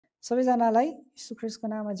सबैजनालाई यीशु ख्रीष्टको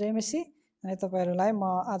नाममा जय मसी। अनि तपाईहरुलाई म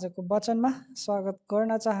आजको वचनमा स्वागत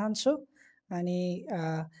गर्न चाहन्छु। अनि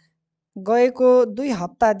गएको 2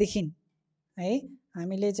 हप्तादेखि है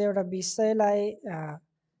हामीले चाहिँ एउटा विषयलाई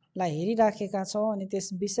हेरिराखेका छौं अनि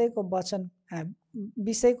त्यस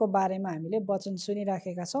विषयको बारेमा हामीले वचन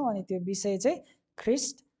सुनिराखेका छौं। अनि त्यो विषय चाहिँ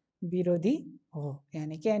ख्रीष्ट विरोधी हो,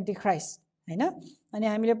 यानी कि एन्टी ख्राइस्ट हैन। अनि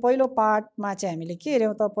हामीले पहिलो पार्टमा चाहिँ हामीले के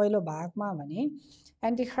हेर्यौं त, पहिलो भागमा भने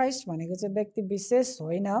एन्टी ख्राइस्ट भनेको चाहिँ व्यक्ति विशेष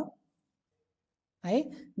होइन है,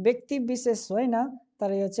 व्यक्ति विशेष होइन,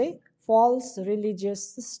 तर यो चाहिँ फल्स रिलिजियस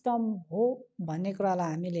सिस्टम हो भन्ने कुरालाई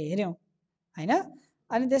हामीले हेर्यौं हैन।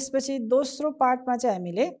 अनि त्यसपछि दोस्रो पार्टमा चाहिँ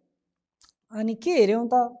हामीले अनि के हेर्यौं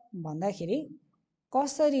त भन्दाखेरि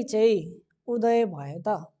कसरी चाहिँ उदय भयो त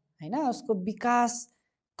हैन, उसको विकास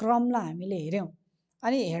क्रमलाई हामीले हेर्यौं।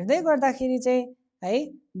 अनि हेर्दै गर्दाखेरि चाहिँ है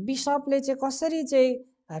बिशपले चाहिँ कसरी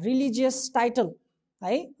चाहिँ रिलिजियस टाइटल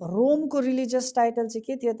है, रोमको रिलिजियस टाइटल चाहिँ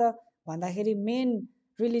के थियो त भन्दाखेरि मेन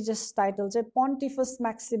रिलिजियस टाइटल चाहिँ पोन्टिफस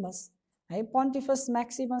म्याक्सिमस है। पोन्टिफस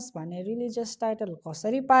म्याक्सिमस भन्ने रिलिजियस टाइटल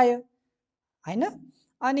कसरी पायो हैन।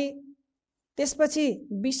 अनि त्यसपछि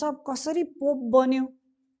बिशप कसरी पोप बन्यो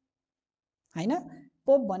हैन।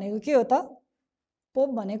 पोप भनेको के हो त, पोप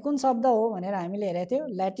भनेको कुन शब्द हो भनेर हामीले हेरेको थियौं,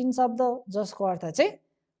 ल्याटिन शब्द हो जसको अर्थ चाहिँ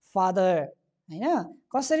फादर हैन।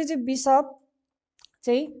 कसरी चाहिँ बिशप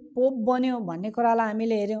चाहिँ पोप बन्यो भन्ने कुरालाई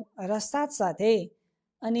हामीले हेर्यौं। र साथसाथै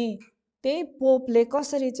अनि त्यही पोपले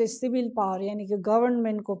कसरी चाहिँ सिभिल पावर यानी कि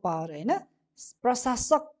गभर्नमेन्टको पावर हैन,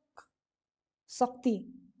 प्रशासक शक्ति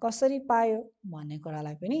कसरी पायो भन्ने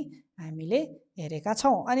कुरालाई पनि हामीले हेरेका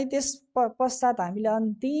छौं। अनि त्यस पश्चात हामीले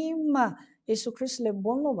अन्तिममा येशू ख्रीष्टले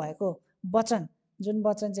बोल्नु भएको वचन, जुन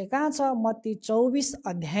वचन चाहिँ कहाँ छ, मत्ती 24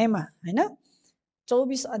 अध्यायमा हैन।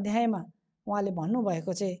 24 अध्यायमा उहाँले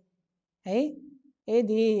भन्नुभएको चाहिँ है,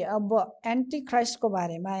 यदि अब एन्टी ख्राइस्टको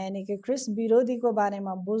बारेमा यानी कि ख्रीष्ट विरोधीको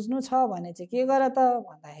बारेमा बुझ्नु छ भने चाहिँ के गर त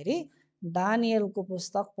भन्दाखेरि दानियलको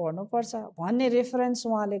पुस्तक पढ्नुपर्छ भन्ने रेफरेन्स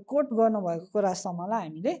उहाँले कोट गर्नुभएको कुरासम्मलाई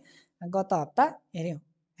हामीले गत हप्ता हेर्यौं।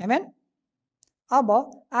 आमेन। अब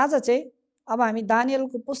आज चाहिँ हामी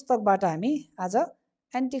दानियलको पुस्तकबाट हामी आज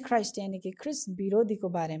एन्टी ख्राइस्ट यानी कि ख्रीष्ट विरोधीको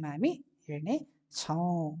बारेमा हामी हेर्ने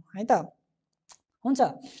छौं है त। हुन्छ,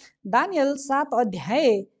 दानियल 7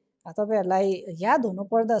 अध्याय तपाईहरुलाई याद हुनु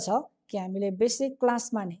पर्दछ कि हामीले बेसिक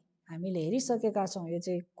क्लासमा नै हामीले हेरिसकेका छौं। यो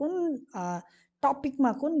चाहिँ कुन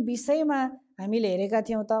टपिकमा, कुन विषयमा हामीले हेरेका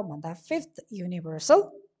थियौं त भन्दा 5th युनिभर्सल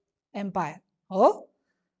एम्पायर हो।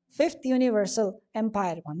 5th युनिभर्सल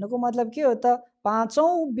एम्पायर भन्नुको मतलब के हो त,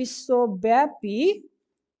 5औं विश्वव्यापी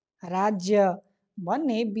राज्य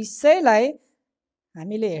भन्ने विषयलाई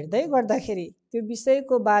हामीले हेर्दै गर्दाखेरि, त्यो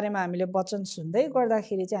विषयको बारेमा हामीले वचन सुन्दै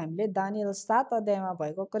गर्दाखेरि चाहिँ हामीले दानियल 7 अध्यायमा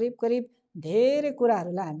भएको करिब धेरै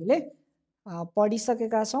कुराहरूलाई हामीले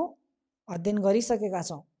पढिसकेका छौं, अध्ययन गरिसकेका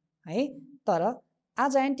छौं है। तर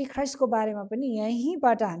आज एन्टी ख्राइस्टको बारेमा पनि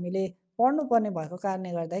यहीँबाट हामीले पढ्नुपर्ने भएको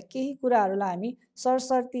कारणले गर्दा केही कुराहरूलाई हामी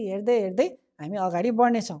सरसर्ती हेर्दै हामी अगाडि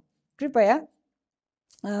बढ्नेछौँ। कृपया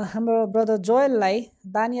हाम्रो ब्रदर जोएललाई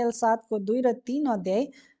दानियल 7 को 2 र 3 अध्याय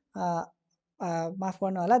माफ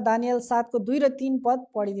गर्नु होला, दानियल 7 को 2 र 3 पद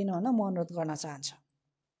पढिदिनु हुन म अनुरोध गर्न चाहन्छु।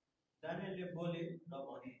 दानियलले बोले र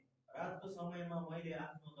भने, रातको समयमा मैले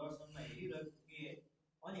आफ्नो दर्शनमा हेरिरहेको थिएँ,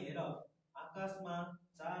 अनि हेर आकाशमा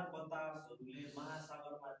 4 बतासहरूले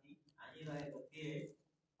महासागरमाथि हानिरहेका थिए,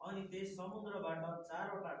 अनि त्यस समुद्रबाट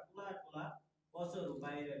 4वटा ठूला पशुहरू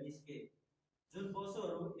बाहिर निस्के, जुन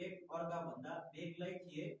पशुहरू एक अर्काभन्दा बेग्लै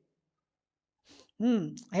थिए।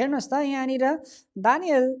 हेर्नुहोस् त, यहाँनिर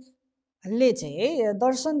दानियलले चाहिँ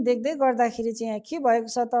दर्शन देख्दै गर्दाखेरि चाहिँ यहाँ के भएको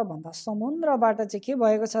छ त भन्दा समुद्रबाट चाहिँ के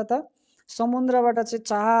भएको छ त, समुद्रबाट चाहिँ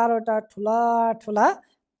 4वटा ठूला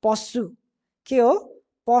पशु के हो,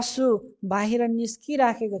 पशु बाहिर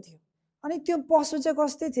निस्किराखेको थियो। अनि त्यो पशु चाहिँ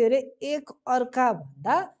कस्तो थियो रे, एक अर्का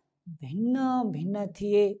भन्दा भिन्न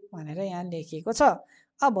थिए भनेर यहाँ लेखिएको छ।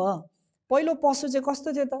 अब पहिलो पशु चाहिँ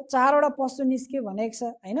कस्तो थियो त, 4वटा पशु निस्क्यो भनेको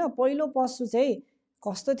छ हैन। पहिलो पशु चाहिँ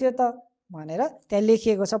कस्तो थियो त भनेर त्यहाँ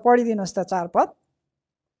लेखिएको छ, पढिदिनुहोस् त 4 पद।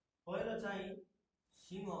 पहिलो चाहिँ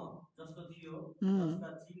सिंह जस्तो थियो, जसका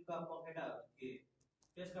चिलका पखेटाहरू थिए,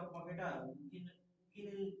 त्यसका पखेटाहरू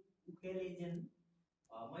उकेलिन्छन्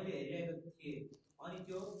मैले हेरिरहेको थिएँ, अनि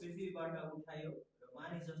त्यो पृथ्वीबाट उठायो र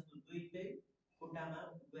मानिस जस्तो दुईटै खुट्टामा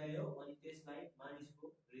उभ्यायो, अनि त्यसलाई मानिसको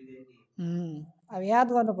हृदय दिए। अब याद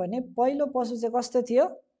गर्नुपर्ने, पहिलो पशु चाहिँ कस्तो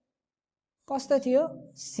थियो,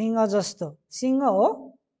 सिंह जस्तो। सिंह हो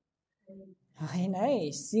हैन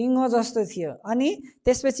है, सिंह जस्तो थियो। अनि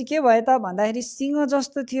त्यसपछि के भयो त भन्दाखेरि सिंह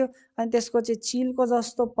जस्तो थियो, अनि त्यसको चाहिँ चिलको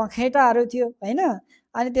जस्तो पखेटाहरू थियो हैन।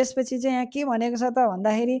 अनि त्यसपछि चाहिँ यहाँ के भनेको छ त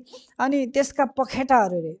भन्दाखेरि अनि त्यसका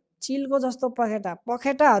पखेटाहरू रे चिलको जस्तो पखेटा,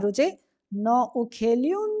 पखेटाहरू चाहिँ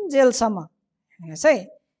नउखेलिउन्जेलसम्म हेर्नुहोस् है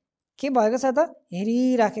के भएको छ त,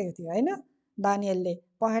 हेरिराखेको थियो होइन दानियलले।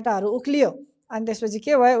 पखेटाहरू उक्लियो अनि त्यसपछि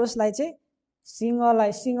के भयो, उसलाई चाहिँ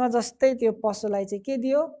सिंह जस्तै त्यो पशुलाई चाहिँ के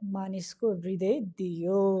दियो, मानिसको हृदय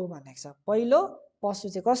दियो भनेको छ। पहिलो पशु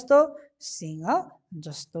चाहिँ कस्तो, सिंह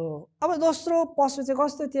जस्तो। अब दोस्रो पशु चाहिँ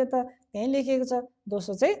कस्तो थियो त, यहीँ लेखिएको छ,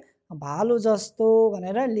 दोस्रो चाहिँ भालु जस्तो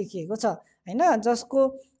भनेर लेखिएको छ होइन।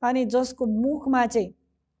 जसको मुखमा चाहिँ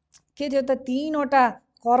के थियो त, 3वटा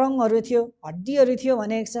करङहरू थियो, हड्डीहरू थियो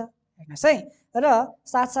भनेको छ हेर्नुहोस् है। र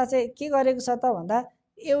साथसाथै के गरेको छ त भन्दा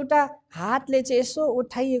एउटा हातले चाहिँ यसो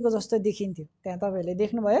उठाइएको जस्तो देखिन्थ्यो, त्यहाँ तपाईँहरूले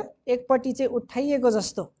देख्नुभयो, एकपट्टि चाहिँ उठाइएको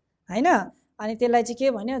जस्तो होइन। अनि त्यसलाई चाहिँ के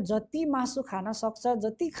भन्यो, जति मासु खान सक्छ,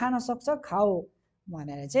 जति खान सक्छ खाऊ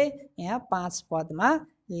भनेर चाहिँ यहाँ 5 पदमा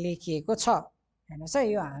लेखिएको छ हेर्नुहोस् है।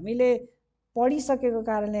 यो हामीले पढिसकेको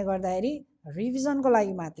कारणले गर्दाखेरि रिभिजनको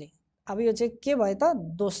लागि मात्रै। अब यो चाहिँ के भयो त,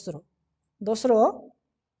 दोस्रो हो।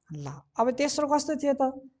 ल अब तेस्रो कस्तो थियो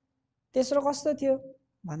त, तेस्रो कस्तो थियो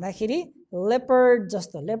भन्दाखेरि लेपर्ड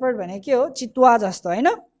जस्तो। लेपर्ड भनेको के हो, चितुवा जस्तो होइन।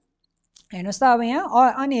 हेर्नुहोस् त अब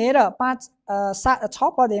यहाँ अनि हेर 6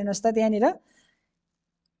 पद हेर्नुहोस् त, त्यहाँनिर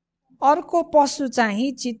अर्को पशु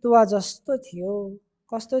चाहिँ चितुवा जस्तो थियो।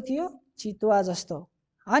 कस्तो थियो, चितुवा जस्तो।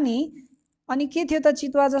 अनि के थियो त,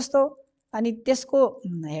 चितुवा जस्तो। अनि त्यसको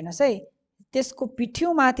हेर्नुहोस् है, त्यसको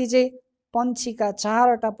पिठ्यौमाथि चाहिँ पन्छीका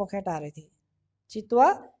 4वटा पखेटाहरू थिए।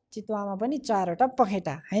 चितुवामा पनि 4वटा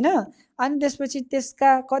पखेटा होइन। अनि त्यसपछि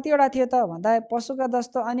त्यसका कतिवटा थियो त भन्दा पशुका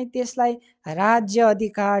जस्तो, अनि त्यसलाई राज्य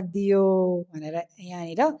अधिकार दियो भनेर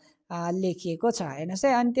यहाँनिर लेखिएको छ हेर्नुहोस्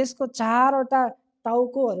है। अनि त्यसको 4वटा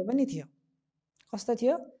टाउकोहरू पनि थियो। कस्तो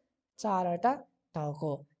थियो, 4वटा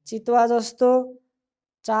टाउको, चितुवा जस्तो,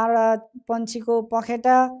 4वटा पन्छीको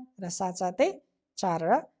पखेटा र साथसाथै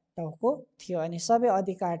 4वटा टाउको थियो। अनि सबै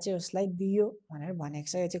अधिकार चाहिँ उसलाई दियो भनेर भनेको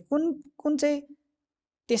छ। यो चाहिँ कुन चाहिँ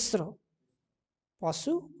तेस्रो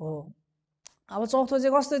पशु हो। अब चौथो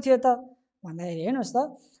चाहिँ कस्तो थियो त भन्दाखेरि हेर्नुहोस् त,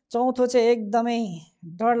 चौथो चाहिँ एकदमै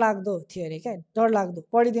डरलाग्दो थियो अरे क्या, डरलाग्दो।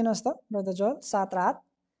 पढिदिनुहोस् त ब्रदर जोल 7 र 8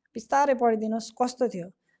 बिस्तारै पढिदिनुहोस् कस्तो थियो।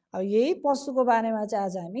 अब यही पशुको बारेमा चाहिँ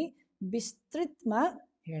आज हामी विस्तृतमा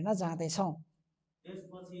हेर्न जाँदैछौँ।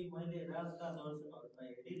 त्यसपछि मैले राजका दर्शनहरूमा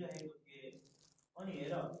हेरिरहेको थिएँ, अनि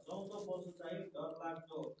हेर चौथो पशु चाहिँ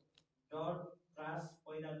डरलाग्दो, डर त्रास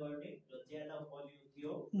पैदा गर्ने र ज्यादा बलियो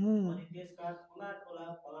थियो। अनि त्यसका ठुला ठुला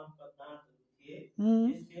फलामका दाँतहरू थिए,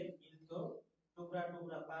 त्यसले निल्थ्यो, टुक्रा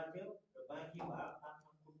टुक्रा पार्थ्यो र बाँकी भाग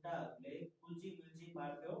आफ्ना खुट्टाहरूले कुल्ची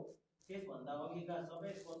पार्थ्यो। त्यसभन्दा अघिका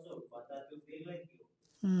सबै पशुहरूभन्दा त्यो बेग्लै थियो।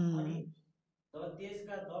 अनि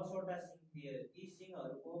त्यसका 10वटा सिङ थिए। यी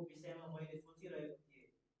सिङहरूको विषयमा मैले सोचिरहेको थिएँ,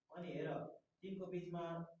 अनि हेर तिनको बिचमा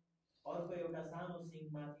अर्को एउटा सानो सिङ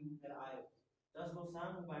माथि उठेर आयो, जसको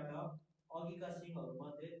सामुबाट अघिका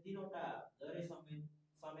सिङहरूमध्ये 3वटा जरे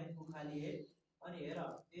समेत उखालिए। अनि हेर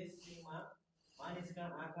त्यस सिङमा मानिसका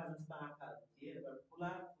आँखा जस्ता आँखाहरू थिए र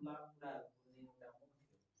ठुला ठुला कुराहरू बोल्ने एउटा मुख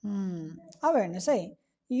थियो। अब हेर्नुहोस् है,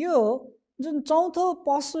 यो जुन चौथो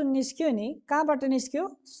पशु निस्क्यो नि, कहाँबाट निस्क्यो,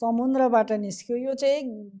 समुद्रबाट निस्क्यो। यो चाहिँ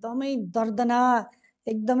एकदमै दर्दनाक,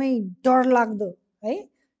 एकदमै डरलाग्दो है,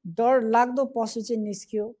 डरलाग्दो पशु चाहिँ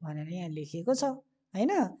निस्क्यो भनेर यहाँ लेखिएको छ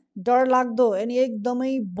होइन। डरलाग्दो अनि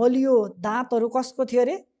एकदमै बलियो, दाँतहरू कसको थियो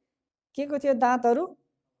अरे, के को थियो दाँतहरू,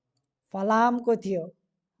 फलामको थियो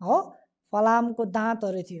हो, फलामको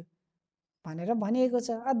दाँतहरू थियो भनेर भनिएको छ।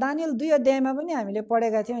 दानियल 2 अध्यायमा पनि हामीले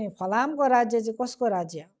पढेका थियौँ नि, फलामको राज्य चाहिँ कसको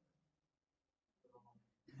राज्य,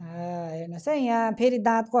 हेर्नुहोस् है यहाँ फेरि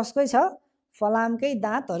दाँत कसकै छ, फलामकै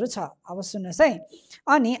दाँतहरू छ। अब सुन्नुहोस् है,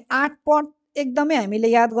 अनि 8 पद एकदमै हामीले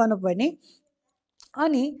याद गर्नुपर्ने।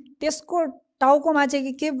 अनि त्यसको टाउकोमा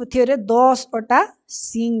चाहिँ के थियो अरे, 10वटा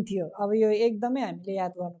सिङ थियो। अब यो एकदमै हामीले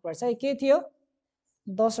याद गर्नुपर्छ है, के थियो,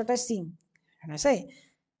 10वटा सिङ। हेर्नुहोस् है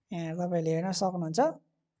यहाँ तपाईँले हेर्न सक्नुहुन्छ,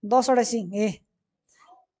 10वटा सिङ,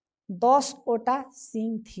 10वटा सिङ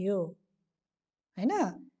थियो होइन।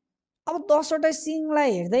 अब 10वटा सिङलाई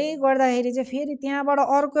हेर्दै गर्दाखेरि चाहिँ फेरि त्यहाँबाट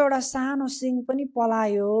अर्को एउटा सानो सिङ पनि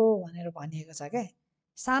पलायो भनेर भनिएको छ क्या,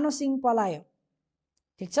 सानो सिङ पलायो।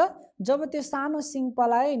 ठिक छ, जब त्यो सानो सिङ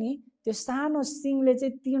पलायो नि, त्यो सानो सिङले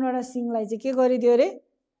चाहिँ 3वटा सिङलाई चाहिँ के गरिदियो अरे,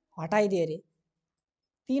 हटाइदियो अरे।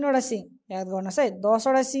 3वटा सिङ याद गर्नुहोस् है,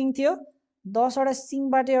 10वटा सिङ थियो, 10वटा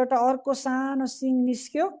सिङबाट एउटा अर्को सानो सिङ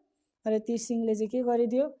निस्क्यो र ती सिङले चाहिँ के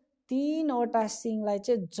गरिदियो, 3वटा सिङलाई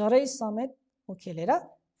चाहिँ जरै समेत उखेलेर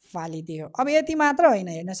फालिदियो। अब यति मात्र होइन,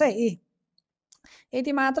 हेर्नुहोस् है,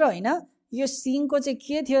 यति मात्र होइन, यो सिङको चाहिँ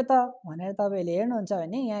के थियो त भनेर तपाईँहरूले हेर्नुहुन्छ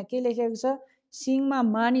भने यहाँ के लेखेको छ, सिङमा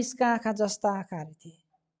मानिसका आँखा जस्ता आँखाहरू थिए।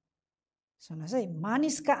 सुन्नुहोस् है,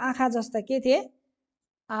 मानिसका आँखा जस्ता के थिए,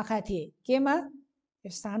 आँखा थिए केमा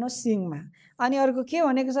यो सानो सिङमा अनि अर्को के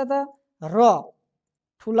भनेको छ त र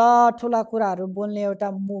ठुला ठुला कुराहरू बोल्ने एउटा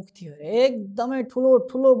मुख थियो एकदमै ठुलो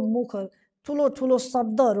ठुलो मुख ठुलो ठुलो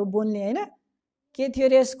शब्दहरू बोल्ने हैन के थियो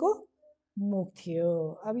रे यसको मुख थियो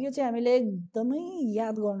अब यो चाहिँ हामीले एकदमै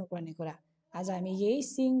याद गर्नुपर्ने कुरा आज हामी यही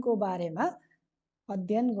सिङको बारेमा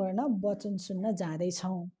अध्ययन गर्न वचन सुन्न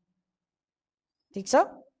जाँदैछौँ ठीक छ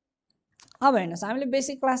अब हेर्नुहोस् हामीले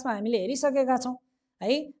बेसिक क्लासमा हामीले हेरिसकेका छौँ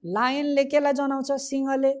है लायनले केलाई जनाउँछ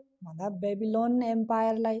सिंहले भन्दा बेबिलोन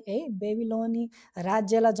एम्पायरलाई है बेबिलोनी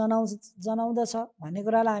राज्यलाई जनाउँदछ भन्ने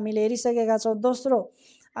कुरालाई हामीले हेरिसकेका छौँ दोस्रो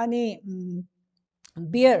अनि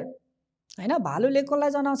बियर हैन भालुले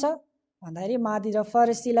कसलाई जनाउँछ भन्दाखेरि मादी र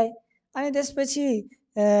फरेसीलाई अनि त्यसपछि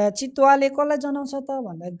चितुवाले कसलाई जनाउँछ त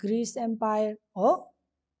भन्दा ग्रिस एम्पायर हो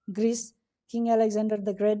Greece king Alexander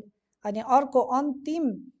the great अनि अर्को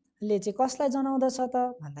अन्तिमले चाहिँ कसलाई जनाउँदछ त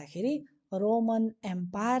भन्दाखेरि रोमन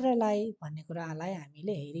एम्पायरलाई भन्ने कुरालाई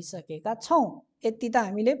हामीले हेरिसकेका छौँ यति त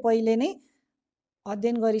हामीले पहिले नै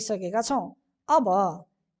अध्ययन गरिसकेका छौँ अब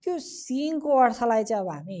त्यो सिङको अर्थलाई चाहिँ अब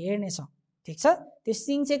हामी हेर्नेछौँ ठीक छ त्यो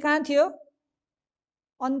सिङ चाहिँ कहाँ थियो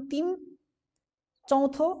अन्तिम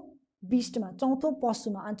चौथो बिस्टमा चौथो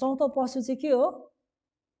पशुमा अनि चौथो पशु चाहिँ के हो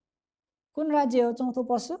कुन राज्य हो चौथो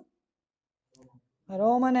पशु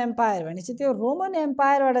रोमन एम्पायर भनेपछि त्यो रोमन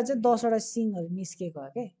एम्पायरबाट चाहिँ 10 वटा सिङहरू निस्केको हो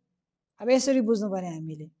के अब यसरी बुझ्नु पर्यो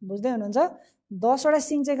हामीले बुझ्दै हुनुहुन्छ 10 वटा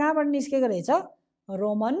सिङ चाहिँ कहाँबाट निस्केको रहेछ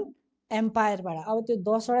रोमन एम्पायरबाट अब त्यो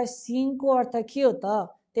 10 वटा सिङको अर्थ के हो त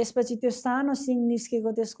त्यसपछि त्यो सानो सिङ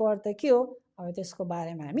निस्केको त्यसको अर्थ के हो अब त्यसको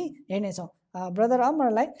बारेमा हामी हेर्नेछौँ ब्रदर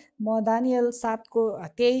अमरलाई म दानियल 7 को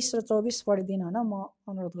 23 र 24 पढिदिनु हुन म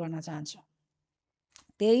अनुरोध गर्न चाहन्छु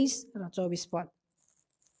 23 र 24 पद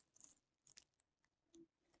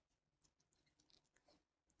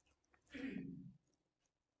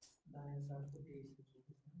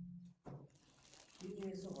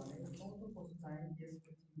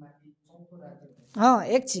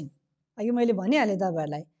एकछिन अघि मैले भनिहालेँ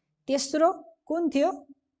तपाईँहरूलाई तेस्रो कुन थियो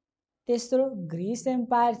तेस्रो ग्रिस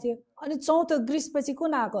एम्पायर थियो अनि चौथो ग्रिस पछि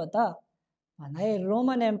कुन आएको त भन्दाखेरि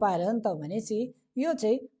रोमन एम्पायर हो नि त भनेपछि यो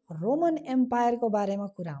चाहिँ रोमन एम्पायरको बारेमा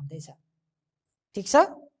कुरा हुँदैछ ठिक छ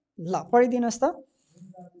ल पढिदिनुहोस् त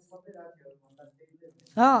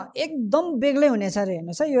एकदम बेग्लै हुनेछ अरे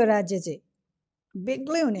हेर्नुहोस् है यो राज्य चाहिँ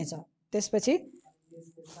बेग्लै हुनेछ त्यसपछि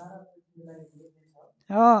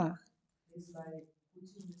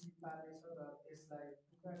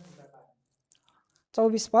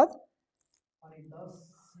 24 पद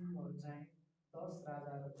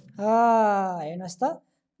हेर्नुहोस् त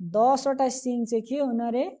 10 वटा सिङ चाहिँ के हुन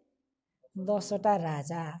रे 10 वटा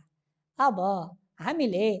राजा अब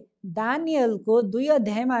हामीले दानियलको 2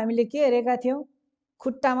 अध्यायमा हामीले के हेरेका थियौँ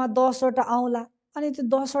खुट्टामा 10 वटा औँला अनि त्यो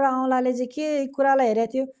 10 वटा औँलाले चाहिँ के कुरालाई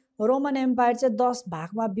हेरेको थियो रोमन एम्पायर चाहिँ 10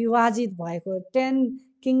 भागमा विभाजित भएको 10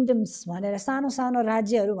 किङडम्स भनेर सानो सानो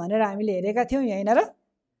राज्यहरू भनेर हामीले हेरेका थियौँ हैन र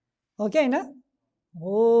हो कि हैन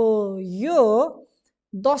हो यो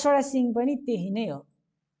 10 वटा सिङ पनि त्यही नै हो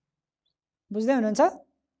बुझ्दै हुनुहुन्छ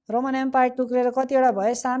रोमन एम्पायर टुक्रेर कतिवटा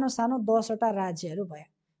भयो सानो सानो 10 वटा राज्यहरू भयो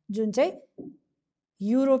जुन चाहिँ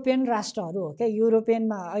युरोपियन राष्ट्रहरू हो क्या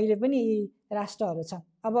युरोपियनमा अहिले पनि यी राष्ट्रहरू छन्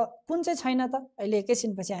अब कुन चाहिँ छैन त अहिले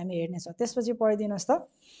एकैछिनपछि हामी हेर्नेछौँ त्यसपछि पढिदिनुहोस् त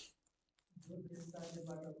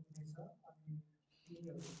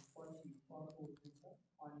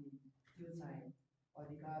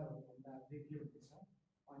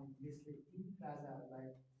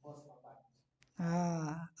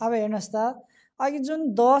अब हेर्नुहोस् त अघि जुन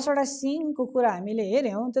 10 वटा सिङको कुरा हामीले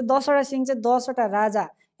हेऱ्यौँ त्यो 10 वटा सिङ चाहिँ 10 वटा राजा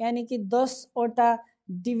यानि कि 10 वटा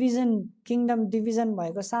डिभिजन किङडम डिभिजन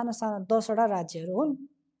भएको सानो सानो 10 वटा राज्यहरू हुन्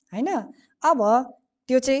हैन अब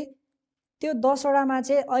त्यो चाहिँ त्यो 10 वटामा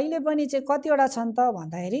चाहिँ अहिले पनि चाहिँ कतिवटा छन् त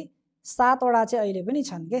भन्दाखेरि 7 वटा चाहिँ अहिले पनि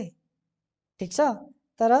छन् के ठिक छ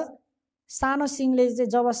तर सानो सिङले चाहिँ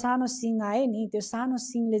जब सानो सिङ आयो नि त्यो सानो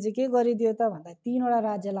सिङले चाहिँ के गरिदियो त भन्दा 3 वटा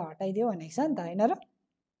राज्यलाई हटाइदियो भनेको छ नि त हैन र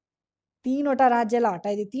 3 वटा राज्यलाई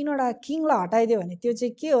हटाइदियो 3 वटा किङलाई हटाइदियो भने त्यो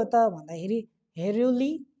चाहिँ के हो त भन्दाखेरि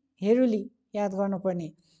हेरुली याद गर्नुपर्ने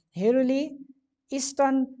हेरुली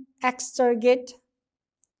इस्टर्न एक्सटर्गेट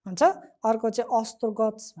हुन्छ अर्को चाहिँ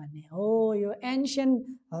अस्ट्रोगट्स भन्ने हो यो एन्सियन्ट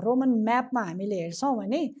रोमन म्यापमा हामीले हेर्छौँ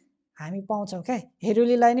भने हामी पाउँछौँ क्या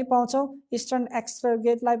हेरुलीलाई नै पाउँछौँ इस्टर्न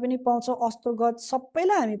एक्सटर्गेटलाई पनि पाउँछौँ अस्ट्रोगट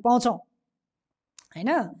सबैलाई हामी पाउँछौँ हैन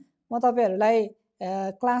म तपाईँहरूलाई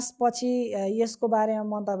क्लास पछि यसको बारेमा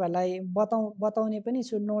म तपाईँहरूलाई बताउने पनि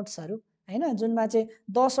छु नोट्सहरू हैन जुनमा चाहिँ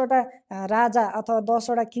 10 वटा राजा अथवा 10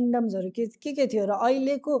 वटा किङडम्सहरू के थियो र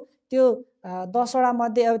अहिलेको त्यो 10 वटा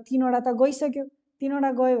मध्ये अब 3 वटा त गइसक्यो 3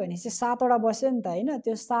 वटा गयो भने चाहिँ 7 वटा बस्यो नि त हैन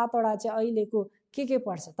त्यो 7 वटा चाहिँ अहिलेको के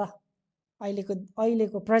पर्छ त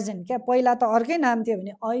अहिलेको प्रेजेन्ट क्या पहिला त अर्कै नाम थियो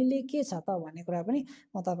भने अहिले के छ त भन्ने कुरा पनि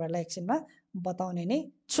म तपाईँहरूलाई एकछिनमा बताउने नै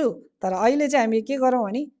छु तर अहिले चाहिँ हामी के गरौँ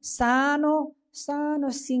भने सानो सानो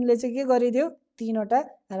सिंहले चाहिँ के गरिदियो तीनवटा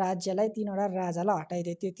राज्यलाई तीनवटा राजालाई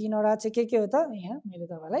हटाइदियो त्यो तीनवटा चाहिँ के हो त यहाँ मैले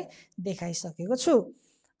तपाईँलाई देखाइसकेको छु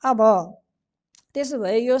अब त्यसो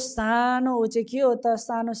भए यो सानो चाहिँ के हो त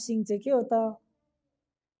सानो सिंह चाहिँ के हो त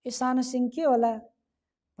यो सानो सिंह के होला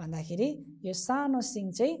भन्दाखेरि यो सानो सिंह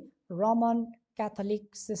चाहिँ रोमन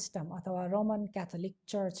क्याथोलिक सिस्टम अथवा रोमन क्याथोलिक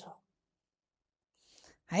चर्च हो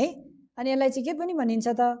है अनि यसलाई चाहिँ के पनि भनिन्छ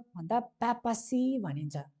त भन्दा प्यापासी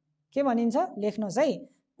भनिन्छ के भनिन्छ लेख्नुहोस् है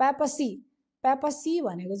प्यापासी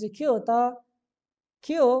भनेको चाहिँ के हो त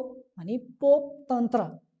के हो भने पोप तन्त्र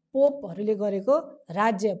पोपहरूले गरेको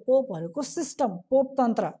राज्य पोपहरूको सिस्टम पोप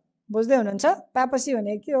तन्त्र बुझ्दै हुनुहुन्छ प्यापासी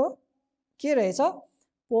भनेको के हो के रहेछ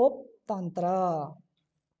पोप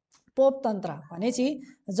तन्त्र भनेपछि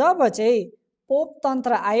जब चाहिँ पोप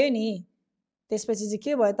तन्त्र आयो नि त्यसपछि चाहिँ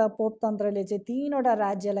के भयो त पोप तन्त्रले चाहिँ तीनवटा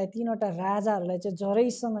राज्यलाई तीनवटा राजाहरूलाई चाहिँ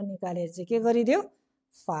जरैसँग निकालेर चाहिँ के गरिदियो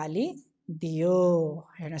फालिदियो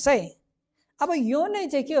हेर्नुहोस् है अब यो नै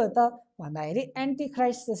चाहिँ के हो त भन्दाखेरि एन्टी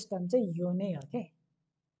क्राइस्ट सिस्टम चाहिँ यो नै हो के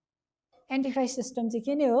एन्टी क्राइस्ट सिस्टम चाहिँ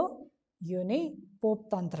के नै हो यो नै पोप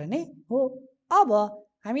तन्त्र नै हो अब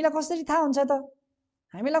हामीलाई कसरी थाहा हुन्छ त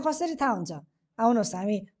आउनुहोस्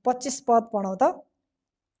हामी 25 पद पढौँ त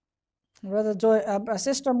ब्रदर जो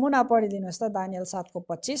सिस्टर मुना पढिदिनुहोस् त दानियल 7 को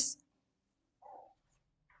 25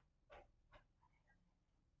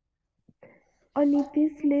 अनि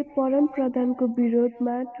त्यसले परम प्रधानको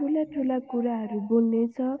विरोधमा ठुला ठुला कुराहरू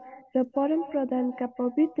बोल्नेछ र परम प्रधानका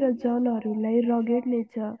पवित्र जनहरूलाई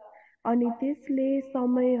रगेड्नेछ अनि त्यसले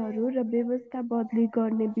समयहरू र व्यवस्था बदली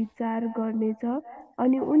गर्ने विचार गर्नेछ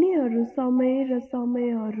अनि उनीहरू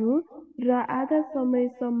समयहरू र आधा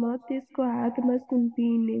समयसम्म त्यसको हातमा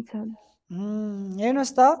सुम्पिनेछन्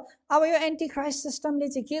हेर्नुहोस् त अब यो एन्टी क्राइस्ट सिस्टमले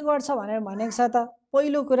चाहिँ के गर्छ भनेर भनेको छ त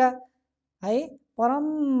पहिलो कुरा है परम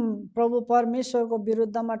प्रभु परमेश्वरको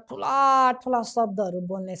विरुद्धमा ठुला ठुला शब्दहरू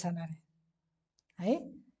बोल्नेछन् अरे है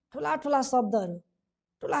ठुला ठुला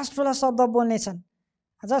शब्द बोल्नेछन्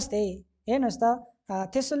जस्तै हेर्नुहोस् त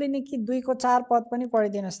थेसलोनिकी 2 को 4 पद पनि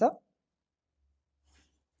पढिदिनुहोस् त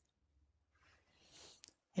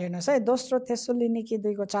हेर्नुहोस् है दोस्रो थेसलोनिकी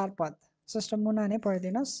 2 को 4 पद सिस्टर मुना नै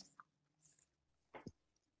पढिदिनुहोस्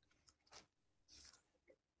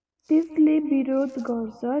त्यसले विरोध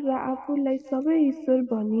गर्छ र आफूलाई सबै ईश्वर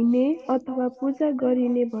भनिने अथवा पूजा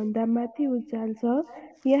गरिने भन्दा माथि उचाल्छ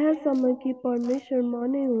यहाँसम्म कि परमेश्वर म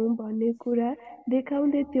नै हुँ भन्ने कुरा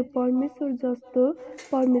देखाउँदै त्यो परमेश्वर जस्तो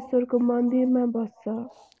परमेश्वरको मन्दिरमा बस्छ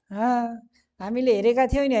हामीले हेरेका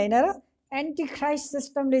थियौँ नि होइन र एन्टी क्राइस्ट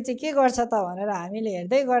सिस्टमले चाहिँ के गर्छ त भनेर हामीले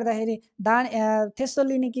हेर्दै गर्दाखेरि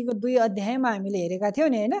थेसलोनिकीको 2 अध्यायमा हामीले हेरेका थियौँ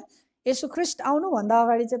नि होइन यसु ख्रिस्ट आउनुभन्दा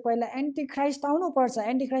अगाडि चाहिँ पहिला एन्टी क्राइस्ट आउनुपर्छ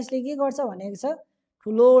एन्टी क्राइस्टले के गर्छ भनेको छ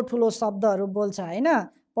ठुलो ठुलो शब्दहरू बोल्छ होइन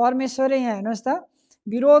परमेश्वरै यहाँ हेर्नुहोस् त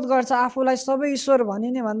विरोध गर्छ आफूलाई सबै ईश्वर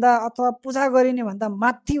भनिने भन्दा अथवा पूजा गरिने भन्दा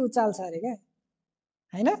माथि उचाल्छ अरे क्या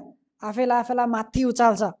होइन आफैलाई माथि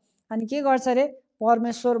उचाल्छ अनि के गर्छ अरे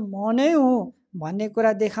परमेश्वर म नै हुँ भन्ने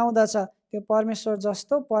कुरा देखाउँदछ त्यो परमेश्वर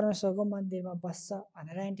जस्तो परमेश्वरको मन्दिरमा बस्छ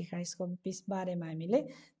भनेर एन्टी क्राइस्टको बारेमा हामीले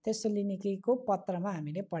थेसलोनिकीको पत्रमा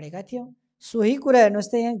हामीले पढेका थियौँ सोही कुरा हेर्नुहोस्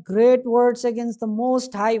त यहाँ great words against the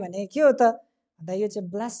most high भने के हो त भन्दा यो चाहिँ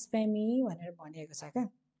ब्लास्फेमी भनेर भनिएको छ क्या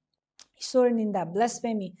ईश्वर निन्दा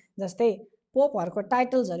ब्लास्फेमी जस्तै पोपहरूको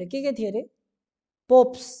टाइटल्सहरू के थियो अरे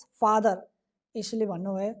पोप्स फादर यसले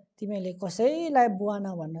भन्नुभयो तिमीहरूले कसैलाई बुवा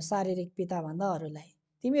नभन्नु शारीरिक पिता भन्दा अरूलाई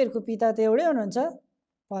तिमीहरूको पिता त एउटै हुनुहुन्छ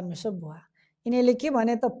परमेश्वर बुवा यिनीहरूले के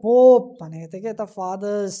भने त पोप भनेको त के त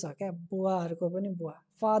फादर्स हो क्या बुवाहरूको पनि बुवा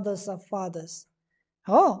फादर्स अफ फादर्स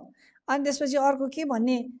हो अनि त्यसपछि अर्को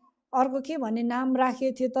के भन्ने नाम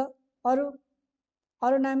राखिएको थियो त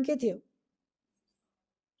अरू नाम के थियो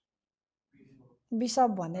बिसप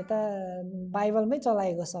भन्ने त बाइबलमै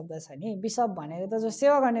चलाएको शब्द छ नि बिसप भनेको त जो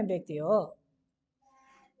सेवा गर्ने व्यक्ति हो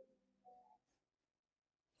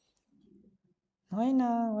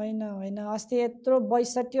होइन अस्ति यत्रो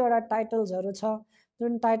 62वटा टाइटल्सहरू छ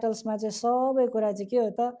जुन टाइटल्समा चाहिँ सबै कुरा चाहिँ के हो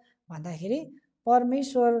त भन्दाखेरि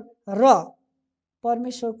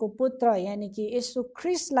परमेश्वरको पुत्र यानि कि यसु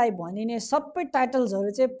ख्रिस्टलाई भनिने सबै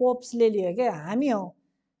टाइटल्सहरू चाहिँ पोप्सले लियो क्या हामी हौ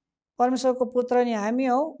परमेश्वरको पुत्र नि हामी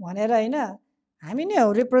हौ भनेर होइन हामी नै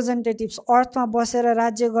हौ रिप्रेजेन्टेटिभ्स अर्थमा बसेर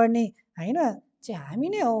राज्य गर्ने होइन चाहिँ हामी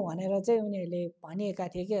नै हौ भनेर चाहिँ उनीहरूले भनिएका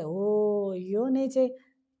थिए क्या हो यो नै चाहिँ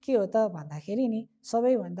के हो त भन्दाखेरि नि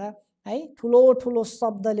सबैभन्दा है ठुलो ठुलो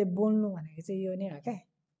शब्दले बोल्नु भनेको चाहिँ यो नै हो क्या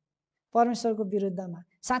परमेश्वरको विरुद्धमा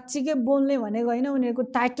साँच्चीकै बोल्ने भनेको होइन, उनीहरूको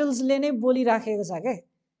टाइटल्सले नै बोलिराखेको छ क्या।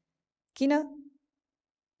 किन?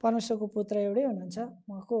 परमेश्वरको पुत्र एउटै हुनुहुन्छ,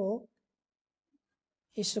 उहाँको हो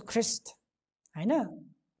यीशु ख्रिस्ट, होइन?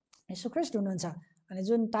 यीशु ख्रिस्ट हुनुहुन्छ। अनि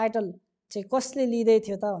जुन टाइटल चाहिँ कसले लिँदै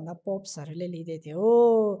थियो त भन्दा पोप्सहरूले लिँदै थियो।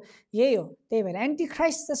 हो, यही हो। त्यही भएर एन्टी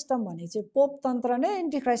क्राइस्ट सिस्टम भने चाहिँ पोप तन्त्र नै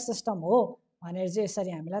एन्टी क्राइस्ट सिस्टम हो भनेर चाहिँ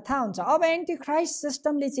यसरी हामीलाई थाहा हुन्छ। अब एन्टी क्राइस्ट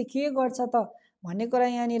सिस्टमले चाहिँ के गर्छ त भन्ने कुरा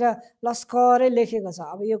यहाँनिर लस्करै लेखेको छ।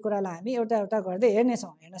 अब यो कुरालाई हामी एउटा एउटा गर्दै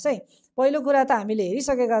हेर्नेछौँ। हेर्नुहोस् है, पहिलो कुरा त हामीले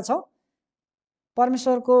हेरिसकेका छौँ,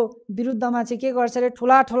 परमेश्वरको विरुद्धमा चाहिँ के गर्छ अरे,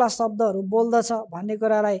 ठुला ठुला शब्दहरू बोल्दछ भन्ने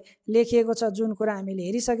कुरालाई लेखिएको छ, जुन कुरा हामीले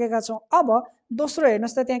हेरिसकेका छौँ। अब दोस्रो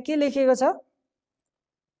हेर्नुहोस् त, त्यहाँ के लेखिएको छ,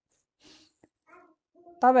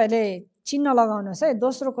 तपाईँहरूले चिन्ह लगाउनुहोस् है।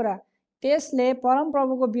 दोस्रो कुरा, त्यसले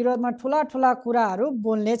परमप्रभुको विरोधमा ठुला ठुला कुराहरू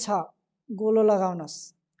बोल्नेछ, गोलो लगाउनुहोस्।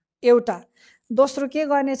 एउटा। दोस्रो के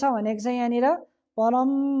गर्नेछ भनेको छ यहाँनिर,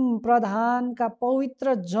 परम प्रधानका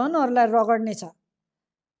पवित्र जनहरूलाई रगड्नेछ।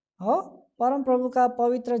 हो, परमप्रभुका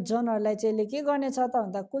पवित्र जनहरूलाई चाहिँ यसले के गर्नेछ त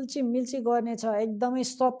भन्दा कुल्ची मिल्ची गर्नेछ, एकदमै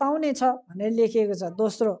सताउनेछ भनेर लेखिएको छ।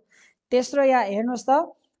 दोस्रो। तेस्रो यहाँ हेर्नुहोस् त,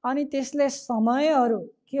 अनि त्यसले समयहरू,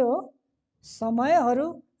 के हो, समयहरू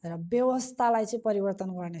र व्यवस्थालाई चाहिँ परिवर्तन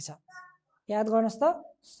गर्नेछ। याद गर्नुहोस् त,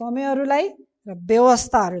 समयहरूलाई र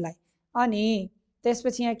व्यवस्थाहरूलाई। अनि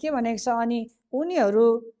त्यसपछि यहाँ के भनेको छ, अनि उनीहरू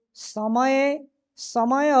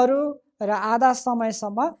समयहरू र आधा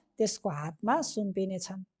समयसम्म त्यसको हातमा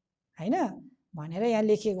सुम्पिनेछन्, होइन भनेर यहाँ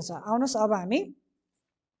लेखिएको छ। आउनुहोस् अब हामी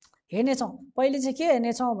हेर्नेछौँ। पहिले चाहिँ के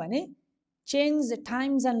हेर्नेछौँ भने चेन्ज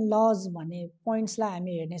टाइम्स एन्ड लज भन्ने पोइन्ट्सलाई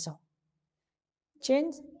हामी हेर्नेछौँ।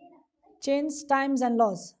 Change times and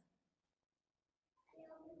lodge,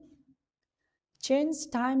 change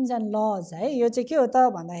times and lodge है, यो चाहिँ के हो त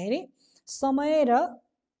भन्दाखेरि समय र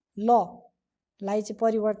ललाई चाहिँ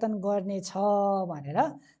परिवर्तन गर्नेछ भनेर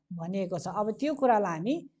भनिएको छ। अब त्यो कुरालाई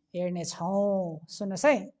हामी हेर्नेछौँ। सुन्नुहोस्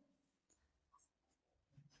है,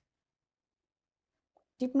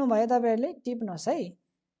 टिप्नु भयो तपाईँहरूले, टिप्नुहोस् है।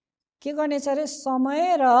 के गर्नेछ अरे,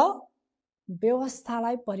 समय र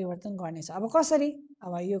व्यवस्थालाई परिवर्तन गर्नेछ। अब कसरी?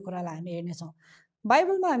 अब यो कुरालाई हामी हेर्नेछौँ।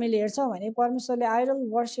 बाइबलमा हामीले हेर्छौँ भने परमेश्वरले आइडल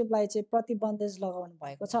वर्सिपलाई चाहिँ प्रतिबन्धेज लगाउनु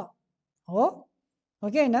भएको छ। हो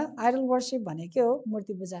कि होइन? आइडल वर्सिप भनेको के हो?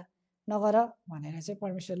 मूर्ति पूजा नगर भनेर चाहिँ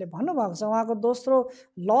परमेश्वरले भन्नुभएको छ। उहाँको दोस्रो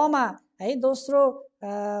लमा है, दोस्रो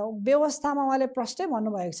व्यवस्थामा उहाँले प्रष्टै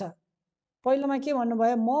भन्नुभएको छ। पहिलोमा के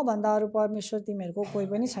भन्नुभयो, म भन्दा अरू परमेश्वर तिमीहरूको कोही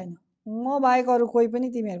पनि छैन, म बाहेक अरू कोही पनि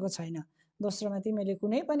तिमीहरूको छैन। दोस्रोमा तिमीहरूले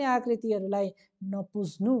कुनै पनि आकृतिहरूलाई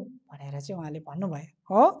नपुज्नु भनेर चाहिँ उहाँले भन्नुभयो।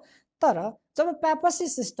 हो, तर जब प्यापसी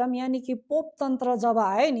सिस्टम यानि कि पोप तन्त्र जब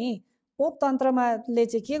आयो नि, पोप तन्त्रमाले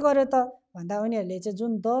चाहिँ के गर्यो त भन्दा उनीहरूले चाहिँ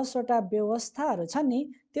जुन 10वटा व्यवस्थाहरू छन् नि,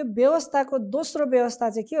 त्यो व्यवस्थाको दोस्रो व्यवस्था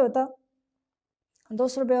चाहिँ के हो त,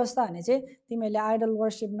 दोस्रो व्यवस्था भने चाहिँ तिमीहरूले आइडल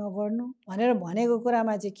वर्सिप नगर्नु भनेर भनेको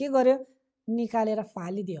कुरामा चाहिँ के गर्यो, निकालेर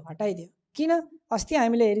फालिदियो, हटाइदियो। किन? अस्ति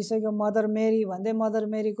हामीले हेरिसक्यौँ मदर मेरी भन्दै, मदर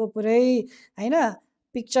मेरीको पुरै होइन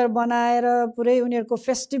पिक्चर बनाएर पुरै उनीहरूको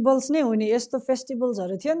फेस्टिभल्स नै हुने, यस्तो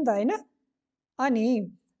फेस्टिभल्सहरू थियो नि त, होइन? अनि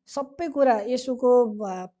सबै कुरा येशूको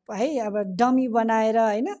है अब डमी बनाएर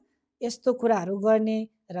होइन यस्तो कुराहरू गर्ने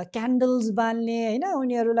र क्यान्डल्स बाल्ने, होइन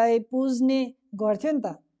उनीहरूलाई पुज्ने गर्थ्यो नि त,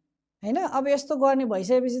 होइन? अब यस्तो गर्ने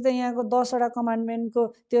भइसकेपछि त यहाँको 10वटा कमान्डमेन्टको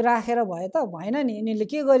त्यो राखेर भयो त भएन नि। यिनीहरूले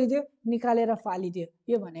के गरिदियो, निकालेर फालिदियो।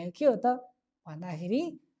 यो भनेको के हो त भन्दाखेरि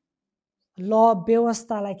ल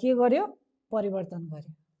व्यवस्थालाई के गर्यो, परिवर्तन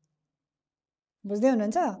गर्यो। बुझ्दै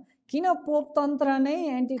हुनुहुन्छ? किन पोप तन्त्र नै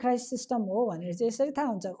एन्टी क्राइस्ट सिस्टम हो भनेर चाहिँ यसरी थाहा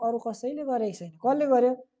हुन्छ। अरू कसैले गरेको छैन। कसले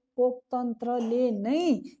गर्यो? पोप तन्त्रले नै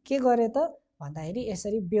के गर्यो त भन्दाखेरि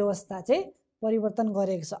यसरी व्यवस्था चाहिँ परिवर्तन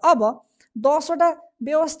गरेको छ। अब 10वटा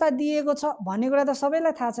व्यवस्था दिएको छ भन्ने कुरा त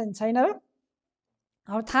सबैलाई थाहा छैन र?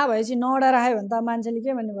 अब थाहा भएपछि 9वटा राख्यो भने त मान्छेले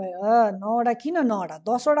के भन्नुभयो, 9वटा किन 9वटा,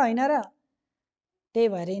 10वटा होइन र? त्यही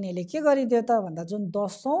भएर यिनीहरूले के गरिदियो त भन्दा जुन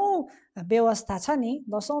 10औँ व्यवस्था छ नि,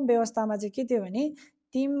 10औँ व्यवस्थामा चाहिँ के थियो भने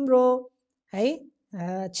तिम्रो है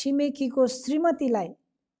छिमेकीको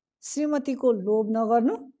श्रीमतीको लोभ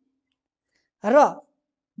नगर्नु, र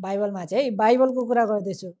बाइबलमा चाहिँ बाइबलको कुरा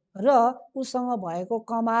गर्दैछु, र उसँग भएको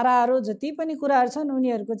कमाराहरू जति पनि कुराहरू छन्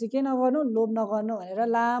उनीहरूको चाहिँ के नगर्नु, लोभ नगर्नु भनेर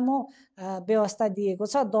लामो व्यवस्था दिएको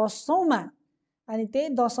छ 10औँमा। अनि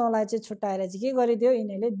त्यही 10औँलाई चाहिँ छुट्याएर चाहिँ के गरिदियो,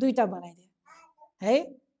 यिनीहरूले 2टा बनाइदियो है।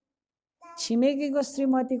 छिमेकीको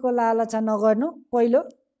श्रीमतीको लालचा नगर्नु पहिलो,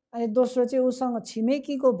 अनि दोस्रो चाहिँ उसँग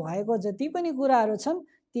छिमेकीको भएको जति पनि कुराहरू छन्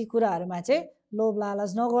ती कुराहरूमा चाहिँ लोभ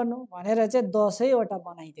लालच नगर्नु भनेर चाहिँ 10वटा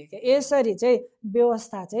बनाइदियो क्या। यसरी चाहिँ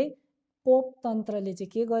व्यवस्था चाहिँ पोप तन्त्रले चाहिँ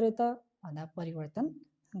के गर्यो त भन्दा परिवर्तन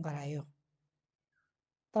गरायो।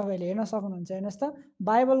 तपाईँले हेर्न सक्नुहुन्छ। हेर्नुहोस् त,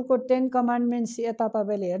 बाइबलको 10 कमान्डमेन्ट्स यता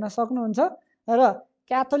तपाईँले हेर्न सक्नुहुन्छ र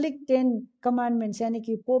क्याथोलिक 10 कमान्डमेन्ट्स यानि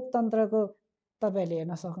कि पोप तन्त्रको तपाईँले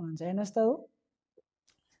हेर्न सक्नुहुन्छ। हेर्नुहोस् त, हो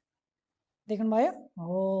देख्नुभयो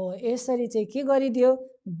हो, यसरी चाहिँ के गरिदियो,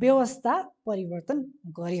 व्यवस्था परिवर्तन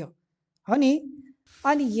गर्यो हो नि।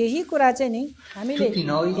 अनि यही कुरा चाहिँ नि हामीले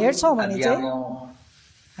हेर्छौँ भने चाहिँ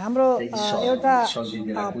हाम्रो एउटा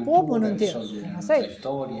पोप हुनुहुन्थ्यो, हेर्नुहोस् है,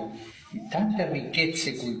 tante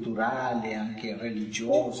ricchezze culturali anche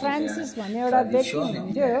religiose, Francis भन्ने एउटा व्यक्ति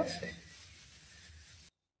हुनुहुन्थ्यो।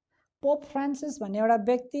 पोप फ्रान्सिस भन्ने एउटा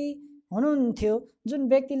व्यक्ति हुनुहुन्थ्यो, जुन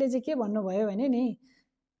व्यक्तिले चाहिँ के भन्नुभयो भने नि,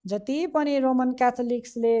 जति पनि रोमन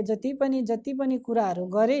क्याथोलिक्सले जति पनि कुराहरू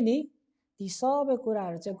गरे नि, ती सबै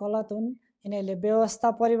कुराहरू चाहिँ गलत हुन्, यिनीहरूले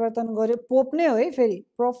व्यवस्था परिवर्तन गर्यो। पोप नै हो है, फेरि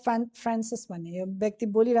पोप फ्रान्सिस भन्ने यो व्यक्ति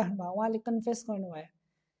बोलिराख्नु भयो, उहाँले कन्फेस गर्नुभयो,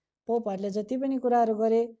 पोपहरूले जति पनि कुराहरू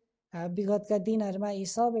गरे विगतका दिनहरूमा यी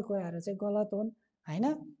सबै कुराहरू चाहिँ गलत हुन् होइन,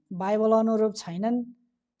 बाइबल अनुरूप छैनन्,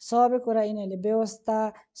 सबै कुरा यिनीहरूले व्यवस्था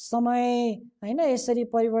समय होइन यसरी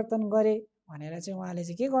परिवर्तन गरे भनेर चाहिँ उहाँले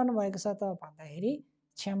चाहिँ के गर्नुभएको छ त भन्दाखेरि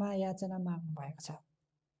क्षमा याचना माग्नु भएको छ।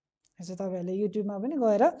 यसो तपाईँहरूले युट्युबमा पनि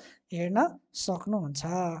गएर हेर्न सक्नुहुन्छ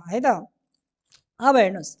है त। अब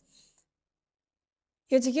हेर्नुहोस्,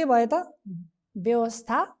 यो चाहिँ के भयो त,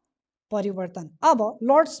 व्यवस्था परिवर्तन। अब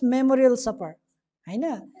लर्ड्स मेमोरियल सपर होइन,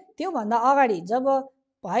 त्योभन्दा अगाडि जब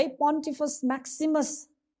भाइ पन्टिफस म्याक्सिमस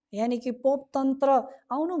यानि कि पोप तन्त्र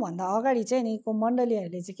आउनुभन्दा अगाडि चाहिँ नि को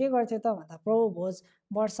मण्डलीहरूले चाहिँ के गर्थ्यो त भन्दा प्रभु भोज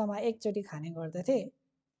वर्षमा एकचोटि खाने गर्दथे,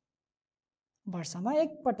 वर्षमा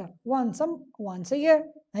एकपटक, वन्स अ इयर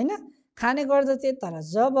होइन खाने गर्दथे। तर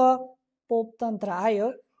जब पोप तन्त्र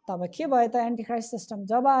आयो तब के भयो त, एन्टिक्राइस्ट सिस्टम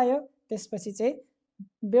जब आयो त्यसपछि चाहिँ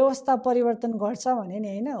व्यवस्था परिवर्तन गर्छ भने नि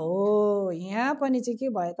होइन हो, यहाँ पनि चाहिँ के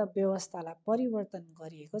भयो त, व्यवस्थालाई परिवर्तन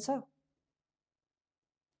गरिएको छ,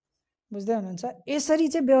 बुझ्दै हुनुहुन्छ। यसरी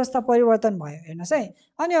चाहिँ व्यवस्था परिवर्तन भयो। हेर्नुहोस् है,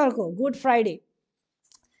 अनि अर्को गुड फ्राइडे।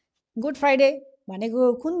 गुड फ्राइडे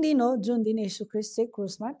भनेको कुन दिन हो, जुन दिन येशू ख्रीष्ट चाहिँ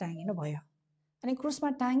क्रुसमा टाँगिनु भयो। अनि क्रुसमा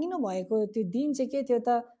टाँगिनु भएको त्यो दिन चाहिँ के थियो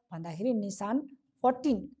त भन्दाखेरि निसान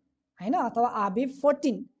 14 होइन, अथवा आबिब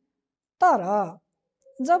 14। तर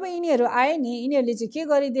जब यिनीहरू आए नि, यिनीहरूले चाहिँ के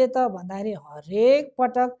गरिदिए त भन्दाखेरि हरेक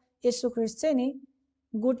पटक येशू ख्रीष्ट चाहिँ नि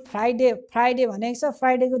गुड फ्राइडे भनेको छ,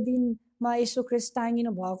 फ्राइडेको दिनमा येशू ख्रीष्ट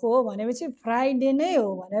टाँगिनु भएको हो भनेपछि फ्राइडे नै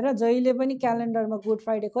हो भनेर जहिले पनि क्यालेन्डरमा गुड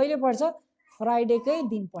फ्राइडे कहिले पर्छ, फ्राइडेकै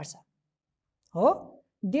दिन पर्छ हो।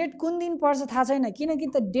 डेट कुन दिन पर्छ थाहा छैन, किनकि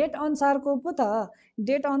त डेट अनुसारको पो त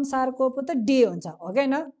डे हुन्छ हो कि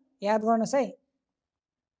होइन, याद गर्नुहोस् है।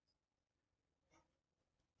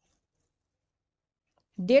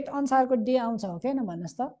 डेट अनुसारको डे आउँछ हो कि होइन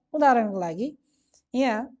भन्नुहोस् त। उदाहरणको लागि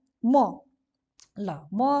यहाँ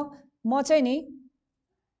म चाहिँ नि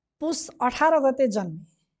पुस 18 गते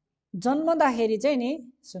जन्मदाखेरि चाहिँ नि,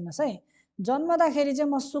 सुन्नुहोस् है, जन्मदाखेरि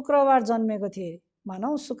चाहिँ म शुक्रबार जन्मेको थिएँ,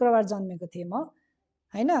 मानौ शुक्रबार जन्मेको थिएँ म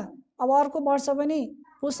होइन। अब अर्को वर्ष पनि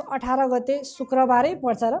पुस 18 गते शुक्रबारै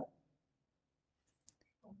पर्छ र,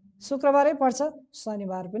 शुक्रबारै पर्छ,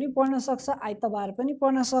 शनिबार पनि पर्न सक्छ, आइतबार पनि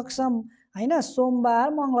पर्न सक्छ होइन, सोमबार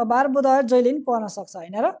मङ्गलबार बुधबार जहिले पनि पर्न सक्छ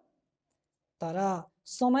होइन र। तर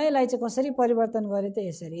समयलाई चाहिँ कसरी परिवर्तन गरे त,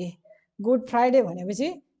 यसरी। गुड फ्राइडे भनेपछि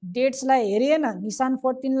डेट्सलाई हेरिएन, निसान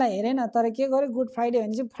 14लाई हेरेन, तर के गर्यो, गुड फ्राइडे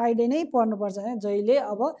भनेपछि फ्राइडे नै पर्नुपर्छ होइन, जहिले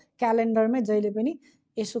अब क्यालेन्डरमै जहिले पनि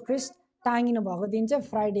येशू ख्रीष्ट टाँगिनु भएको दिन चाहिँ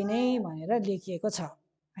फ्राइडे नै भनेर लेखिएको छ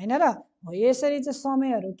होइन र। हो यसरी चाहिँ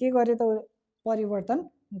समयहरू के गर्यो त, परिवर्तन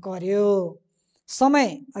गर्यो। समय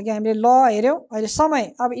अघि हामीले ल हेऱ्यौँ, अहिले समय।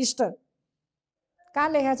 अब इस्टर कहाँ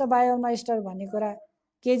लेखेको छ बाइबलमा, इस्टर भन्ने कुरा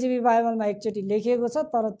केजिबी बाइबलमा एकचोटि लेखिएको छ,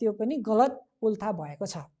 तर त्यो पनि गलत उल्था भएको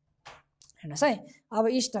छ। हेर्नुहोस् है, अब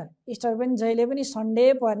इस्टर पनि जहिले पनि सन्डे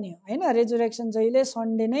पर्ने हो होइन, रेजुरेक्सन जहिले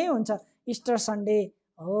सन्डे नै हुन्छ, इस्टर सन्डे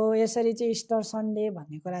हो। यसरी चाहिँ इस्टर सन्डे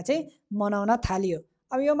भन्ने कुरा चाहिँ मनाउन थालियो।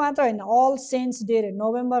 अब यो मात्र होइन, अल सेन्ट्स डे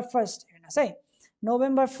नोभेम्बर 1 हेर्नुहोस् है,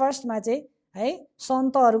 नोभेम्बर 1 चाहिँ है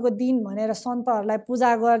सन्तहरूको दिन भनेर सन्तहरूलाई पूजा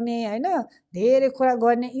गर्ने होइन, धेरै कुरा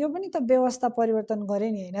गर्ने, यो पनि त व्यवस्था परिवर्तन गरे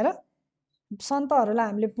नि होइन र। सन्तहरूलाई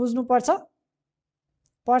हामीले पुज्नु पर्छ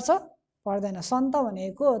पर्दैन। सन्त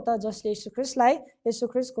भनेको त जसले येशू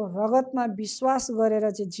ख्रीष्टको रगतमा विश्वास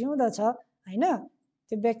गरेर चाहिँ जिउँदछ होइन,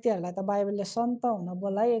 त्यो व्यक्तिहरूलाई त बाइबलले सन्त हुन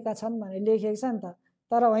बोलाइएका छन् भनेर लेखेको छ नि त।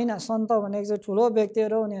 तर होइन, सन्त भनेको चाहिँ ठुलो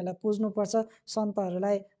व्यक्तिहरू, उनीहरूलाई पुज्नुपर्छ,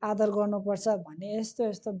 सन्तहरूलाई आदर गर्नुपर्छ भन्ने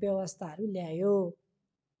यस्तो व्यवस्थाहरू ल्यायो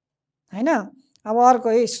होइन। अब अर्को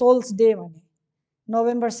है सोल्स डे भन्ने,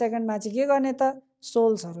 नोभेम्बर 2 चाहिँ के गर्ने त,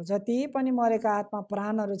 सोल्सहरू जति पनि मरेका आत्मा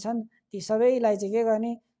प्राणहरू छन् ती सबैलाई चाहिँ के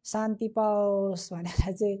गर्ने, शान्ति पाओस्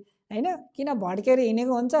भनेर चाहिँ होइन, किन भड्केर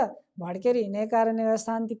हिँडेको हुन्छ भड्केर हिँडेको कारणले गर्दा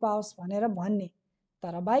शान्ति पाओस् भनेर भन्ने।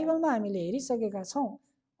 तर बाइबलमा हामीले हेरिसकेका छौँ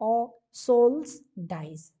अ सोल्स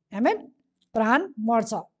डाइज, आमेन, प्राण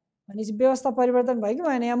मर्छ भनेपछि व्यवस्था परिवर्तन भयो कि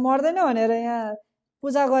भएन? यहाँ मर्दैन भनेर यहाँ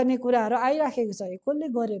पूजा गर्ने कुराहरू आइराखेको छ। कसले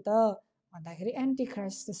गर्यो त भन्दाखेरि एन्टी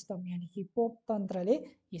क्राइस्ट सिस्टम यानि कि पोप तन्त्रले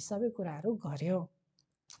यी सबै कुराहरू गर्यो।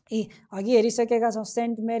 अघि हेरिसकेका छौँ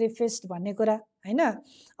सेन्ट मेरी फिस्ट भन्ने कुरा, होइन?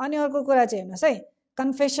 अनि अर्को कुरा चाहिँ हेर्नुहोस् है,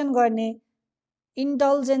 कन्फेसन गर्ने,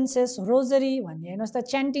 इन्डल्जेन्सेस, रोजरी भन्ने, हेर्नुहोस् त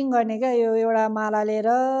च्यान्टिङ गर्ने क्या, यो एउटा माला लिएर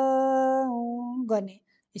गर्ने,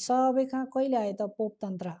 यी सबै कहाँ कहिले आयो त? पोप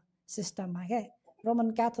तन्त्र सिस्टममा क्या, रोमन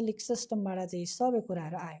क्याथोलिक सिस्टमबाट चाहिँ सबै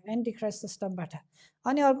कुराहरू आयो, एन्टी क्राइस्ट सिस्टमबाट।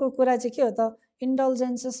 अनि अर्को कुरा चाहिँ के हो त?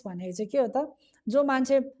 इन्डल्जेन्सेस भनेको चाहिँ के हो त? जो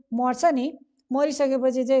मान्छे मर्छ नि,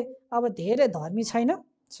 मरिसकेपछि चाहिँ अब धेरै धर्मी छैन,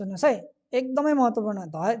 सुन्नुहोस् है, एकदमै महत्त्वपूर्ण,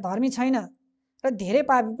 धर्मी छैन र धेरै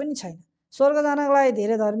पापी पनि छैन, स्वर्ग जानको लागि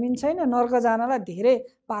धेरै धर्मी पनि छैन, नर्क जानलाई धेरै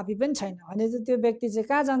पापी पनि छैन भने चाहिँ त्यो व्यक्ति चाहिँ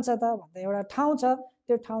कहाँ जान्छ त भन्दा एउटा ठाउँ छ,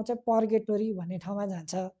 त्यो ठाउँ चाहिँ पर्गेटोरी भन्ने ठाउँमा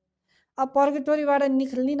जान्छ। अब पर्गेटोरीबाट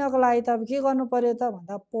निक्लिनको लागि त अब के गर्नु पर्यो त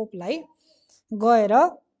भन्दा पोपलाई गएर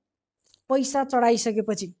पैसा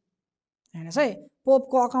चढाइसकेपछि, हेर्नुहोस् है,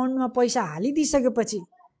 पोपको अकाउन्टमा पैसा हालिदिइसकेपछि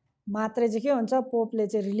मात्रै चाहिँ के हुन्छ? पोपले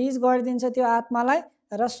चाहिँ रिलिज गरिदिन्छ त्यो आत्मालाई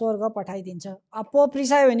र स्वर्ग पठाइदिन्छ। अब पोप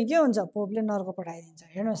रिसायो भने के हुन्छ? पोपले नर्क पठाइदिन्छ।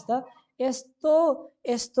 हेर्नुहोस् त, यस्तो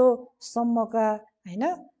यस्तो सम्मका, होइन,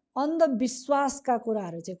 अन्धविश्वासका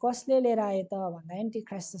कुराहरू चाहिँ कसले लिएर आयो त भन्दा एन्टी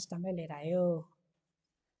क्राइस्ट सिस्टमले लिएर आयो।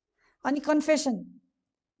 अनि कन्फेसन,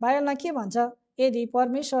 बाइबलमा के भन्छ? यदि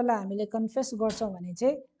परमेश्वरलाई हामीले कन्फेस गर्छौँ भने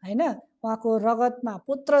चाहिँ, होइन, उहाँको रगतमा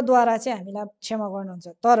पुत्रद्वारा चाहिँ हामीलाई क्षमा गर्नुहुन्छ।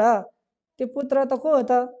 तर त्यो पुत्र त को हो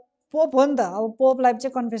त? पोप हो नि त। अब पोपलाई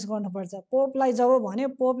चाहिँ कन्फेस गर्नुपर्छ। पोपलाई जब भन्यो,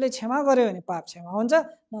 पोपले क्षमा गर्यो भने पाप क्षमा हुन्छ,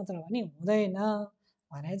 नत्र भने हुँदैन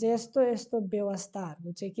भने चाहिँ यस्तो यस्तो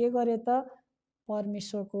व्यवस्थाहरू चाहिँ के गर्यो त?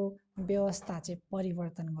 परमेश्वरको व्यवस्था चाहिँ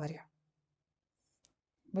परिवर्तन गर्यो।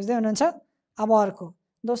 बुझ्दै हुनुहुन्छ? अब अर्को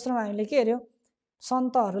दोस्रोमा हामीले के हेऱ्यौँ?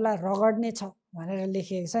 सन्तहरूलाई रगड्ने छ भनेर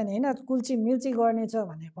लेखिएको छ नि, होइन, कुल्ची मिल्ची गर्ने छ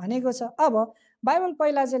भनेको छ। अब बाइबल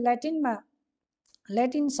पहिला चाहिँ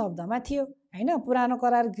ल्याटिन शब्दमा थियो, होइन, पुरानो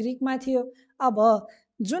करार ग्रिकमा थियो। अब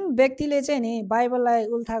जुन व्यक्तिले चाहिँ नि बाइबललाई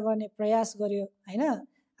उल्था गर्ने प्रयास गर्यो, होइन,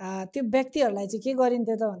 त्यो व्यक्तिहरूलाई चाहिँ के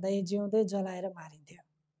गरिन्थ्यो त भन्दाखेरि जिउँदै जलाएर मारिन्थ्यो।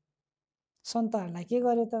 सन्तहरूलाई के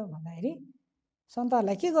गर्यो त भन्दाखेरि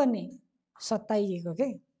सन्तहरूलाई के गर्ने? सताइएको के,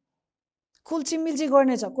 कुल्ची मिल्ची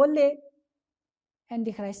गर्ने छ। कसले?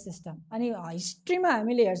 Anti Christ system. अनि हिस्ट्रीमा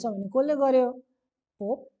हामीले हेर्छौँ भने कसले गर्यो?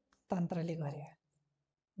 पोप तन्त्रले गर्यो।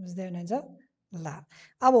 बुझ्दै हुनुहुन्छ? ल,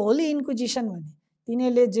 अब होली इन्क्विजिसन भन्ने,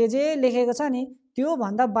 तिनीहरूले जे लेखेको छ नि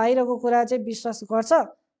त्योभन्दा बाहिरको कुरा चाहिँ विश्वास गर्छ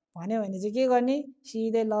भन्यो भने चाहिँ के गर्ने?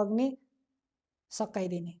 सिधै लग्ने,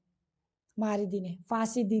 सकाइदिने, मारिदिने,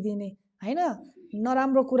 फाँसी दिइदिने, होइन,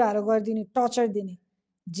 नराम्रो कुराहरू गरिदिने, टर्चर दिने।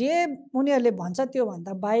 जे उनीहरूले भन्छ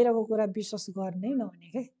त्योभन्दा बाहिरको कुरा विश्वास गर्नै नहुने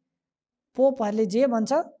के। पोपहरूले जे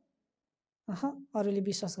भन्छ अरूले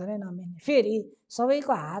विश्वास गरेर नमिल्ने। फेरि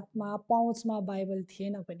सबैको हातमा पहुँचमा बाइबल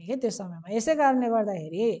थिएन पनि के त्यो समयमा। यसै कारणले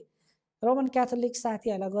गर्दाखेरि रोमन क्याथोलिक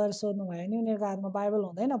साथीहरूलाई गएर सोध्नु भयो भने उनीहरूको हातमा बाइबल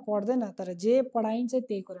हुँदैन, पढ्दैन, तर जे पढाइन्छ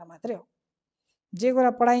त्यही कुरा मात्रै हो, जे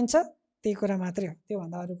कुरा पढाइन्छ त्यही कुरा मात्रै हो,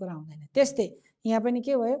 त्योभन्दा अरू कुरा हुँदैन। त्यस्तै यहाँ पनि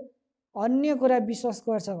के भयो? अन्य कुरा विश्वास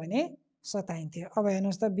गर्छ भने सताइन्थ्यो। अब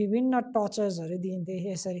हेर्नुहोस् त, विभिन्न टर्चर्सहरू दिइन्थे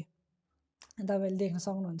यसरी, तपाईँले देख्न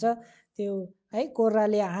सक्नुहुन्छ। त्यो है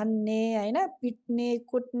कोर्राले हान्ने, होइन, पिट्ने,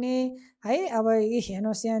 कुट्ने, है। अब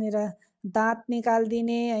हेर्नुहोस् यहाँनिर दाँत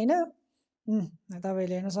निकालिदिने, होइन,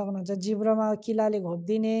 तपाईँले हेर्न सक्नुहुन्छ। जिब्रोमा किलाले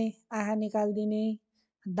घोप्दिने, आँखा निकालिदिने,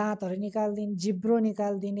 दाँतहरू निकालिदिने, जिब्रो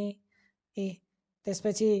निकालिदिने।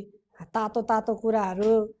 त्यसपछि तातो तातो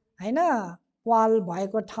कुराहरू, होइन, पाल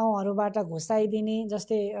भएको ठाउँहरूबाट घुसाइदिने,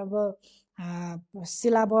 जस्तै अब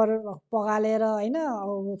सिलाबर पगालेर, होइन,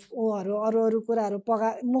 ओहरू अरू कुराहरू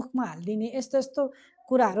मुखमा हालिदिने, यस्तो यस्तो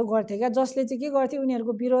कुराहरू गर्थे क्या। जसले चाहिँ के गर्थ्यो?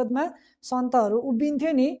 उनीहरूको विरोधमा सन्तहरू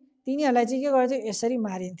उभिन्थ्यो नि, तिनीहरूलाई चाहिँ के गर्थ्यो? यसरी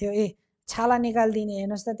मारिन्थ्यो। छाला निकालिदिने,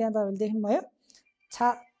 हेर्नुहोस् त त्यहाँ तपाईँले देख्नुभयो,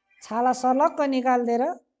 छाला सर्लक्क निकालिदिएर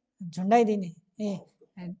झुन्डाइदिने,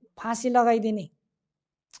 फाँसी लगाइदिने,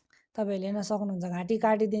 तपाईँहरूले हेर्न सक्नुहुन्छ। घाँटी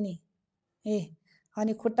काटिदिने,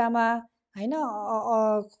 अनि खुट्टामा, होइन,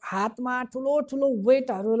 हातमा ठुलो ठुलो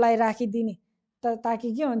वेटहरूलाई राखिदिने,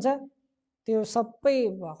 ताकि के हुन्छ? त्यो सबै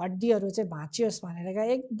हड्डीहरू चाहिँ भाँचियोस् भनेर क्या।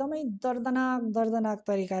 एकदमै दर्दनाक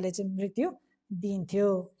तरिकाले चाहिँ मृत्यु दिन्थ्यो।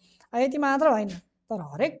 यति मात्र होइन, तर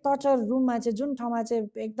हरेक टर्चर रुममा चाहिँ जुन ठाउँमा चाहिँ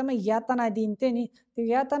एकदमै यातना दिन्थ्यो नि, त्यो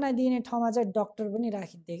यातना दिने ठाउँमा चाहिँ डक्टर पनि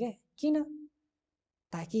राखिन्थे क्या। किन?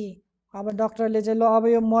 ताकि अब डक्टरले चाहिँ ल अब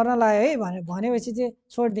यो मर्न लाग्यो है भनेपछि चाहिँ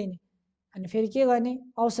छोडिदिने, अनि फेरि के गर्ने?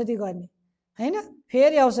 औषधि गर्ने, हैन,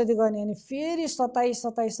 फेरि औषधि गर्ने अनि फेरि सताई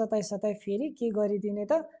फेरि के गरिदिने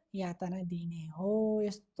त यातना दिने हो।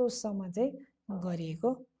 यस्तोसम्म चाहिँ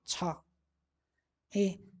गरिएको छ।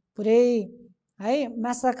 पुरै है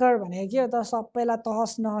म्यासाकर भनेको के हो त, सबैलाई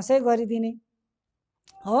तहस नहसै गरिदिने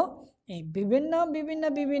हो। विभिन्न विभिन्न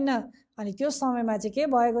विभिन्न अनि त्यो समयमा चाहिँ के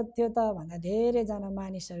भएको थियो त भन्दा धेरैजना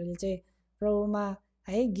मानिसहरूले चाहिँ प्रभुमा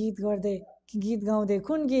है गीत गाउँदै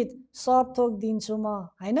कुन गीत, सब थोक दिन्छु म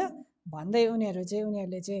हैन भन्दै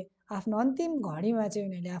उनीहरूले चाहिँ आफ्नो अन्तिम घडीमा चाहिँ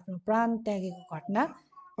उनीहरूले आफ्नो प्राण त्यागेको घटना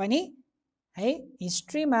पनि है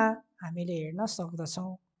हिस्ट्रीमा हामीले हेर्न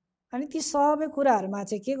सक्दछौँ। अनि ती सबै कुराहरूमा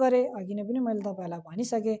चाहिँ के गरे, अघि नै पनि मैले तपाईँहरूलाई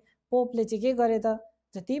भनिसकेँ, पोपले चाहिँ के गरे त,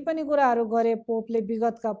 जति पनि कुराहरू गरे पोपले,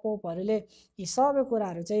 विगतका पोपहरूले यी सबै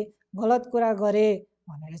कुराहरू चाहिँ गलत कुरा गरे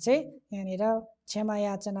भनेर चाहिँ यहाँनिर क्षमा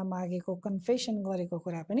याचना मागेको, कन्फेसन गरेको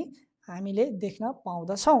कुरा पनि हामीले देख्न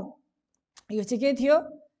पाउँदछौँ। यो चाहिँ के थियो,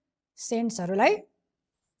 सेन्ट्सहरूलाई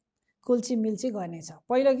कुल्ची मिल्ची गर्नेछ।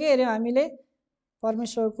 पहिलो के हेऱ्यौँ हामीले,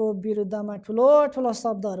 परमेश्वरको विरुद्धमा ठुलो ठुलो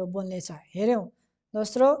शब्दहरू बोल्नेछ हेऱ्यौँ।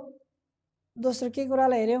 दोस्रो के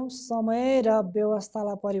कुरालाई हेऱ्यौँ, समय र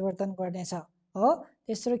व्यवस्थालाई परिवर्तन गर्नेछ हो।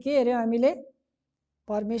 तेस्रो के हेऱ्यौँ हामीले,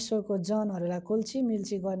 परमेश्वरको जनहरूलाई कुल्ची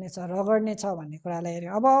मिल्ची गर्नेछ, रगड्नेछ भन्ने कुरालाई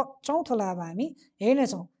हेऱ्यौँ। अब चौथोलाई अब हामी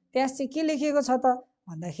हेर्नेछौँ, त्यहाँ चाहिँ के लेखिएको छ त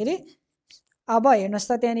भन्दाखेरि, अब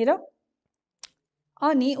हेर्नुहोस् त त्यहाँनिर,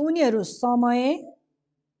 अनि उनीहरू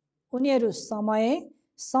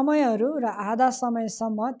समयहरू र आधा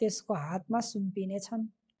समयसम्म त्यसको हातमा सुम्पिनेछन्।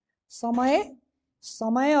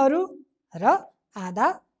 समयहरू र आधा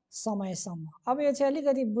समयसम्म। अब यो चाहिँ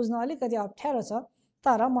अलिकति बुझ्न अलिकति अप्ठ्यारो छ,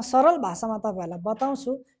 तर म सरल भाषामा तपाईँहरूलाई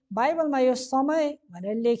बताउँछु। बाइबलमा यो समय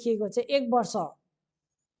भनेर लेखिएको चाहिँ 1 वर्ष हो।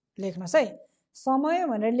 लेख्नुहोस् है, समय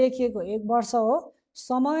भनेर लेखिएको 1 वर्ष हो,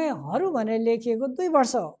 समयहरू भनेर लेखिएको 2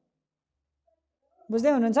 वर्ष हो।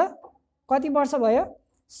 बुझ्दै हुनुहुन्छ, कति वर्ष भयो?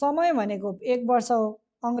 समय भनेको 1 वर्ष हो,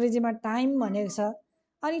 अङ्ग्रेजीमा टाइम भनेको छ,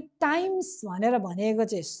 अनि टाइम्स भनेर भनेको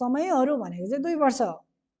चाहिँ समयहरू भनेको चाहिँ 2 वर्ष हो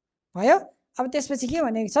भयो। अब त्यसपछि के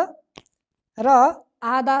भनेको छ, र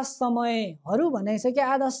आधा समयहरू भनेको छ कि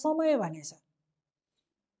आधा समय भनेको छ।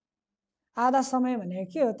 आधा समय भनेको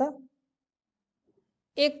के हो त,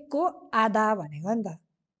 1 को आधा भनेको नि त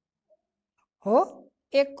हो।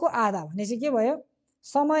 1 को आधा भने चाहिँ के भयो,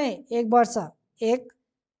 समय 1 वर्ष 1,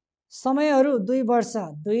 समयहरू 2 वर्ष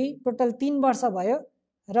 2, टोटल 3 वर्ष भयो।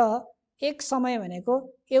 र 1 समय भनेको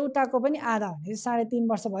एउटाको पनि आधा भनेको 3.5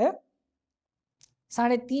 वर्ष भयो।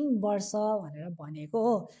 3.5 वर्ष भनेर भनेको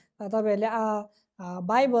हो। तपाईँहरूले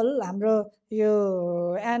बाइबल हाम्रो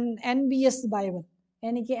यो एनबिएस बाइबल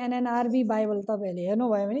यानि कि एनएनआरबी बाइबल तपाईँहरूले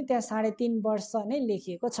हेर्नुभयो भने त्यहाँ 3.5 वर्ष नै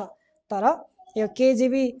लेखिएको छ। तर यो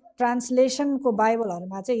केजिबी ट्रान्सलेसनको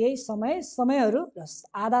बाइबलहरूमा चाहिँ यही समयहरू र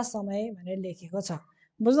आधा समय भनेर लेखिएको छ।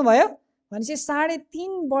 बुझ्नुभयो? भनेपछि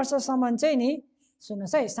 3.5 वर्षसम्म चाहिँ नि,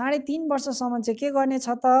 सुन्नुहोस् है, 3.5 वर्षसम्म चाहिँ के गर्ने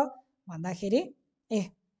छ त भन्दाखेरि,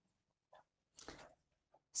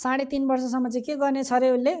 3.5 वर्षसम्म चाहिँ के गर्ने छ अरे,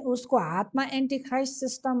 उसले उसको हातमा एन्टिक्राइस्ट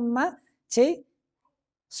सिस्टममा चाहिँ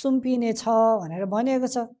सुम्पिने छ भनेर भनिएको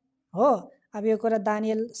छ हो। अब यो कुरा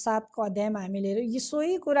दानियल 7 को अध्यायमा हामीले हेऱ्यौँ। यो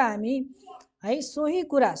सोही कुरा हामी है, सोही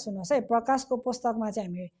कुरा सुन्नुहोस् है, प्रकाशको पुस्तकमा चाहिँ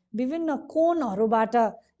हामी विभिन्न कोणहरूबाट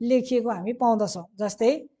लेखिएको हामी पाउँदछौँ।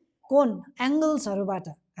 जस्तै कोण, एङ्गल्सहरूबाट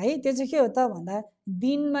है, त्यो चाहिँ के हो त भन्दा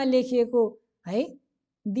दिनमा लेखिएको है,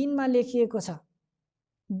 दिनमा लेखिएको छ,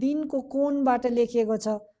 दिनको कोणबाट लेखिएको छ।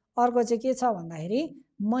 अर्को चाहिँ के छ भन्दाखेरि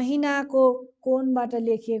महिनाको कोणबाट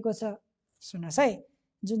लेखिएको छ। सुन्नुहोस् है,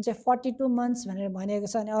 जुन चाहिँ 42 मन्थ्स भनेर भनिएको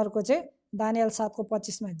छ। अनि अर्को चाहिँ दानियल 7 को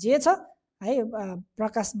 25 मा जे छ है,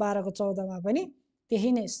 प्रकाश 12 को 14 मा पनि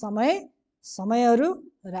त्यही नै समयहरू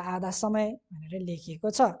र आधा समय भनेर लेखिएको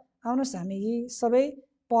छ। आउनुहोस् हामी यी सबै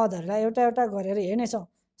पदहरूलाई एउटा एउटा गरेर हेर्नेछौँ।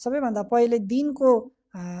 सबैभन्दा पहिले दिनको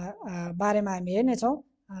बारेमा हामी हेर्नेछौँ।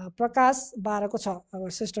 प्रकाश 12 को 6। अब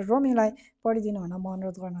सिस्टर रोमीलाई पढिदिनु हुन म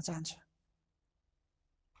अनुरोध गर्न चाहन्छु।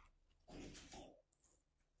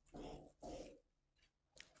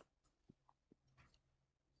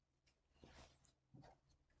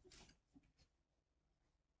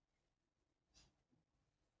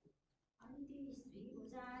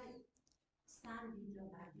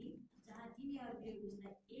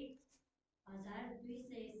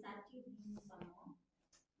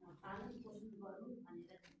 पालन पोषण गरौँ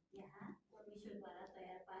भनेर यहाँ परमेश्वरद्वारा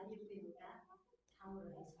तयार पारिएको एउटा ठाउँ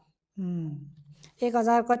रहेछ।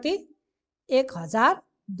 1000 कति?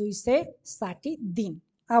 1260 दिन।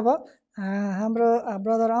 अब हाम्रो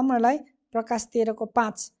ब्रदर अमरलाई प्रकाश 13 को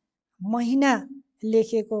 5 महिना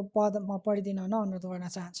लेखेको पद म पढिदिनु हुन अनुरोध गर्न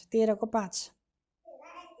चाहन्छु। 13 को 5।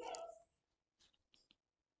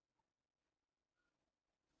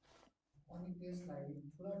 अनि त्यसलाई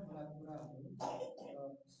ठुला ठुला कुराहरू र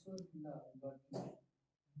ईश्वर क्रियाहरू गर्ने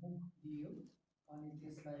मुख दियो अनि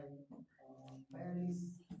त्यसलाई 42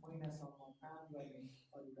 महिनासम्म काम गर्ने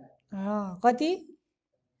अधिकार। कति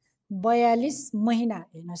 42 महिना।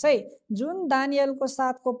 हेर्नुहोस् है, जुन दानियलको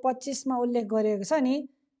 7को 25मा उल्लेख गरिएको छ नि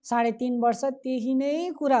 3.5 वर्ष, त्यही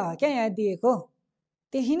नै कुरा हो क्या यहाँ दिएको,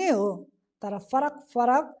 त्यही नै हो। तर फरक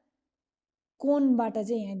फरक कोणबाट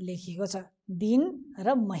चाहिँ यहाँ लेखिएको छ दिन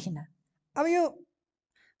र महिना। अब यो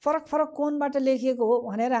फरक फरक कोणबाट लेखिएको हो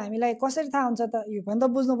भनेर हामीलाई कसरी थाहा हुन्छ त? यो पनि त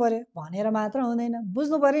बुझ्नु पर्यो, भनेर मात्र हुँदैन,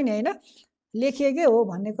 बुझ्नु पर्यो नि, होइन? लेखिएकै हो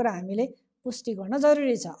भन्ने कुरा हामीले पुष्टि गर्न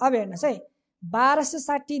जरुरी छ। अब हेर्नुहोस् है,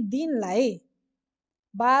 1260 दिनलाई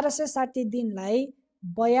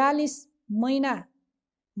 42 महिना,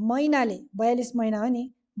 महिनाले 42 महिना हो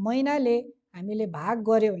नि, महिनाले हामीले भाग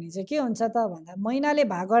गर्यो भने चाहिँ के हुन्छ त भन्दा, महिनाले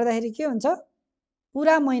भाग गर्दाखेरि के हुन्छ?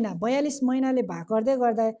 पुरा महिना 42 महिनाले भाग गर्दै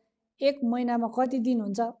गर्दा एक महिनामा कति दिन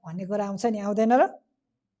हुन्छ भन्ने कुरा आउँछ नि, आउँदैन र?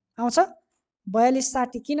 आउँछ।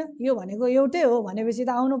 42-60 किन? यो भनेको एउटै हो भनेपछि त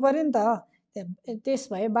आउनु पर्यो नि त। त्यस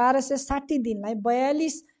भए 1260 दिनलाई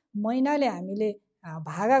 42 महिनाले हामीले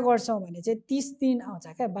भागा गर्छौँ भने चाहिँ 30 दिन आउँछ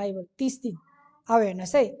क्या बाइबल, 30 दिन। अब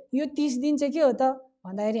हेर्नुहोस् है, यो 30 दिन चाहिँ के हो त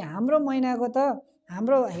भन्दाखेरि हाम्रो महिनाको त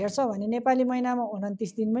हाम्रो हेर्छ भने नेपाली महिनामा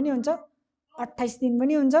 29 दिन पनि हुन्छ, 28 दिन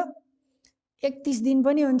पनि हुन्छ, 31 दिन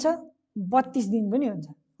पनि हुन्छ, 32 दिन पनि हुन्छ,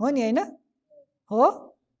 हो नि, होइन?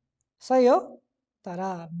 हो, सही हो। तर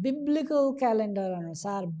बिब्लिकल क्यालेन्डर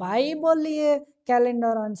अनुसार, बाइबलीय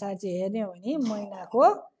क्यालेन्डर अनुसार चाहिँ हेर्ने हो भने महिनाको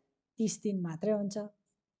 30 दिन मात्रै हुन्छ।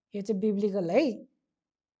 यो चाहिँ बिब्लिकल है।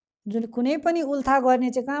 जुन कुनै पनि उल्था गर्ने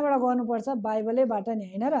चाहिँ कहाँबाट गर्नुपर्छ? बाइबलैबाट नि,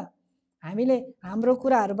 होइन र? हामीले हाम्रो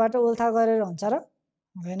कुराहरूबाट उल्था गरेर हुन्छ र?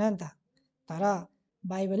 हुँदैन नि त। तर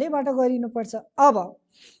बाइबलैबाट गरिनुपर्छ। अब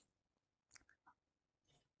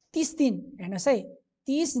 30 दिन हेर्नुहोस् है,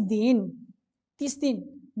 30 दिन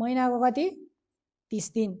महिनाको कति?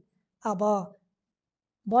 30 दिन। अब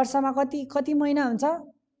वर्षमा कति महिना हुन्छ?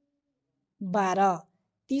 12।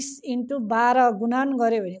 30 × 12 गुणन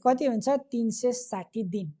गऱ्यो भने कति हुन्छ? 360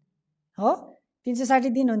 दिन हो। 360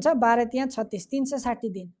 दिन हुन्छ, 12 त्यहाँ 36, 360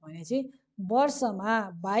 दिन भनेपछि वर्षमा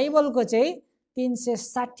बाइबलको चाहिँ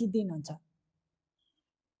 360 दिन हुन्छ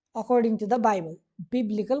according to the Bible,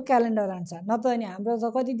 biblical calendar अनुसार। न त अनि हाम्रो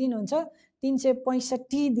त कति दिन हुन्छ?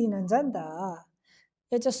 365 दिन हुन्छ नि त।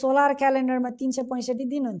 यो चाहिँ सोलर क्यालेन्डरमा 365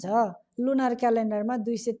 दिन हुन्छ, लुनार क्यालेन्डरमा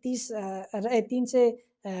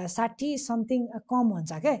 360 समथिङ कम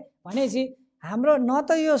हुन्छ क्या। भनेपछि हाम्रो न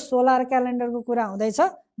त यो सोलर क्यालेन्डरको कुरा हुँदैछ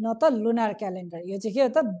न त लुनार क्यालेन्डर, यो चाहिँ के हो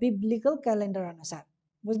त? बिब्लिकल क्यालेन्डर अनुसार।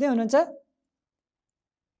 बुझ्दै हुनुहुन्छ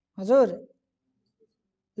हजुर?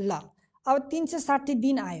 ल, अब 360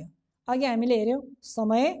 दिन आयो। अघि हामीले हेऱ्यौँ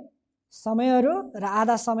समयहरू र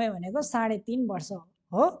आधा समय भनेको 3.5 वर्ष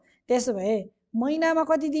हो। त्यसो भए महिनामा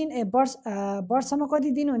कति दिन, वर्षमा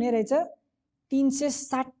कति दिन हुने रहेछ?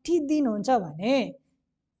 360 दिन हुन्छ भने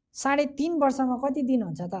 3.5 वर्षमा कति दिन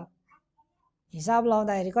हुन्छ त? हिसाब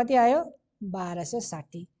लाउँदाखेरि कति आयो?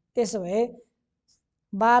 1260। त्यसो भए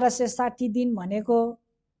 1260 दिन भनेको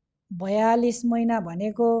 42 महिना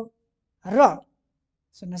भनेको र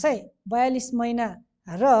सुन्नुहोस् है, 42 महिना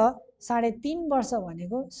र 3.5 वर्ष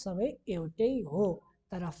भनेको सबै एउटै हो।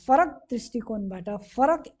 तर फरक दृष्टिकोणबाट,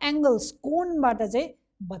 फरक एङ्गल्स, कोणबाट चाहिँ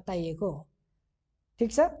बताइएको हो।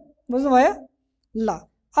 ठिक छ, बुझ्नुभयो? ल,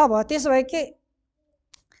 अब त्यसो भए के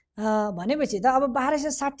भनेपछि त अब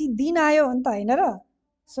 1260 दिन आयो हो नि त, होइन र?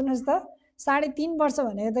 सुन्नुहोस् त, 3.5 वर्ष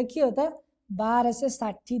भनेको त के हो त?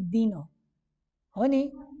 1260 दिन हो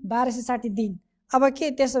नि, 1260 दिन। अब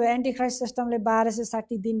के त्यसो भए एन्टिक्राइस्ट सिस्टमले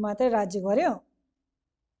 1260 दिन मात्रै राज्य गर्यो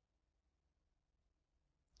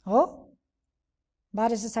हो?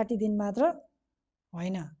 1260 दिन मात्र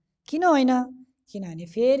होइन। किन होइन? किनभने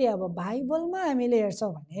फेरि अब बाइबलमा हामीले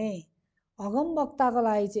हेर्छौँ भने अगमवक्ताको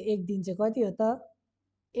लागि चाहिँ एक दिन चाहिँ कति हो त?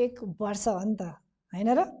 1 वर्ष हो नि त, होइन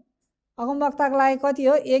र? अगमवक्ताको लागि कति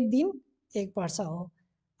हो? एक दिन 1 वर्ष हो।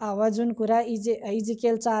 अब जुन कुरा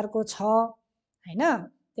इजिकेल 4को 6 होइन,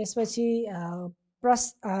 त्यसपछि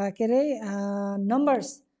के अरे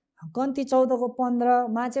नम्बर्स गन्ती 14को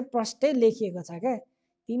 15मा चाहिँ प्रष्टै लेखिएको छ क्या,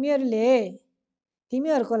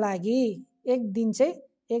 तिमीहरूको लागि एक दिन चाहिँ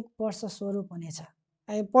 1 वर्ष स्वरूप हुनेछ।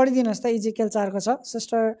 पढिदिनुहोस् त इजिकेल 4को 6,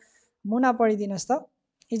 सिस्टर मुना पढिदिनुहोस् त।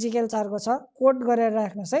 इजिकेल 4को 6 कोट गरेर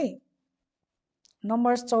राख्नुहोस् है,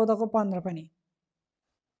 नम्बर्स 14को 15 पनि।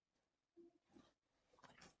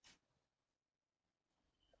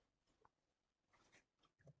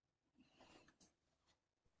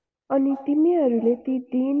 अनि तिमीहरूले ती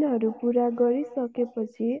दिनहरू पुरा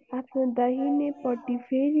गरिसकेपछि आफ्नो दाहिनेपट्टि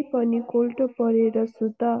फेरि पनि कोल्टो परेर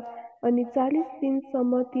सुत अनि 40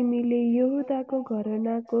 दिनसम्म तिमीले यहुदाको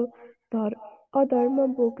घरानाको अधर्म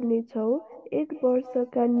बोक्नेछौ। 1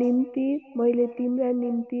 वर्षका निम्ति मैले तिम्रा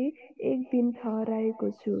निम्ति 1 दिन ठहराएको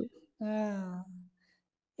छु।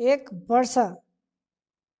 1 वर्ष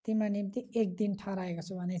तिम्रो निम्ति 1 दिन ठहराएको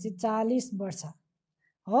छु भनेपछि 40 वर्ष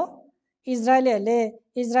हो।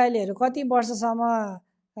 इजरायलीहरू कति वर्षसम्म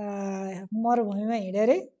मरुभूमिमा हिँडे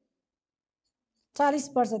रे? 40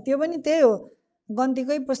 वर्ष। त्यो पनि त्यही हो,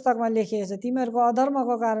 गन्तीकै पुस्तकमा लेखिएको छ, तिमीहरूको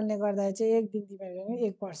अधर्मको कारणले गर्दा चाहिँ 1 दिन तिमीहरू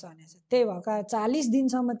 1 वर्ष हुनेछ। त्यही भएको 40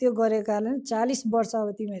 दिनसम्म त्यो गरेको कारणले 40 वर्ष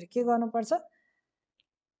अब तिमीहरू के गर्नुपर्छ?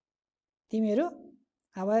 तिमीहरू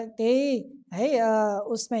अब त्यही है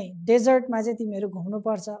उसमै डेजर्टमा चाहिँ तिमीहरू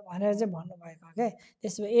घुम्नुपर्छ भनेर चाहिँ भन्नुभएको हो क्या।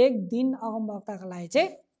 त्यसो भए 1 दिन अगमवक्ताको लागि चाहिँ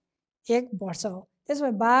 1 वर्ष हो। त्यसो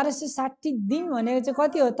भए 1260 दिन भनेको चाहिँ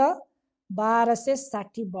कति हो त?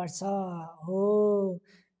 1260 वर्ष हो।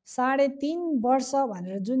 3.5 वर्ष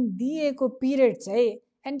भनेर जुन दिएको पिरियड चाहिँ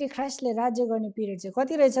एन्टिख्राइस्टले राज्य गर्ने पिरियड चाहिँ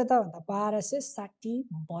कति रहेछ त भन्दा 1260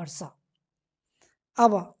 वर्ष।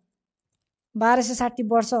 अब 1260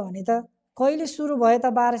 वर्ष भने त कहिले सुरु भयो त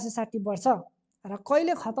 1260 वर्ष र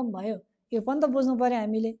कहिले खतम भयो यो पनि त बुझ्नु पर्यो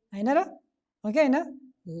हामीले, हैन र? हो कि हैन?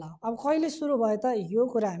 ल अब कहिले सुरु भयो त यो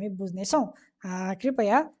कुरा हामी बुझ्नेछौँ।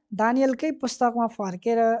 कृपया दानियलकै पुस्तकमा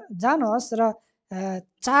फर्केर जानुहोस् र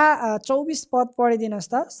 24 पद पढिदिनुहोस्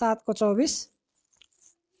त। 7 को 24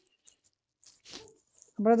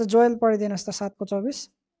 ब्रदर जोएल पढिदिनुहोस् त। 7 को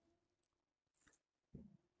 24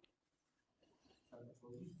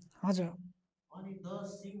 हजुर। अनि 10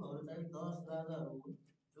 सिंहहरू चाहिँ 10 राजाहरू हुन्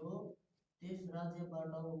जो त्यस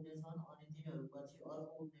राज्यबाट उठ्नेछन् अनि तिनीहरूपछि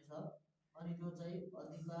अर्को उठ्नेछ अनि त्यो चाहिँ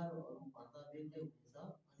अधिकारहरूभन्दा बेग्लै हुनेछ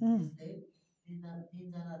अनि त्यसले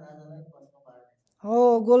तीनजना राजालाई बस्न पार्नेछ। हो,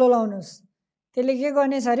 गोलो लाउनुहोस्। त्यसले के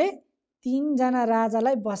गर्नेछ अरे? 3 जना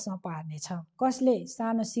राजालाई बस्न पार्नेछ। कसले?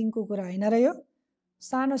 सानो सिंहको कुरा होइन र यो?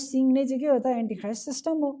 सानो सिंह नै चाहिँ के हो त? एन्टिख्राइस्ट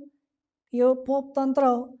सिस्टम हो, यो पोप तन्त्र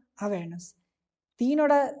हो। अब हेर्नुहोस्, 3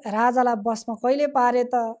 वटा राजालाई बसमा कहिले पारे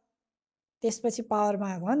त? त्यसपछि पावरमा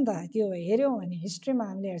आएको हो नि त। त्यो हेऱ्यौँ भने हिस्ट्रीमा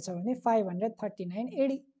हामीले हेर्छौँ भने 539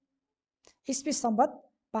 AD इस्वी सम्बत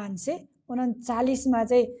 539मा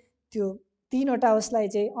चाहिँ त्यो 3 वटा उसलाई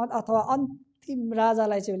चाहिँ अथवा अन्तिम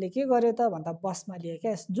राजालाई चाहिँ उसले के गर्यो त भन्दा बसमा लिए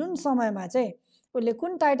क्या। जुन समयमा चाहिँ उसले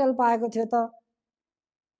कुन टाइटल पाएको थियो त?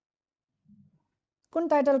 कुन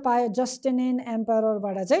टाइटल पायो? जस्टिनियन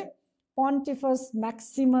एम्पररबाट चाहिँ पोन्टिफस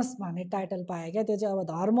म्याक्सिमस भन्ने टाइटल पायो क्या। त्यो चाहिँ अब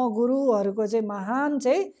धर्मगुरुहरूको चाहिँ महान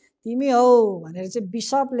चाहिँ तिमी हौ भनेर चाहिँ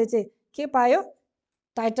बिसपले चाहिँ के पायो?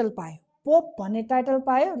 टाइटल पायो। पोप भन्ने टाइटल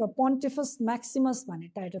पायो र पोन्टिफस म्याक्सिमस भन्ने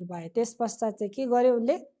टाइटल पायो। त्यस पश्चात चाहिँ के गर्यो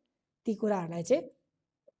उसले? ती कुराहरूलाई चाहिँ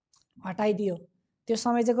हटाइदियो। त्यो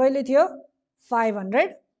समय चाहिँ कहिले थियो?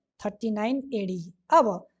 539 AD। अब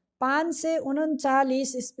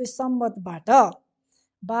 539 इस्वी सम्बतबाट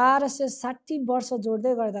 1260 वर्ष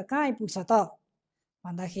जोड्दै गर्दा कहाँ आइपुग्छ त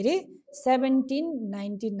भन्दाखेरि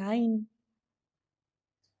 1799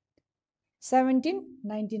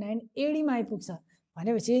 AD-मा आइपुग्छ।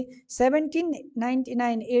 भनेपछि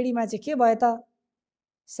 1799 AD-मा चाहिँ के भयो त?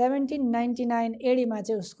 1799 AD-मा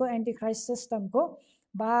चाहिँ उसको एन्टिख्राइस्ट सिस्टमको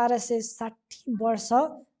 1260 वर्ष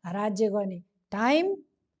राज्य गर्ने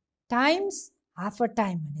टाइम्स हाफ अ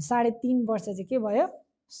टाइम भने 3.5 वर्ष चाहिँ के भयो?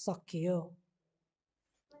 सकियो।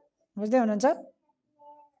 बुझ्दै हुनुहुन्छ?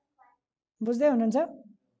 बुझ्दै हुनुहुन्छ?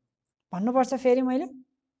 भन्नुपर्छ फेरि मैले।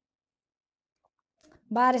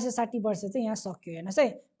 1260 वर्ष चाहिँ यहाँ सक्यो। हेर्नुहोस् है,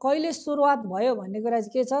 कहिले सुरुवात भयो भन्ने कुरा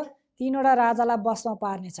चाहिँ के छ? 3 वटा राजालाई बसमा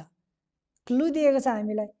पार्नेछ। क्लु दिएको छ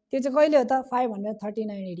हामीलाई। त्यो चाहिँ कहिले हो त?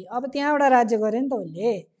 539 AD। अब त्यहाँबाट राज्य गर्यो नि त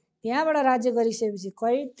उसले। त्यहाँबाट राज्य गरिसकेपछि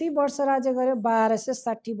कति वर्ष राज्य गर्यो?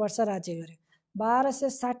 1260 वर्ष राज्य गर्यो।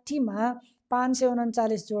 1260मा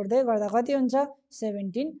 539 जोड्दै गर्दा कति हुन्छ?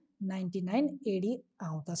 1799 AD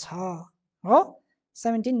आउँदछ हो।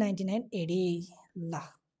 1799 AD। ल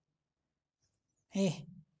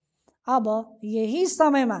अब यही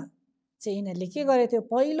समयमा चाहिँ यिनीहरूले के गरेको थियो?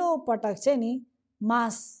 पहिलो पटक चाहिँ नि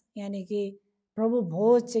मास यानि कि प्रभु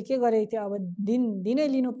भोज चाहिँ के गरेको थियो? अब दिनै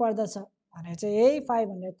लिनु पर्दछ भनेर चाहिँ यही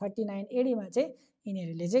 539 AD-मा चाहिँ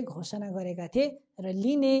यिनीहरूले चाहिँ घोषणा गरेका थिए र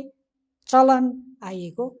लिने चलन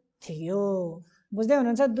आइएको थियो। बुझ्दै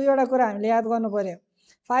हुनुहुन्छ? 2वटा कुरा हामीले याद गर्नु पर्यो।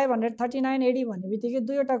 539 AD भन्ने बित्तिकै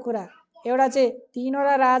 2वटा कुरा। एउटा चाहिँ 3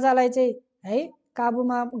 वटा राजालाई चाहिँ है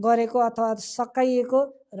काबुमा गरेको अथवा सकाइएको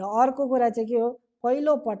र अर्को कुरा चाहिँ के हो?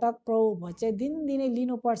 पहिलो पटक प्रभु भोज चाहिँ दिनै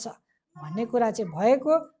लिनुपर्छ भन्ने कुरा चाहिँ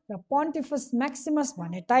भएको र पोन्टिफस म्याक्सिमस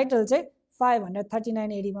भन्ने टाइटल चाहिँ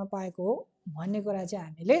 539 AD-मा पाएको हो भन्ने कुरा चाहिँ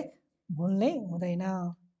हामीले भुल्नै हुँदैन।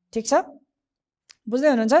 ठिक छ? बुझ्दै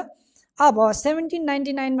हुनुहुन्छ? अब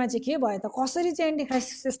 1799 चाहिँ के भयो त, कसरी चाहिँ एन्टिक्राइस्ट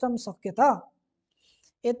सिस्टम सक्यो त?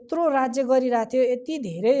 यत्रो राज्य गरिरहेको थियो, यति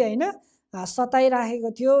धेरै होइन सताइराखेको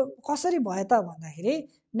थियो, कसरी भयो त भन्दाखेरि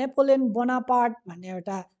नेपोलियन बोनापार्ट भन्ने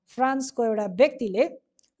एउटा फ्रान्सको एउटा व्यक्तिले,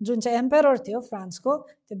 जुन चाहिँ एम्पेरर थियो फ्रान्सको,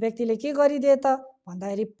 त्यो व्यक्तिले के गरिदिए त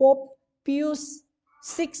भन्दाखेरि पोप पियुस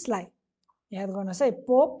 6 लाई, याद गर्नुहोस् है,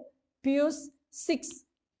 पोप पियुस 6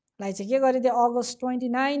 लाई चाहिँ के गरिदिए, अगस्त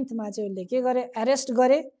 29 मा चाहिँ उसले के गरे, एरेस्ट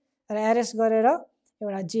गरे, र एरेस्ट गरेर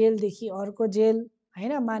एउटा जेलदेखि अर्को जेल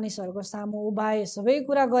होइन मानिसहरूको सामु उभाए, सबै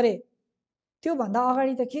कुरा गरे। त्योभन्दा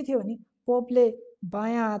अगाडि त के थियो भने पोपले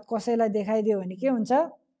बायाँ हात कसैलाई देखाइदियो भने के हुन्छ,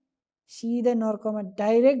 सिधै नर्कमा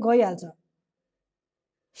डाइरेक्ट गइहाल्छ,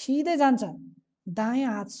 सिधै जान्छ।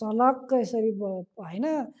 दायाँ हात सलक्क यसरी होइन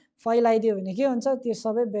फैलाइदियो भने के हुन्छ, त्यो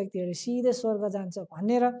सबै व्यक्तिहरू सिधै स्वर्ग जान्छ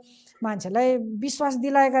भनेर मान्छेलाई विश्वास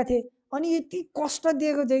दिलाएका थिए। अनि यति कष्ट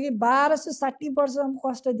दिएको थियो कि 1260 वर्षसम्म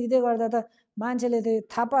कष्ट दिँदै गर्दा त मान्छेले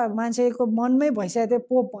त्यो मान्छेको मनमै भइसकेको थियो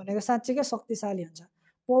पोप भनेको साँच्चीकै शक्तिशाली हुन्छ,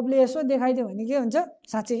 पोपले यसो देखाइदियो भने के हुन्छ,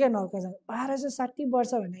 साँच्चीकै नर्क जान्छ। 1260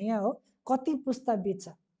 वर्ष भने यहाँ हो कति पुस्ता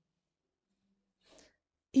बित्छ।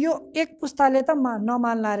 यो एक पुस्ताले त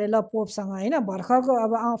नमान्ला अरे ल पोपसँग होइन, भर्खरको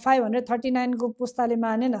अब 539 को पुस्ताले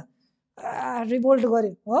मानेन, रिभोल्ट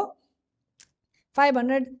गर्यो हो।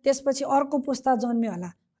 500 त्यसपछि अर्को पुस्ता जन्मियो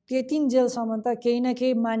होला, त्यतिन्जेलसम्म त केही न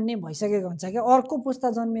केही मान्ने भइसकेको हुन्छ क्या। अर्को पुस्ता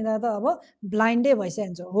जन्मिँदा त अब ब्लाइन्डै भइसकेको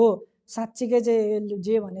हुन्छ, हो साँच्चीकै चाहिँ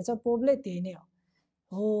जे भनेछ पोपले त्यही नै हो।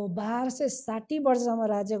 1260 वर्षसम्म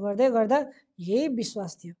राज्य गर्दै गर्दा यही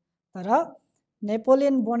विश्वास थियो। तर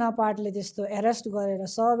नेपोलियन बोनापार्टले त्यस्तो एरेस्ट गरेर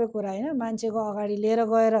सबै कुरा होइन मान्छेको अगाडि लिएर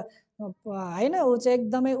गएर होइन ऊ चाहिँ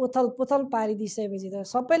एकदमै उथल पुथल पारिदिइसकेपछि त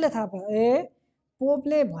सबैले थाहा पायो, ए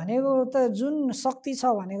पोपले भनेको त जुन शक्ति छ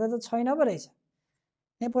भनेको त छैन पो रहेछ।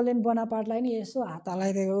 नेपोलियन बोनापार्टलाई नि यसो हात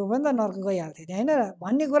हलाइदिएको ऊ पनि त नर्क गइहाल्थ्यो नि होइन र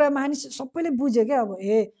भन्ने कुरा मानिस सबैले बुझ्यो क्या। अब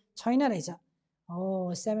ए छैन रहेछ हो।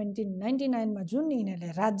 1799 मा जुन यिनीहरूले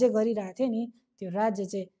राज्य गरिरहेको थियो नि, त्यो राज्य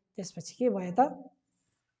चाहिँ त्यसपछि के भयो त,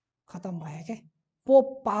 खतम भयो क्या।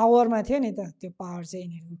 पोप पावरमा थियो नि त, त्यो पावर चाहिँ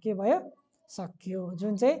यिनीहरूको के भयो, सकियो,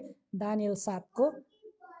 जुन चाहिँ दानियल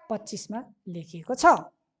 7:25 मा लेखिएको छ।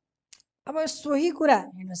 अब सोही कुरा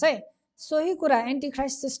हेर्नुहोस् है, सोही कुरा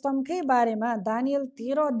एन्टिक्राइस्ट सिस्टमकै बारेमा दानियल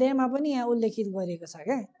 13 अध्यायमा पनि यहाँ उल्लेखित गरिएको छ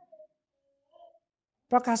क्या,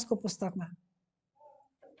 प्रकाशको पुस्तकमा।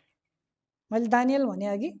 मैले दानियल भने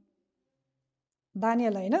अघि,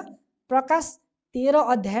 दानियल होइन, प्रकाश 13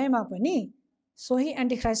 अध्यायमा पनि सोही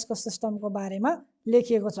एन्टिक्राइस्टको सिस्टमको बारेमा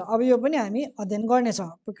लेखिएको छ। अब यो पनि हामी अध्ययन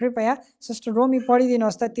गर्नेछौँ। कृपया सिस्टर रोमी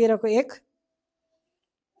पढिदिनुहोस् त 13:1।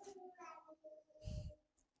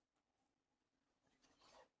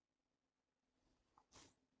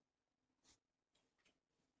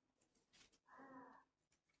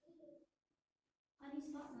 अनि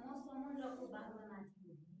म समुद्रको बागमा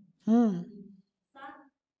थिएँ,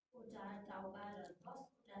 7वटा टाउका र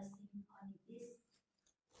 10वटा सिङ, अनि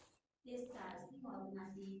त्यसका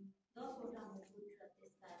सिङहरूमाथि 10वटा मुकुट, र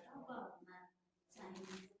त्यसका टाउकाहरूमा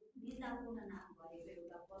चाहिँ निन्दापूर्ण नाम भएको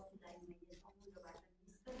एउटा पशुलाई मैले समुद्रबाट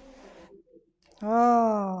निस्कदै गरेको देखेँ।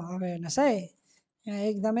 अब हेर्नुहोस् है, यहाँ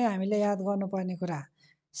एकदमै हामीले याद गर्नुपर्ने कुरा,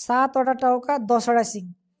 7वटा टाउका 10वटा सिङ।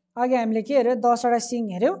 अघि हामीले के हेऱ्यो, 10वटा सिङ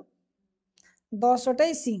हेऱ्यौँ,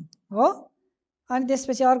 10वटै सिङ हो। अनि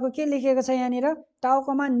त्यसपछि अर्को के लेखिएको छ यहाँनिर,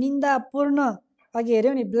 टाउकोमा निन्दापूर्ण, अघि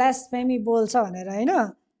हेऱ्यौँ नि ब्लास्फेमी बोल्छ भनेर होइन,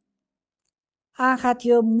 आँखा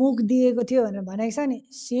थियो, मुख दिएको थियो भनेर भनेको छ नि,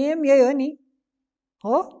 सेम यही हो नि,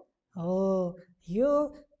 हो हो। यो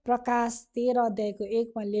प्रकाश 13 अध्यायको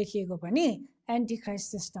 1 मा लेखिएको पनि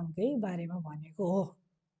एन्टिक्राइस्ट सिस्टमकै बारेमा भनेको हो।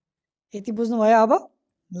 यति बुझ्नुभयो अब?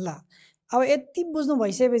 ल अब यति बुझ्नु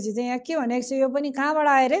भइसकेपछि चाहिँ यहाँ के भनेको छ, यो पनि कहाँबाट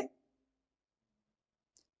आयो रे,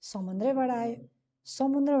 समुद्रैबाट आयो।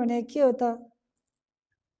 समुद्र भने के हो त,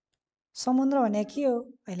 समुद्र भने के हो,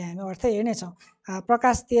 अहिले हामी अर्थ हेर्नेछौँ।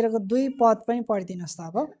 प्रकाश 13 को 2 पद पनि पढिदिनुहोस् त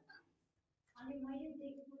अब। अनि मैले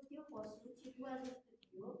देखेको त्यो पशु चितुवा जस्तो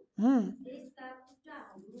थियो, त्यसका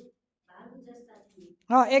खुट्टाहरू भालु जस्ता थिए।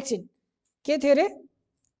 एकछिन, के थियो रे,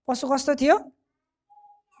 पशु कस्तो थियो,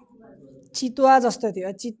 चितुवा जस्तो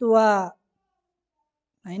थियो। चितुवा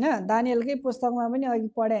होइन, दानियलकै पुस्तकमा पनि अघि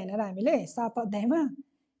पढे होइन र हामीले 7 अध्यायमा,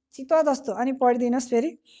 चितुवा जस्तो। अनि पढिदिनुहोस्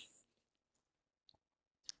फेरि।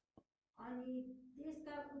 अनि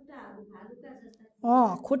त्यसका खुट्टाहरू भालुका जस्ता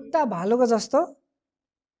थिए, खुट्टा भालुको जस्तो,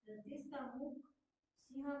 र त्यसका मुख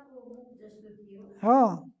सिंहको मुख जस्तो थियो।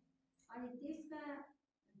 अनि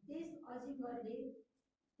त्यस अजिङ्गरले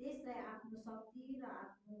त्यसलाई आफ्नो शक्ति र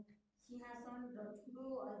आफ्नो सिंहासन र ठुलो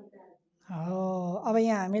अधिकार दियो। अब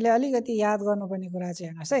यहाँ हामीले अलिकति याद गर्नुपर्ने कुरा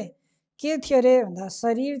चाहिँ हेर्नुहोस् है, के थियो अरे भन्दा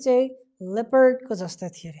शरीर चाहिँ लेपर्डको जस्तो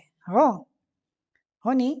थियो अरे,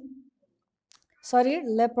 हो नि शरीर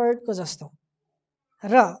लेपर्डको जस्तो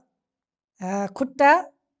र खुट्टा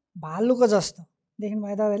भालुको जस्तो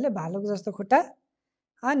देख्नुभयो तपाईँहरूले भालुको जस्तो खुट्टा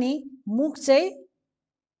अनि मुख चाहिँ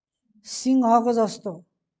सिंहको जस्तो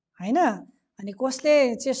हैन अनि कसले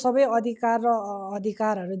चाहिँ सबै अधिकार र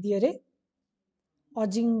अधिकारहरू दियो रे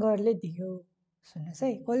अजिङ्गरले दियो सुन्नुहोस्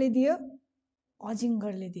है कसले दियो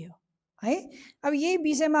अजिङ्गरले दियो है अब यही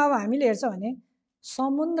विषयमा अब हामीले हेर्छौँ भने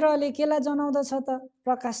समुद्रले केलाई जनाउँदछ त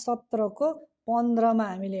प्रकाश 17 को 15 मा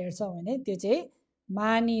हामीले हेर्छौँ भने त्यो चाहिँ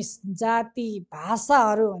मानिस जाति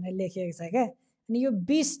भाषाहरू भनेर लेखिएको छ क्या अनि यो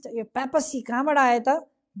बिस्ट यो प्यापसी कहाँबाट आयो त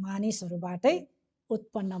मानिसहरूबाटै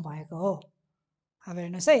उत्पन्न भएको हो अब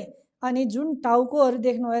हेर्नुहोस् है अनि जुन टाउकोहरू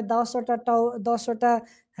देख्नुभयो 10वटा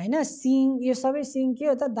हैन सिङ यो सबै सिङ के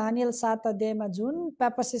हो त दानियल 7 अध्यायमा जुन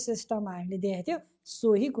प्यापसी सिस्टममा हामीले देखेको थियो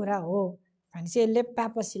सोही कुरा हो भनेपछि यसले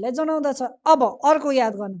प्यापसीलाई जनाउँदछ अब अर्को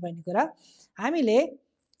याद गर्नुपर्ने कुरा हामीले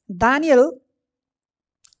दानियल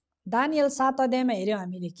 7 अध्यायमा हेर्यौँ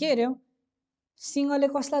हामीले के हेर्यौँ सिंहले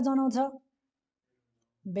कसलाई जनाउँछ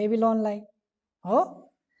बेबिलोनलाई हो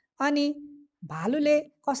अनि भालुले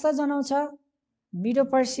कसलाई जनाउँछ मिडो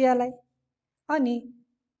पर्सियालाई अनि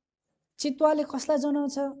चितुवाले कसलाई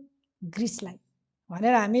जनाउँछ ग्रिसलाई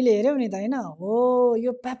भनेर हामीले हेर्यौँ नि त हैन हो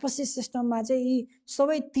यो प्यापसी सिस्टममा चाहिँ यी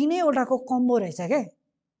सबै तीनैवटाको कम्बो रहेछ क्या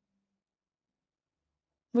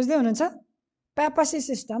बुझ्दै हुनुहुन्छ प्यापसी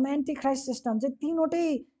सिस्टम एन्टी क्राइस्ट सिस्टम चाहिँ तीनवटै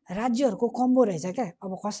राज्यहरूको कम्बो रहेछ क्या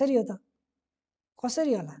अब कसरी हो त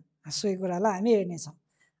कसरी होला सोही कुरालाई हामी हेर्नेछौँ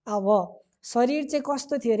अब शरीर चाहिँ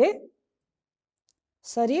कस्तो थियो रे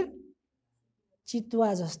शरीर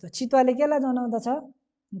चितुवा जस्तो चितुवाले केलाई जनाउँदछ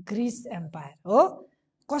ग्रिस एम्पायर हो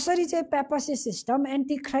कसरी चाहिँ प्यापसी सिस्टम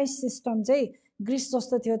एन्टी क्राइस्ट सिस्टम चाहिँ ग्रिस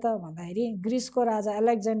जस्तो थियो त भन्दाखेरि ग्रिसको राजा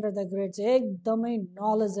अलेक्जेन्डर द ग्रेट चाहिँ एकदमै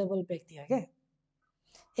नलेजेबल व्यक्ति हो क्या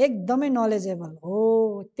एकदमै नलेजेबल हो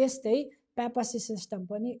त्यस्तै प्यापसी सिस्टम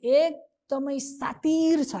पनि एकदमै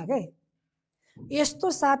सातिर छ क्या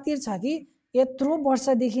यस्तो सातिर छ कि यत्रो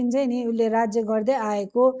वर्षदेखि चाहिँ नि उसले राज्य गर्दै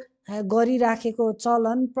आएको गरिराखेको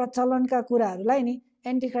चलन प्रचलनका कुराहरूलाई नि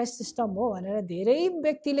एन्टी क्राइस्ट सिस्टम हो भनेर धेरै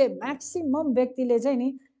व्यक्तिले म्याक्सिमम व्यक्तिले चाहिँ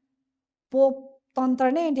नि पोप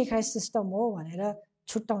तन्त्र नै एन्टी क्राइस्ट सिस्टम हो भनेर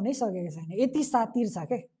छुट्याउनै सकेको छैन यति सातिर छ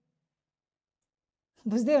क्या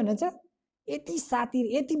बुझ्दै हुनुहुन्छ यति सातिर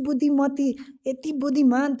यति बुद्धिमती यति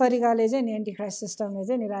बुद्धिमान तरिकाले चाहिँ नि एन्टी क्राइस्ट सिस्टमले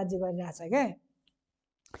चाहिँ नि राज्य गरिरहेछ क्या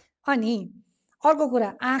अनि अर्को कुरा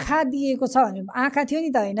आँखा दिएको छ भने आँखा थियो नि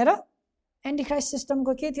त होइन र एन्टी क्राइस्ट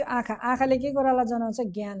सिस्टमको के थियो आँखाले के कुरालाई जनाउँछ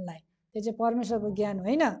ज्ञानलाई त्यो चाहिँ परमेश्वरको ज्ञान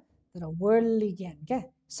होइन तर वर्ल्डली ज्ञान क्या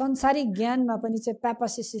संसारिक ज्ञानमा पनि चाहिँ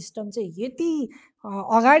प्यापसी सिस्टम चाहिँ यति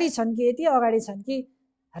अगाडि छन् कि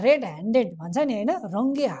रेड ह्यान्डेड भन्छ नि होइन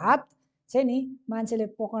रङ्गे हात चाहिँ नि मान्छेले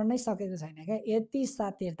पक्र्नै सकेको छैन क्या यति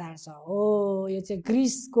सातिरदार छ हो यो चाहिँ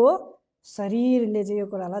ग्रिसको शरीरले चाहिँ यो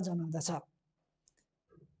कुरालाई जनाउँदछ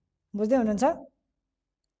बुझ्दै हुनुहुन्छ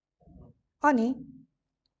अनि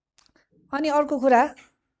अर्को कुरा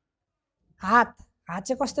हात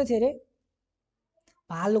चाहिँ कस्तो थियो अरे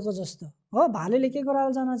भालुको जस्तो हो भालुले के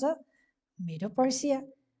कुरालाई जनाउँछ मिडो पर्सिया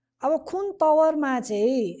अब कुन तवरमा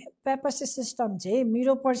चाहिँ प्यापसी सिस्टम चाहिँ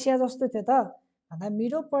मिडो पर्सिया जस्तो थियो त भन्दा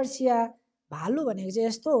मिडो पर्सिया भालु भनेको चाहिँ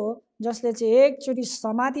यस्तो हो जसले चाहिँ एकचोटि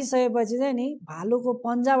समातिसकेपछि चाहिँ नि भालुको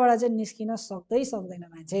पन्जाबाट चाहिँ निस्किन सक्दैन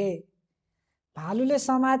मान्छे भालुले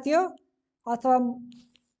समात्यो अथवा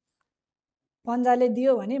पन्जाले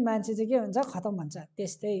दियो भने मान्छे चाहिँ के हुन्छ खतम हुन्छ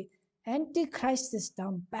त्यस्तै एन्टी क्राइस्ट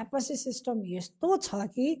सिस्टम प्यापसी सिस्टम यस्तो छ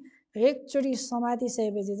कि एकचोटि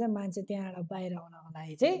समातिसकेपछि चाहिँ मान्छे त्यहाँबाट बाहिर आउनको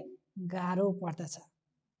लागि चाहिँ गाह्रो पर्दछ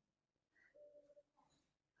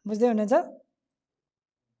बुझ्दै हुनुहुन्छ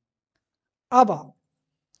अब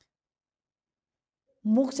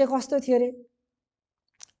मुख चाहिँ कस्तो थियो अरे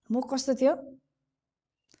मुख कस्तो थियो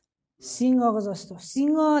सिंहको जस्तो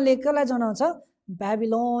सिंहले केलाई जनाउँछ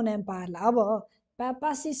बेबिलोन एम्पायरलाई अब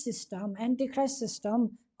प्यापसी सिस्टम एन्टी क्राइस्ट सिस्टम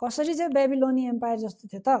कसरी चाहिँ बेबिलोनी एम्पायर जस्तो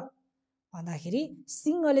थियो त भन्दाखेरि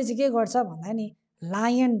सिंहले चाहिँ के गर्छ भन्दा नि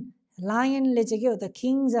लायनले चाहिँ के हो त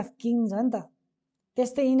किङ्स अफ किङ्स हो नि त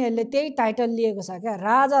त्यस्तै यिनीहरूले त्यही टाइटल लिएको छ क्या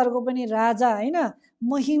राजाहरूको पनि राजा होइन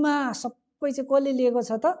महिमा सबै चाहिँ कसले लिएको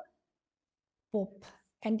छ त पोप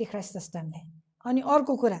एन्टी क्राइस्ट सिस्टमले अनि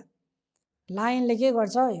अर्को कुरा लायनले के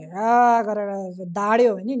गर्छ हेरा गरेर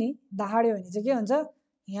दहाड्यो भने चाहिँ के हुन्छ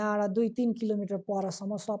यहाँबाट 2-3 किलोमिटर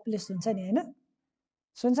परसम्म सप्लेस हुन्छ नि होइन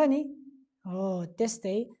सुन्छ नि हो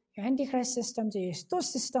त्यस्तै एन्टी क्राइस्ट सिस्टम चाहिँ यस्तो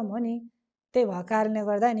सिस्टम हो नि त्यही भएको कारणले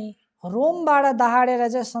गर्दा नि रोमबाट दहाडेर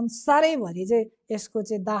चाहिँ संसारैभरि चाहिँ यसको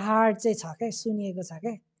चाहिँ दहाड चाहिँ छ क्या सुनिएको छ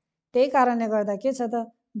क्या त्यही कारणले गर्दा के छ त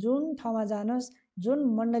जुन ठाउँमा जानुहोस् जुन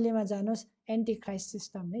मण्डलीमा जानुहोस् एन्टिक्राइस्ट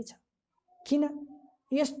सिस्टम नै छ। किन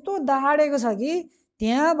यस्तो दहाडेको छ कि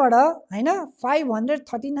त्यहाँबाट होइन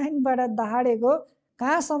 539बाट दहाडेको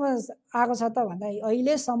कहाँसम्म आएको छ त भन्दा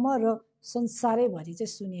अहिलेसम्म र संसारैभरि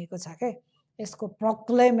चाहिँ सुनिएको छ क्या। यसको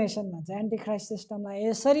प्रोक्लेमेसन भन्छ। एन्टिक्राइस्ट सिस्टमलाई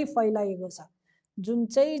यसरी फैलाइएको छ। जुन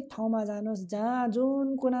चाहिँ ठाउँमा जानुहोस्, जहाँ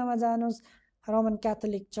जुन कुनामा जानुहोस्, रोमन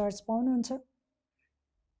क्याथोलिक चर्च पाउनुहुन्छ,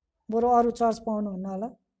 बरु अरू चर्च पाउनुहुन्न होला।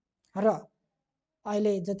 र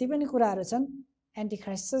अहिले जति पनि कुराहरू छन्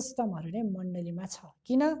एन्टिक्राइस्ट सिस्टमहरू नै मण्डलीमा छ।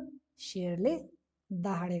 किन? शेरले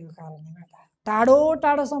दहाडेको कारणले गर्दा। टाढो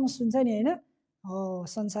टाढोसम्म सुन्छ नि होइन, हो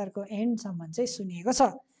संसारको एन्डसम्म चाहिँ सुनिएको छ।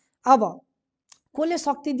 अब कसले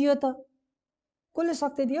शक्ति दियो त? कसले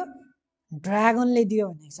शक्ति दियो? ड्रागनले दियो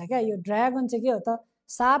भनेको छ क्या। यो ड्रागन चाहिँ के हो त?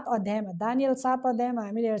 7 अध्यायमा, दानियल 7 अध्यायमा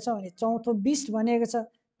हामीले हेर्छौँ भने चौथो बिस्ट भनिएको छ।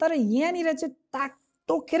 तर यहाँनिर चाहिँ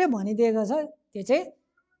तोकेर भनिदिएको छ, त्यो चाहिँ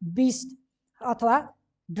बिस्ट अथवा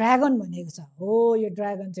ड्रागन भनेको छ। हो यो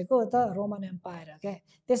ड्रागन चाहिँ को हो त? रोमन एम्पायर हो क्या।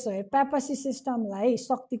 त्यसो भए पेपासी सिस्टमलाई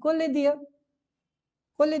शक्ति कसले दियो?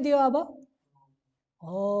 कसले दियो? अब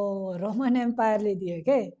हो रोमन एम्पायरले दियो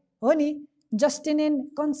के हो नि।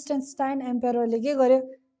 जस्टिनियन कन्स्टेन्टाइन एम्पायरले के गर्यो?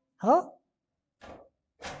 हो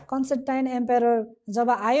कन्स्टेन्टाइन एम्पायर जब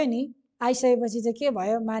आयो नि, आइसकेपछि चाहिँ के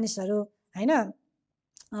भयो? मानिसहरू होइन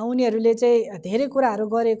उनीहरूले चाहिँ धेरै कुराहरू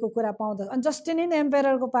गरेको कुरा पाउँदा, अनि जस्टिनियन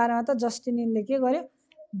एम्पायरको पारामा त जस्टिनियनले के गर्यो?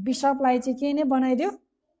 बिसपलाई चाहिँ के नै बनाइदियो?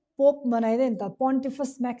 पोप बनाइदियो नि त।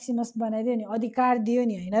 पोन्टिफस म्याक्सिमस बनाइदियो नि, अधिकार दियो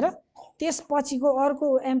नि होइन र। त्यसपछिको अर्को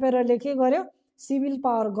एम्पायरले के गर्यो? सिभिल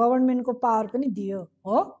पावर, गभर्मेन्टको पावर पनि दियो।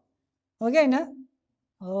 हो कि होइन?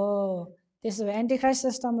 हो। त्यसो भए एन्टिक्राइस्ट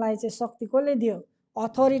सिस्टमलाई चाहिँ शक्ति कसले दियो?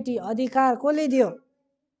 अथोरिटी, अधिकार कसले दियो?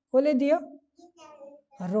 कसले दियो?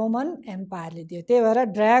 रोमन एम्पायरले दियो। त्यही भएर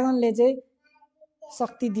ड्रागनले चाहिँ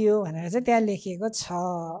शक्ति दियो भनेर चाहिँ त्यहाँ लेखिएको छ।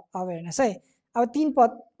 अब हेर्नुहोस् है, अब 3 पद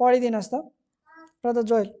पढिदिनुहोस् त ब्रदर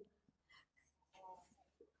जोयल।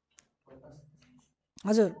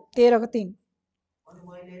 हजुर 13:3। अनि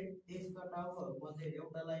मैले त्यसका टाउकोहरूमध्ये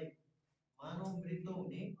एउटालाई मानव मृत्यु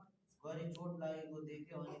हुने गरी चोट लागेको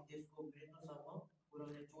देखेँ, अनि त्यसको मृत्युसम्म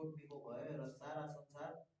पुर्याउने चोट निको भयो र सारा संसार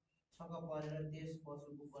छक्क परेर त्यस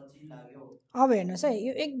पशुको पछि लाग्यो। अब हेर्नुहोस् है,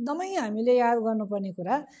 यो एकदमै हामीले याद गर्नुपर्ने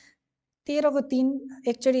कुरा। 13:3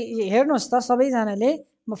 एकचोटि हेर्नुहोस् त सबैजनाले।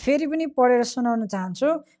 म फेरि पनि पढेर सुनाउन चाहन्छु।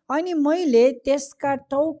 अनि मैले त्यसका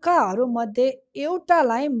टाउकाहरूमध्ये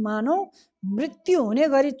एउटालाई मानव मृत्यु हुने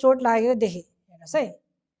गरी चोट लागेको देखेँ। हेर्नुहोस् है,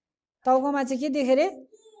 टाउकामा चाहिँ के देखेँ रे?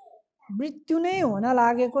 मृत्यु नै हुन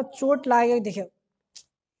लागेको, चोट लागेको देख्यो।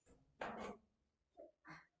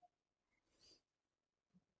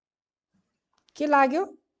 के लाग्यो?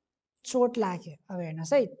 चोट लाग्यो। अब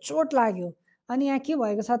हेर्नुहोस् है, चोट लाग्यो। अनि यहाँ के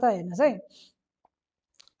भएको छ त हेर्नुहोस् है,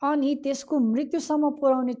 अनि त्यसको मृत्युसम्म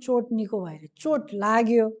पुर्याउने चोट निको भयो। चोट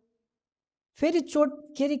लाग्यो, फेरि चोट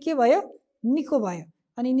के भयो? निको भयो।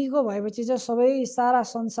 अनि निको भएपछि चाहिँ सबै सारा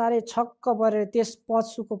संसारै छक्क परेर त्यस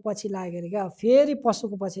पशुको पछि लाग्यो क्या। फेरि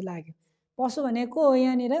पशुको पछि लाग्यो। पशु भनेको हो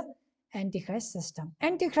यहाँनिर एन्टिक्राइस्ट सिस्टम।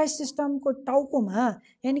 एन्टिक्राइस्ट सिस्टमको टाउकोमा,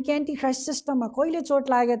 यानि कि एन्टिक्राइस्ट सिस्टममा कहिले चोट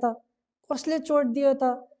लाग्यो त? कसले चोट दियो त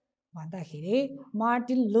भन्दाखेरि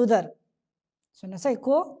मार्टिन लुथर। सुन्नुहोस् है,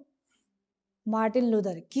 को? मार्टिन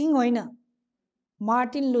लुथर किङ होइन,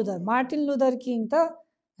 Martin Luther. Martin Luther king त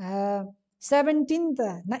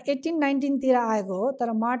 1819 तिर आएको हो।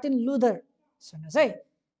 तर मार्टिन लुथर, सुन्नुहोस् है,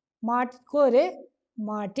 को रे?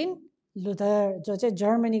 मार्टिन लुथर, जो चाहिँ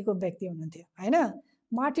जर्मनीको व्यक्ति हुनुहुन्थ्यो होइन।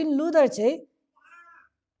 मार्टिन लुथर चाहिँ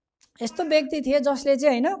यस्तो व्यक्ति थिए जसले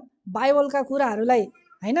चाहिँ होइन बाइबलका कुराहरूलाई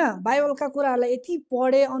होइन, बाइबलका कुराहरूलाई यति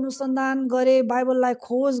पढे, अनुसन्धान गरे, बाइबललाई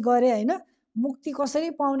खोज गरे होइन, मुक्ति कसरी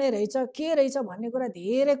पाउने रहेछ, के रहेछ भन्ने कुरा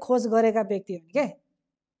धेरै खोज गरेका व्यक्ति हुन् के।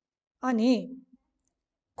 अनि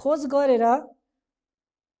खोज गरेर,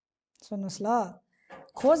 सुन्नुहोस् ल,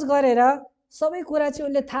 खोज गरेर सबै कुरा चाहिँ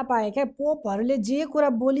उसले थाहा पाए क्या। पोपहरूले जे कुरा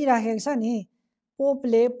बोलिराखेको छ नि,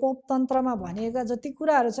 पोपले पोप तन्त्रमा भनेका जति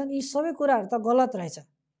कुराहरू छन्, यी सबै कुराहरू त गलत रहेछ।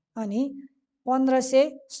 अनि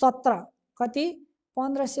 1517 कति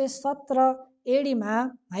 1517 एडीमा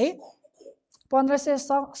है,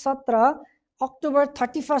 1517 अक्टोबर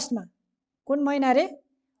 31 कुन महिना रे?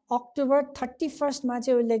 अक्टोबर 31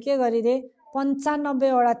 चाहिँ उसले के गरिदिए?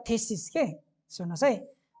 95वटा थेसिस के। सुन्नुहोस् है,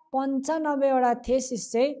 95वटा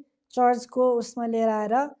थेसिस चाहिँ चर्चको उसमा लिएर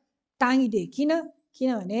आएर टाँगिदिए।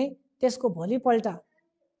 किनभने त्यसको भोलिपल्ट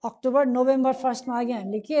अक्टोबर नोभेम्बर 1 अघि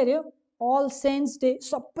हामीले के हेऱ्यो? All cents day.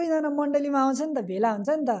 सबैजना मण्डलीमा आउँछ नि त, भेला हुन्छ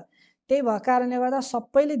नि त। त्यही भएको कारणले गर्दा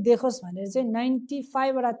सबैले देखोस् भनेर चाहिँ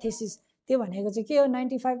 95वटा थेसिस, त्यो भनेको चाहिँ के हो?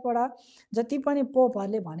 95वटा जति पनि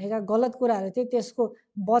पोपहरूले भनेका गलत कुराहरू थियो, त्यसको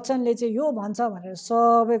वचनले चाहिँ यो भन्छ भनेर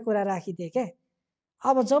सबै कुरा राखिदिए क्या।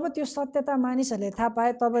 अब जब त्यो सत्यता मानिसहरूले थाहा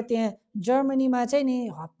पाए तब त्यहाँ जर्मनीमा चाहिँ नि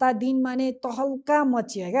हप्ता दिनमा नै तहल्का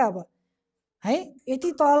मचियो क्या। अब है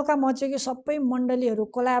यति तहल्का मच्यो कि सबै मण्डलीहरू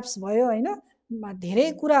कोल्याप्स भयो होइन,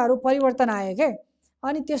 धेरै कुराहरू परिवर्तन आयो क्या।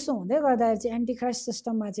 अनि त्यसो हुँदै गर्दाखेरि चाहिँ एन्टिक्राइस्ट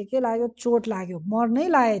सिस्टममा चाहिँ के लाग्यो, चोट लाग्यो, मर्नै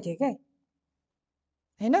लागेको थियो क्या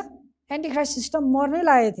होइन। एन्टिक्राइस्ट सिस्टम मर्नै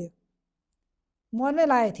लागेको थियो, मर्नै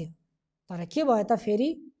लागेको थियो। तर के भयो त फेरि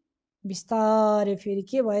बिस्तारै फेरि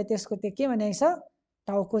के भयो, त्यसको त्यो के भनेको छ,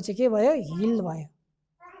 टाउको चाहिँ के भयो, हिल भयो।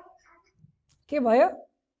 के भयो,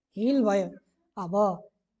 हिल भयो। अब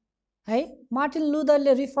है मार्टिन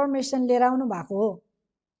लुथरले रिफर्मेसन लिएर आउनु भएको हो।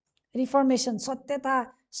 रिफर्मेसन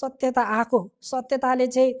सत्यता आएको, सत्यताले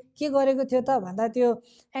चाहिँ के गरेको थियो त भन्दा त्यो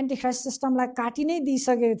एन्टिक्राइस्ट सिस्टमलाई काटि नै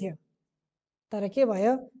दिइसकेको थियो। तर के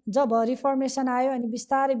भयो, जब रिफर्मेसन आयो अनि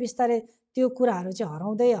बिस्तारै बिस्तारै त्यो कुराहरू चाहिँ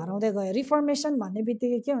हराउँदै हराउँदै गयो। रिफर्मेसन भन्ने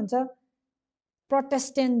बित्तिकै के हुन्छ,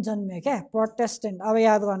 प्रोटेस्टेन्ट जन्मियो क्या, प्रोटेस्टेन्ट। अब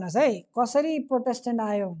याद गर्नुहोस् है कसरी प्रोटेस्टेन्ट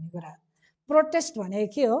आयो भन्ने कुरा। प्रोटेस्ट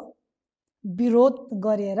भनेको के हो, विरोध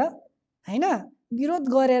गरेर होइन, विरोध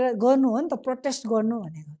गरेर गर्नु हो नि त प्रोटेस्ट गर्नु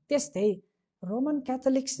भनेको। त्यस्तै रोमन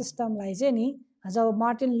क्याथोलिक सिस्टमलाई चाहिँ नि जब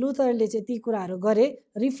मार्टिन लुथरले चाहिँ ती कुराहरू गरे,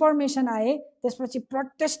 रिफर्मेसन आए, त्यसपछि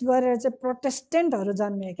प्रोटेस्ट गरेर चाहिँ प्रोटेस्टेन्टहरू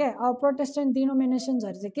जन्मिए क्या। अब प्रोटेस्टेन्ट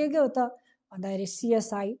डिनोमिनेसन्सहरू चाहिँ के हो त भन्दाखेरि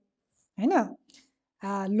सिएसआई होइन,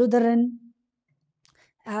 लुथरन,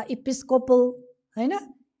 इपिस्कोपल होइन,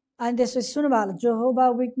 अनि त्यसपछि सुन्नुभयो होला जेहोभा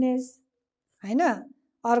विटनेस होइन,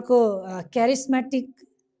 अर्को क्यारिस्मेटिक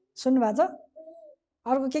सुन्नुभएको छ,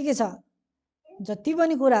 अर्को के छ, जति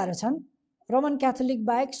पनि कुराहरू छन् रोमन क्याथोलिक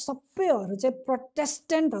बाहेक सबैहरू चाहिँ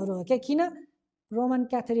प्रोटेस्टेन्टहरू हो क्या। किन, रोमन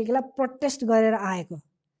क्याथोलिकलाई प्रोटेस्ट गरेर आएको।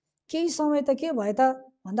 केही समय त के भयो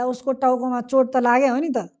त भन्दा उसको टाउकोमा चोट त लाग्यो हो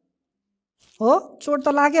नि त, हो चोट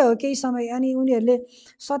त लाग्यो हो केही समय, अनि उनीहरूले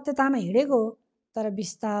सत्यतामा हिँडेको हो। तर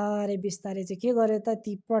बिस्तारै बिस्तारै चाहिँ के गर्यो त,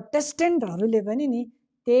 ती प्रोटेस्टेन्टहरूले पनि नि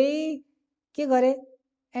त्यही के गरे,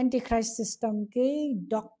 एन्टिक्राइस्ट सिस्टमकै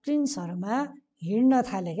डक्ट्रिन्सहरूमा हिँड्न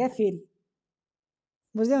थाले क्या फेरि।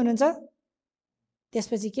 बुझ्दै हुनुहुन्छ।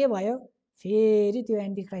 त्यसपछि के भयो, फेरि त्यो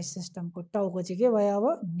एन्टिक्राइस्ट सिस्टमको टाउको चाहिँ के भयो,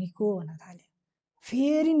 अब निको हुन थाल्यो,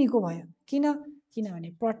 फेरि निको भयो। किनभने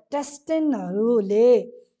प्रोटेस्टेन्टहरूले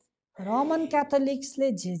रोमन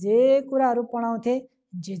क्याथोलिक्सले जे कुराहरू पढाउँथे,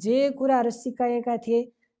 जे कुराहरू सिकाएका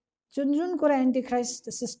थिए, जुन कुरा एन्टिक्राइस्ट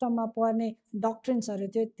सिस्टममा पर्ने डक्ट्रिन्सहरू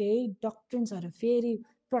थियो, त्यही डक्ट्रिन्सहरू फेरि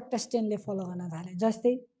प्रोटेस्टेन्टले फलो गर्न थाले।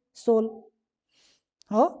 जस्तै सोल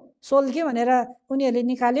हो, सोल के भनेर उनीहरूले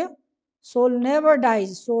निकाल्यो, sole never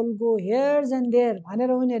dies, sole go here's and there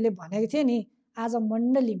भनेर उनीहरूले भनेको थियो नि। आज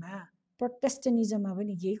मण्डलीमा प्रोटेस्टेन्टिजममा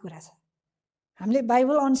पनि यही कुरा छ। हामीले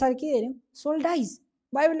बाइबल अनुसार के हेऱ्यौँ, सोल डाइज,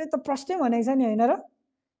 बाइबलले त प्रष्टै भनेको छ नि होइन र।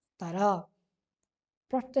 तर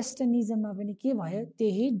प्रोटेस्टेन्टिजममा पनि के भयो,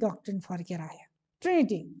 त्यही डक्ट्रिन फर्केर आयो।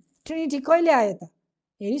 ट्रिनिटी कहिले आयो त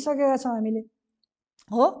हेरिसकेका छौँ हामीले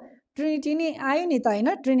हो। ट्रिनिटी नै आयो नि त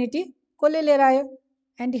होइन। ट्रिनिटी कसले लिएर आयो,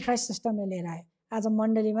 एन्टिक्राइस्ट सिस्टमले लिएर आयो। आज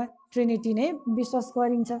मण्डलीमा ट्रिनिटी नै विश्वास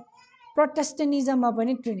गरिन्छ। प्रोटेस्टेन्टिजममा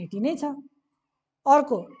पनि ट्रिनिटी नै छ।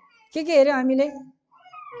 अर्को के हेऱ्यौँ हामीले,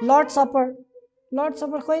 लर्ड सपर। लर्ड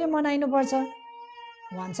सपर कहिले मनाइनुपर्छ,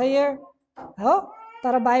 वान्स अ इयर हो।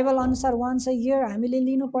 तर बाइबल अनुसार वान्स अ इयर हामीले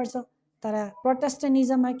लिनुपर्छ। तर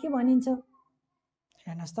प्रोटेस्टेन्टिजममा के भनिन्छ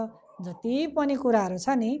हेर्नुहोस् त, जति पनि कुराहरू छ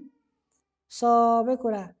नि सबै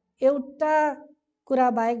कुरा एउटा कुरा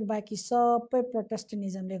बाहेक बाँकी सबै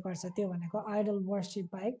प्रोटेस्टेन्टिजमले गर्छ। त्यो भनेको आइडल वर्सिप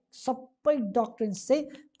बाहेक सबै डक्ट्रिन्स चाहिँ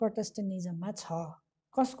प्रोटेस्टेन्टिजममा छ।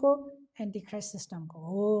 कसको, एन्टिक्राइस्ट सिस्टमको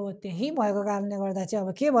हो। त्यही भएको कारणले गर्दा चाहिँ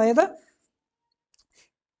अब के भयो त,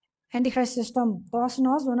 एन्टिक्राइस्ट सिस्टम तहस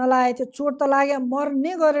नहस हुन लागेको थियो। चोट त लाग्यो,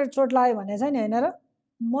 मर्ने गरेर चोट लाग्यो भने चाहिँ नि होइन र,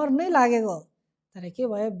 मर्नै लागेको। तर के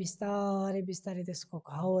भयो, बिस्तारै बिस्तारै त्यसको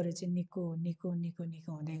घाउहरू चाहिँ निको निको निको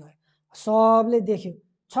निको हुँदै गयो। सबले देख्यो,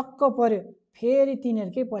 छक्क पर्यो, फेरि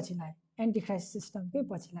तिनीहरूकै पछि लाग्यो, एन्टिक्राइस्ट सिस्टमकै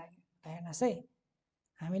पछि लाग्यो। हेर्नुहोस् है,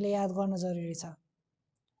 हामीले याद गर्न जरुरी छ।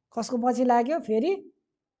 कसको पछि लाग्यो, फेरि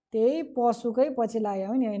त्यही पशुकै पछि लाग्यो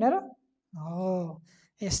हो नि होइन र। हो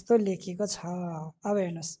यस्तो लेखेको छ। अब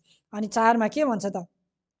हेर्नुहोस्, अनि 4मा के भन्छ त,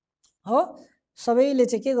 हो सबैले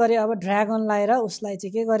चाहिँ के गरे, अब ड्रागन लाएर उसलाई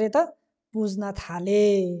चाहिँ के गरे त, पुज्न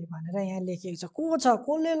थाले भनेर यहाँ लेखिएको छ। को छ,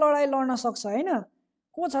 कसले लडाइँ लड्न सक्छ होइन,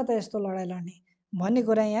 को छ त यस्तो लडाइँ लड्ने भन्ने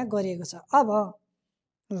कुरा यहाँ गरिएको छ। अब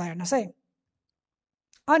ल हेर्नुहोस् है,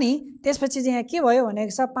 अनि त्यसपछि चाहिँ यहाँ के भयो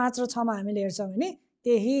भनेको छ, 5 र 6मा हामीले हेर्छौँ भने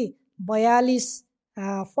त्यही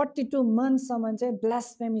 42 मन्थसम्म चाहिँ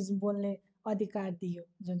ब्लास्फेमिज बोल्ने अधिकार दियो,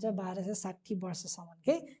 जुन चाहिँ 1260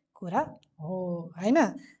 वर्षसम्मकै कुरा हो होइन।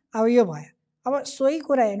 अब यो भयो। अब सोही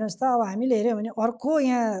कुरा हेर्नुहोस् त, अब हामीले हेऱ्यौँ भने अर्को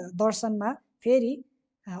यहाँ दर्शनमा फेरि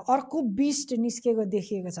अर्को बिस्ट निस्केको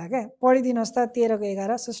देखिएको छ क्या। पढिदिनुहोस् त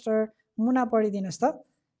 13:11 सिस्टर मुना पढिदिनुहोस् त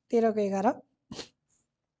 13:11।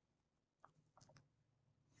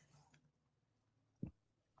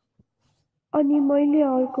 अनि मैले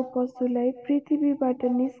अर्को पशुलाई पृथ्वीबाट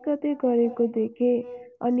निस्कदै गरेको देखेँ,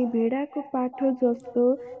 अनि भेडाको पाठो जस्तो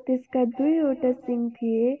त्यसका 2वटा सिङ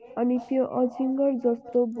थिए, अनि त्यो अजिङ्गर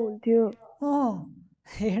जस्तो बोल्थ्यो।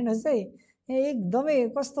 हेर्नुहोस् है, एकदमै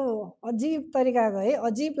कस्तो अजिब तरिकाको है,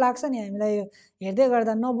 अजिब लाग्छ नि हामीलाई यो हेर्दै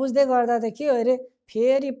गर्दा, नबुझ्दै गर्दा त के हो अरे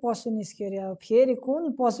फेरि पशु निस्क्यो अरे। अब फेरि कुन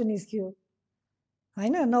पशु निस्क्यो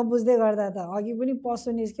होइन, नबुझ्दै गर्दा त अघि पनि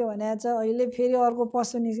पशु निस्क्यो भनेको छ, अहिले फेरि अर्को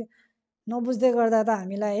पशु निस्क्यो। नबुझ्दै गर्दा त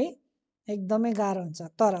हामीलाई है एकदमै गाह्रो हुन्छ।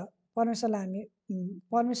 तर परमेश्वरलाई हामी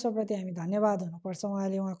परमेश्वरप्रति हामी धन्यवाद हुनुपर्छ,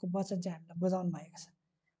 उहाँले उहाँको वचन चाहिँ हामीलाई बुझाउनु भएको छ।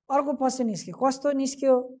 अर्को पशु निस्क्यो, कस्तो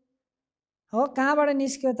निस्क्यो हो, कहाँबाट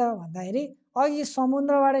निस्क्यो त भन्दाखेरि अघि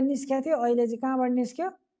समुद्रबाट निस्केको थियो, अहिले चाहिँ कहाँबाट निस्क्यो,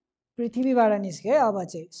 पृथ्वीबाट निस्क्यो है। अब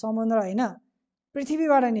चाहिँ समुद्र होइन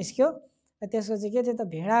पृथ्वीबाट निस्क्यो। त्यसको चाहिँ के थियो त,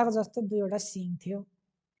 भेडाको जस्तो 2वटा सिङ थियो।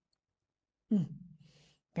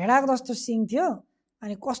 भेडाको जस्तो सिङ थियो।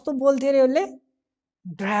 अनि कस्तो बोल्थ्यो अरे उसले,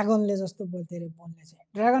 ड्रागनले जस्तो बोल्थ्यो अरे। बोल्ने चाहिँ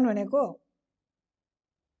ड्रागन भनेको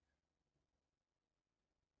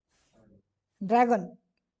dragon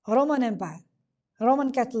Roman empire, Roman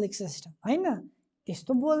Catholic system होइन,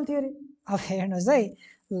 त्यस्तो बोल्थ्यो अरे। अब हेर्नुहोस् है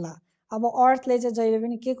ल, अब अर्थले चाहिँ जहिले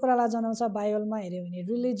पनि के कुरालाई जनाउँछ बाइबलमा हेऱ्यो भने,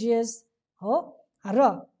 रिलिजियस हो र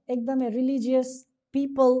एकदमै रिलिजियस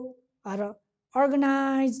पिपल र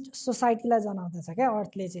अर्गनाइज्ड सोसाइटीलाई जनाउँदछ क्या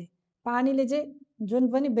अर्थले चाहिँ। पानीले चाहिँ जुन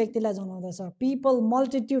पनि व्यक्तिलाई जनाउँदछ, पिपल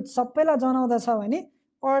मल्टिट्युड सबैलाई जनाउँदछ भने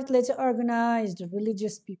अर्थले चाहिँ अर्गनाइज्ड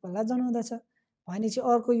रिलिजियस पिपललाई जनाउँदछ। भनेपछि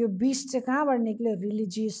अर्को यो बिस्ट चाहिँ कहाँबाट निस्क्यो,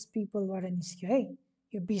 रिलिजियस पिपलबाट निस्क्यो है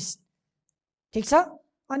यो बिस्ट, ठिक छ।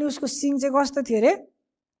 अनि उसको सिङ चाहिँ कस्तो थियो अरे,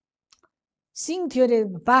 सिङ थियो अरे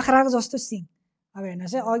बाख्राको जस्तो सिङ। अब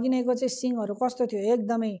हेर्नुहोस् है, अघि नैको चाहिँ सिङहरू कस्तो थियो,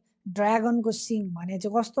 एकदमै ड्रागनको सिङ भने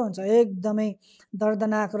चाहिँ कस्तो हुन्छ, एकदमै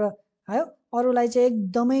दर्दनाक र है अरूलाई चाहिँ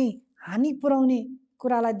एकदमै हानि पुर्याउने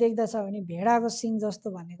कुरालाई देख्दछ भने भेडाको सिङ जस्तो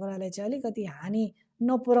भन्ने कुरालाई चाहिँ अलिकति हानि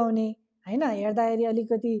नपुर्याउने होइन, हेर्दाखेरि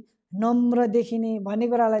अलिकति नम्र देखिने भन्ने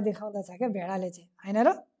कुरालाई देखाउँदछ क्या भेडाले चाहिँ होइन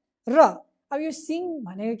र अब यो सिङ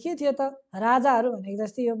भनेको के थियो त, राजाहरू भनेको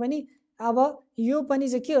जस्तै यो पनि, अब यो पनि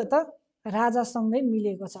चाहिँ के हो त, राजासँगै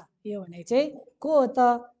मिलेको छ। यो भनेको चाहिँ को हो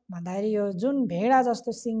त भन्दाखेरि यो जुन भेडा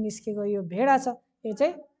जस्तो सिङ निस्केको यो भेडा छ, यो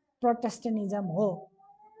चाहिँ प्रोटेस्टेन्टिजम हो।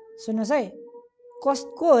 सुन्नुहोस् है,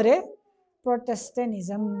 को अरे,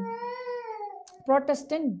 प्रोटेस्टेन्टिजम,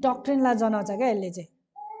 प्रोटेस्टेन्ट डक्ट्रिनलाई जनाउँछ क्या यसले चाहिँ,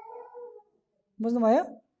 बुझ्नुभयो,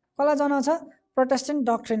 कसलाई जनाउँछ, प्रोटेस्टेन्ट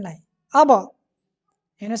डक्ट्रिनलाई। अब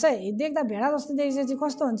हेर्नुहोस् है, देख्दा भेडा जस्तो देखेपछि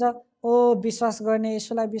कस्तो हुन्छ, ओ विश्वास गर्ने,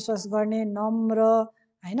 यसोलाई विश्वास गर्ने, नम्र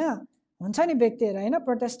होइन हुन्छ नि व्यक्तिहरू होइन,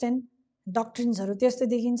 प्रोटेस्टेन्ट डक्ट्रिन्सहरू त्यस्तो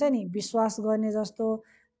देखिन्छ नि, विश्वास गर्ने जस्तो।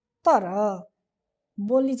 तर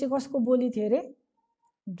बोली चाहिँ कसको बोली थियो अरे,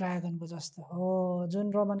 ड्रागनको जस्तो हो।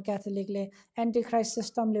 जुन रोमन क्याथोलिकले एन्टी क्राइस्ट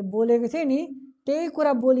सिस्टमले बोलेको थियो नि, त्यही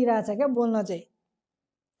कुरा बोलिरहेछ क्या बोल्न चाहिँ,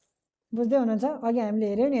 बुझ्दै हुनुहुन्छ। अघि हामीले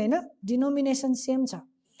हेऱ्यौँ नि होइन, डिनोमिनेसन सेम छ,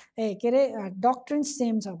 के अरे डक्ट्रिन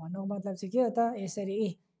सेम छ भन्नुको मतलब चाहिँ के हो त, यसरी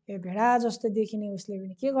यो भेडा जस्तो देखिने उसले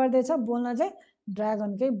पनि के गर्दैछ, बोल्न चाहिँ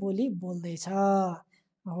ड्रागनकै बोली बोल्दैछ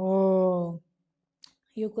हो,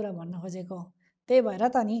 यो कुरा भन्न खोजेको। त्यही भएर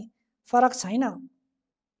त नि फरक छैन,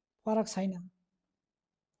 फरक छैन।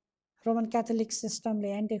 रोमन क्याथोलिक सिस्टमले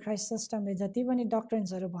एन्टी क्राइस्ट सिस्टमले जति पनि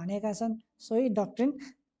डक्ट्रिन्सहरू भनेका छन् सोही डक्ट्रिन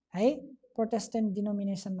है प्रोटेस्टेन्ट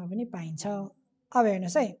डिनोमिनेसनमा पनि पाइन्छ। अब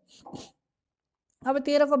हेर्नुहोस् है, अब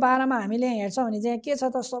 13:12 हामीले हेर्छौँ भने चाहिँ के छ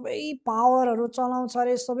त, सबै पावरहरू चलाउँछ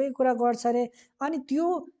अरे, सबै कुरा गर्छ अरे। अनि त्यो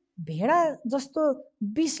भेडा जस्तो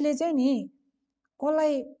बिसले चाहिँ नि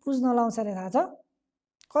कसलाई पुज्न लाउँछ अरे थाहा छ,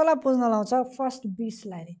 कसलाई पुज्न लाउँछ, फर्स्ट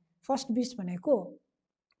बिसलाई अरे। फर्स्ट बिस भनेको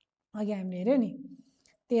अघि हामीले हेऱ्यौँ नि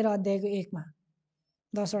 13:1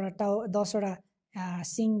 10वटा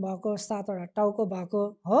सिङ भएको, 7वटा टाउको भएको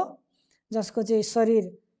हो, जसको चाहिँ शरीर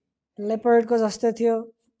लेपर्डको जस्तो थियो,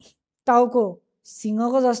 टाउको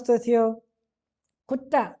सिंहको जस्तो थियो,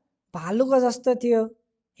 खुट्टा भालुको जस्तो थियो,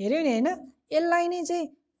 हेऱ्यौँ नि होइन। यसलाई नै चाहिँ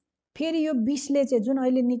फेरि यो बिसले चाहिँ जुन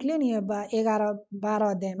अहिले निक्ल्यो नि 11-12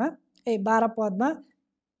 अध्यायमा 12 पदमा,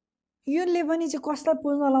 यसले पनि चाहिँ कसलाई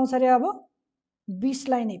पुज्न लाउँछ अरे, अब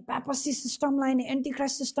बिसलाई नै, पापसी सिस्टमलाई नै, एन्टी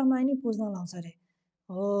क्राइस्ट सिस्टमलाई नै पुज्न लाउँछ अरे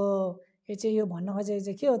हो। यो चाहिँ यो भन्न खोजेको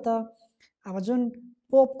चाहिँ के हो त, अब जुन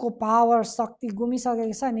पोपको पावर शक्ति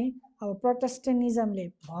गुमिसकेको छ नि, अब प्रोटेस्टेन्टिजमले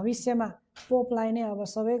भविष्यमा पोपलाई नै अब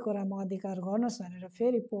सबै कुरामा अधिकार गर्नुहोस् भनेर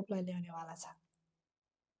फेरि पोपलाई ल्याउनेवाला छ।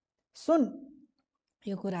 सुन,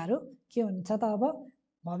 यो कुराहरू के हुन्छ त अब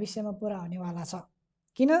भविष्यमा पुरा हुनेवाला छ।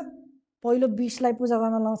 किन पहिलो विषलाई पूजा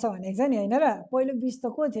गर्न लाउँछ भनेको छ नि होइन र पहिलो विष त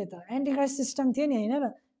को थियो त एन्टिक्राइस्ट सिस्टम थियो नि होइन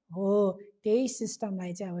र हो त्यही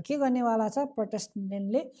सिस्टमलाई चाहिँ अब के गर्नेवाला छ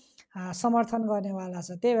प्रोटेस्टेन्टले समर्थन गर्नेवाला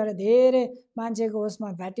छ त्यही भएर धेरै मान्छेको उसमा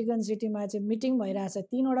भ्याटिकन सिटीमा चाहिँ मिटिङ भइरहेछ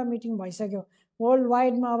 3वटा मिटिङ भइसक्यो वर्ल्ड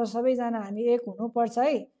वाइडमा अब सबैजना हामी एक हुनुपर्छ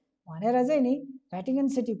है भनेर चाहिँ नि भ्याटिकन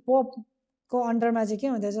सिटी पोपको अन्डरमा चाहिँ के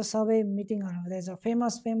हुँदैछ सबै मिटिङहरू हुँदैछ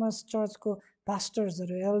फेमस फेमस चर्चको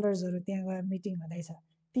पास्टर्सहरू एल्डर्सहरू त्यहाँ गएर मिटिङ हुँदैछ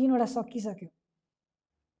 3वटा सकिसक्यो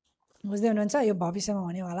बुझ्दै हुनुहुन्छ यो भविष्यमा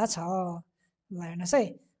हुनेवाला छ ल हेर्नुहोस् है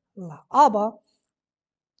ल अब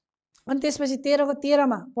अनि त्यसपछि 13को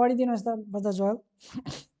 13मा पढिदिनुहोस् त ब्रदर जोयल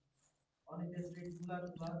अनि त्यसले ठुला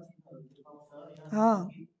ठुला चिन्हहरू देखाउँछ अँ। यहाँ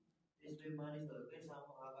कि त्यसले मानिसहरूकै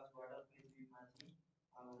सामु आकाशबाट पृथ्वीमाथि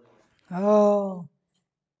आउँछ हो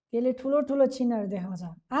त्यसले ठुलो ठुलो चिन्हहरू देखाउँछ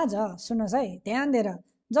आज सुन्नुहोस् है ध्यान दिएर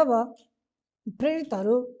जब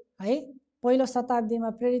प्रेरितहरू है पहिलो शताब्दीमा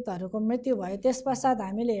प्रेरितहरूको मृत्यु भयो त्यस पश्चात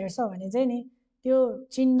हामीले हेर्छौँ भने चाहिँ नि त्यो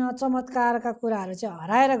चिन्ह चमत्कारका कुराहरू चाहिँ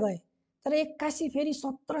हराएर गए तर 81 फेरि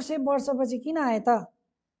 1700 वर्षपछि किन आए त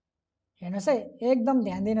हेर्नुहोस् है एकदम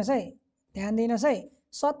ध्यान दिनुहोस् है ध्यान दिनुहोस् है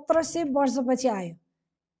 1700 वर्षपछि आयो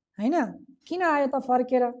होइन किन आयो त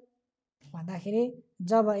फर्केर भन्दाखेरि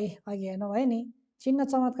जब अघि हेर्नुभयो नि चिन्ह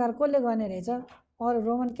चमत्कार कसले गर्ने रहेछ अरू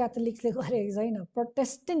रोमन क्याथोलिक्सले गरेको छैन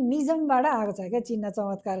प्रोटेस्टेन्टिजमबाट आएको छ क्या चिन्ह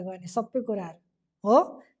चमत्कार गर्ने सबै कुराहरू हो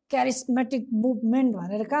क्यारिस्मेटिक मुभमेन्ट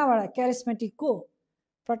भनेर कहाँबाट क्यारिस्मेटिक को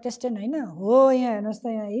प्रोटेस्टेन्ट होइन हो यहाँ हेर्नुहोस्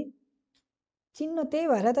त यहाँ है चिन्ह त्यही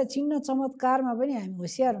भएर त चिन्ह चमत्कारमा पनि हामी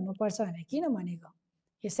होसियार हुनुपर्छ भने किन भनेको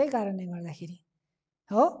यसै कारणले गर्दाखेरि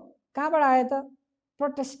हो कहाँबाट आयो त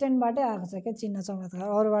प्रोटेस्टेन्टबाटै आएको छ क्या चिन्ह चमत्कार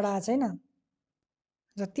अरूबाट आएको छैन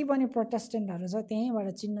जति पनि प्रोटेस्टेन्टहरू छ त्यहीँबाट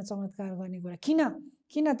चिन्ह चमत्कार गर्ने कुरा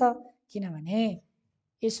किन त किनभने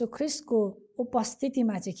यसु ख्रिस्टको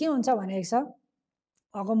उपस्थितिमा चाहिँ के हुन्छ भनेको छ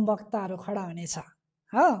अगमवक्ताहरू खडा हुनेछ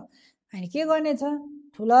हो अनि के गर्नेछ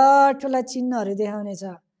ठुला ठुला चिन्हहरू देखाउनेछ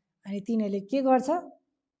अनि तिनीहरूले के गर्छ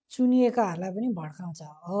चुनिएकाहरूलाई पनि भड्काउँछ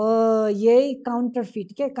हो यही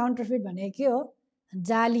काउन्टरफिट के काउन्टरफिट भनेको के हो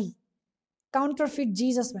जाली काउन्टरफिट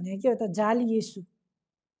जिजस भनेको के हो त जाली येशू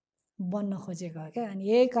बन्न खोजेको हो क्या अनि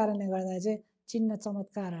यही कारणले गर्दा चाहिँ चिन्ह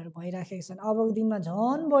चमत्कारहरू भइराखेका छन् अबको दिनमा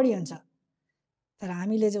झन् बढी हुन्छ तर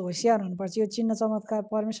हामीले चाहिँ होसियार हुनुपर्छ यो चिन्ह चमत्कार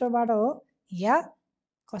परमेश्वरबाट हो या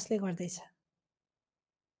कसले गर्दैछ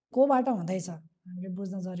कोबाट हुँदैछ हामीले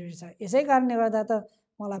बुझ्न जरुरी छ यसै कारणले गर्दा त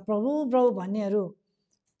मलाई प्रभु प्रभु भन्नेहरू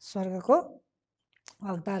स्वर्गको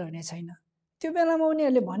हकदार हुने छैन त्यो बेलामा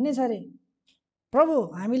उनीहरूले भन्ने छ अरे प्रभु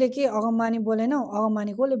हामीले के अगमबानी बोलेनौँ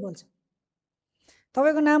अगमबानी कसले बोल्छ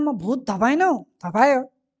तपाईँको नाममा भूत धपाएनौ धपायो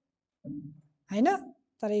होइन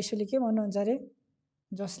तर यसुले के भन्नुहुन्छ अरे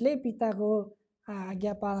जसले पिताको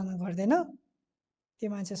आज्ञा पालना गर्दैन त्यो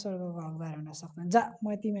मान्छे स्वर्गको हकदार हुन सक्दैन जा म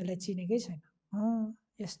तिमीहरूलाई चिनेकै छैन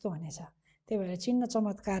यस्तो हुनेछ त्यही भएर चिन्ह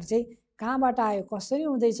चमत्कार चाहिँ कहाँबाट आयो कसरी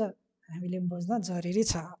हुँदैछ हामीले बुझ्न जरुरी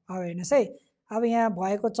छ अब हेर्नुहोस् है अब यहाँ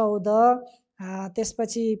भएको 14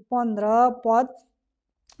 त्यसपछि 15 पद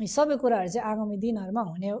यी सबै कुराहरू चाहिँ आगामी दिनहरूमा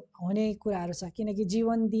हुने कुराहरू छ किनकि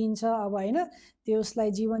जीवन दिन्छ अब होइन त्यो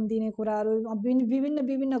उसलाई जीवन दिने कुराहरू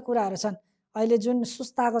विभिन्न कुराहरू छन् अहिले जुन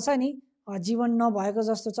सुस्ताको छ नि जीवन नभएको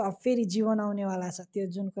जस्तो छ अब फेरि जीवन आउनेवाला छ त्यो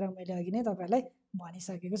जुन कुरा मैले अघि नै तपाईँहरूलाई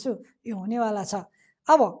भनिसकेको छु यो हुनेवाला छ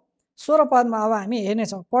अब 16 पदमा अब हामी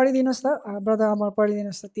हेर्नेछौँ पढिदिनुहोस् त ब्रदर अमर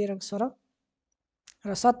पढिदिनुहोस् त 13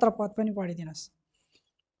 र 17 पद पनि पढिदिनुहोस्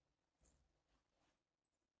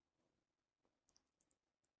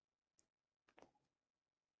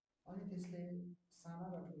अनि त्यसले साना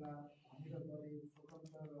र ठुला धनी र गरिब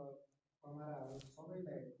स्वतन्त्र र कमाराहरू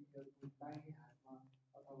सबैलाई तिनीहरूको दाहिने हातमा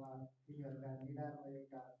अथवा तिनीहरूका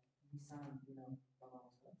निधारमा निशान दिन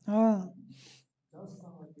लगाउँछ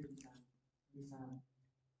जससँग त्यो निशान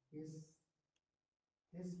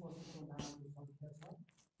त्यस पशुको नामको सङ्ख्या छ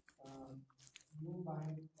यो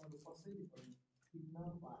बाहेक अरू कसैले पनि किन्न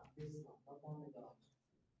वा त्यसमा नपाउने गराउँछ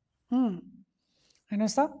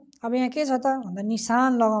हेर्नुहोस् त अब यहाँ के छ त भन्दा निशान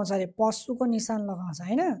लगाउँछ अरे पशुको निशान लगाउँछ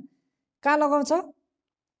होइन कहाँ लगाउँछ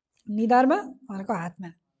निधारमा अर्को हातमा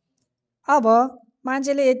अब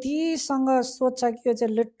मान्छेले यतिसँग सोध्छ कि यो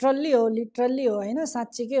चाहिँ लिटरल्ली हो होइन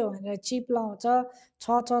साँच्चीकै हो भनेर चिप लगाउँछ छ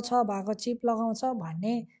भएको चिप लगाउँछ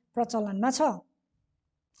भन्ने प्रचलनमा छ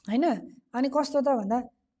होइन अनि कस्तो त भन्दा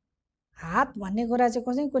हात भन्ने कुरा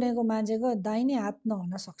चाहिँ कुनैको मान्छेको दाहिने हात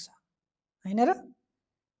नहुन सक्छ होइन र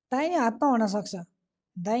दाहिने हात नहुन सक्छ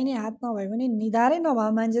दाहिने हात नभए पनि निधारै नभए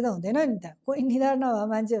मान्छे त हुँदैन नि त कोही निधार नभए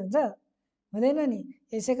मान्छे हुन्छ हुँदैन नि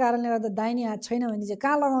यसै कारणले गर्दा दाहिने हात छैन भने चाहिँ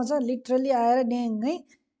कहाँ लगाउँछ लिटरली आएर ड्याङै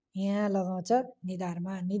यहाँ लगाउँछ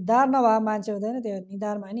निधारमा निधार नभए मान्छे हुँदैन त्यो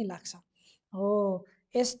निधारमा नि लाग्छ हो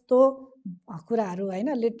यस्तो कुराहरू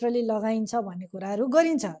हैन लिटरली लगाइन्छ भन्ने कुराहरू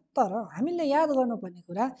गरिन्छ। तर हामीले याद गर्नुपर्ने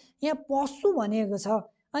कुरा यहाँ पशु भनेको छ।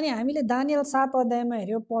 अनि हामीले दानियल 7 अध्यायमा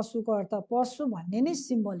हेर्यो पशुको अर्थ पशु भन्ने नै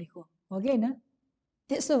सिम्बोलिक हो कि हैन?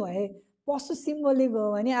 त्यसो भए पशु सिम्बोलिक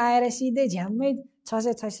हो भने आएर सिधै झ्याम्मै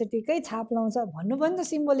 666 कै छाप लाउँछ भन्नु पनि त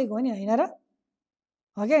सिम्बोलिक हो नि हैन र?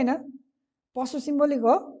 हो कि हैन? पशु सिम्बोलिक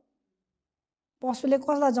हो। पशुले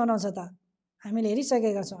कसलाई जनाउँछ त? हामीले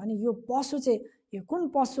हेरिसकेका छौँ। अनि यो पशु चाहिँ यो कुन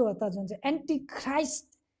पशु हो त जुन चाहिँ एन्टी क्राइस्ट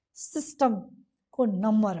सिस्टमको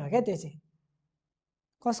नम्बर हो क्या त्यो चाहिँ।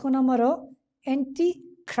 कसको नम्बर हो? एन्टी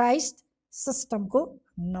क्राइस्ट सिस्टमको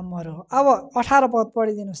नम्बर हो। अब 18 पद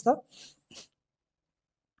पढिदिनुहोस् त।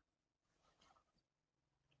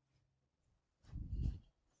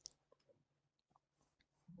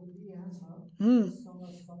 बुद्धि यहाँ छ, जससँग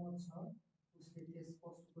समझ छ, उसले त्यस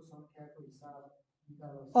पशुको संख्याको हिसाब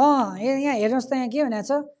निकालोस्। यहाँ हेर्नुहोस् त यहाँ के भनेको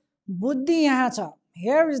छ? बुद्धि यहाँ छ,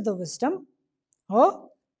 हियर इज द विस्डम हो।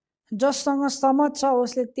 जससँग समझ छ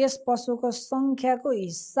उसले त्यस पशुको संख्याको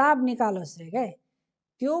हिसाब निकालोस् रे क्या।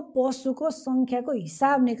 त्यो पशुको संख्याको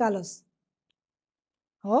हिसाब निकालोस्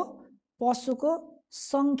हो। पशुको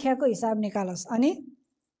संख्याको हिसाब निकालोस्। अनि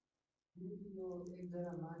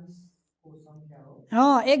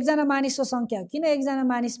एकजना मानिसको संख्या हो। किन एकजना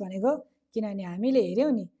मानिस भनेको? किनभने हामीले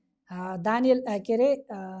हेऱ्यौँ नि दानियल के अरे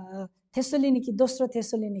थेसलोनिकी दोस्रो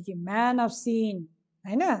थेसलोनिकी म्यान अफ सिन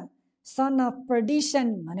हैन, सन अफ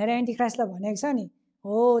पर्डिसन भनेर एन्टिक्राइस्टलाई भनेको छ नि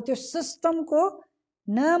हो। त्यो सिस्टमको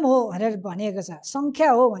नाम हो भनेर भनेको छ,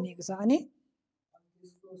 संख्या हो भनेको छ। अनि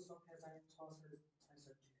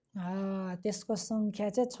त्यसको संख्या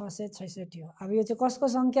चाहिँ 666 हो। अब यो चाहिँ कसको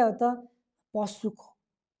संख्या हो त? पशुको।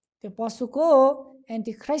 त्यो पशुको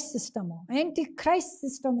एन्टिक्राइस्ट सिस्टम हो। एन्टिक्राइस्ट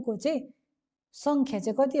सिस्टमको चाहिँ संख्या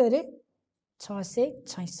चाहिँ कति हो अरे?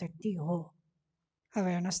 666 हो। अब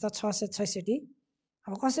हेर्नुहोस् त 666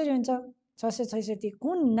 अब कसरी हुन्छ? 666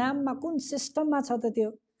 कुन नाममा कुन सिस्टममा छ त त्यो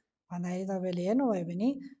भन्दाखेरि तपाईँले हेर्नुभयो भने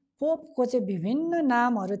पोपको चाहिँ विभिन्न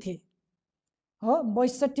नामहरू थिए हो।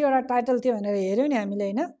 62वटा टाइटल थियो भनेर हेऱ्यौँ नि हामीले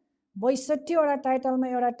हैन। 62वटा टाइटलमा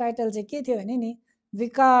एउटा टाइटल चाहिँ के थियो भने नि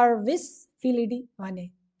विकार विस फिलिडी भने।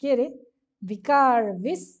 के अरे? विकार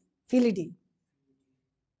विस फिलिडी,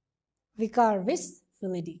 विकार विस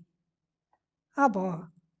फिलिडी। अब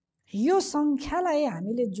यो संख्यालाई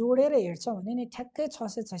हामीले जोडेर हेर्छौँ भने नि ठ्याक्कै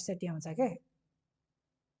 666 आउँछ क्या।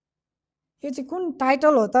 यो चाहिँ कुन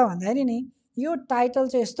टाइटल हो त भन्दाखेरि नि यो टाइटल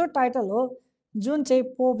चाहिँ यस्तो टाइटल हो जुन चाहिँ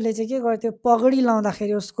पोपले चाहिँ के गर्थ्यो? पगडी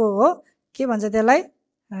लाउँदाखेरि उसको हो के भन्छ त्यसलाई?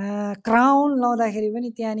 क्राउन लाउँदाखेरि पनि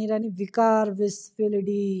त्यहाँनिर नि विकार विस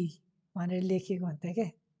फिलिडी भनेर लेखिएको हुन्थ्यो क्या।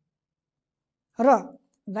 र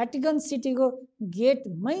भ्याटिकन सिटीको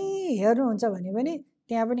गेटमै हेर्नुहुन्छ भने पनि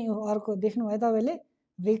त्यहाँ पनि अर्को देख्नुभयो तपाईँले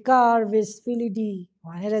विकार विस फिलिडी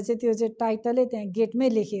भनेर चाहिँ त्यो चाहिँ टाइटलै त्यहाँ गेटमै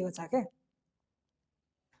लेखिएको छ क्या,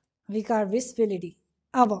 विकार विस फिलिडी।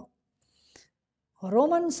 अब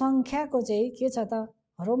रोमन सङ्ख्याको चाहिँ के छ त?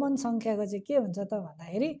 रोमन सङ्ख्याको चाहिँ के हुन्छ त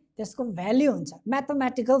भन्दाखेरि त्यसको भ्याल्यु हुन्छ,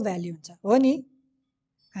 म्याथमेटिकल भ्याल्यु हुन्छ हो नि।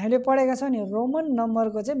 हामीले पढेका छौँ नि रोमन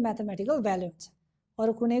नम्बरको चाहिँ म्याथमेटिकल भ्याल्यु हुन्छ,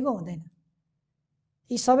 अरू कुनैको हुँदैन।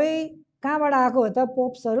 यी सबै कहाँबाट आएको हो त?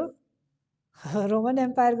 पोप्सहरू रोमन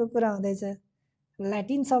एम्पायरको कुरा हुँदैछ,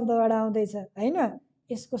 ल्याटिन शब्दबाट आउँदैछ हैन।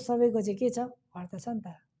 यसको सबैको चाहिँ के छ? अर्थ छ नि त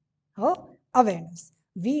हो। अब हेर्नुहोस्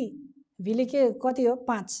भीले के कति हो?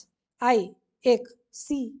 5, आई 1,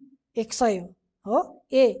 सी 100 हो।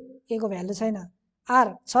 ए को भ्यालु छैन, आर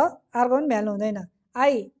छ, आरको पनि भ्यालु हुँदैन,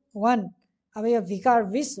 आई 1। अब यो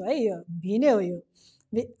भिकार विस हो है, यो भी नै हो यो।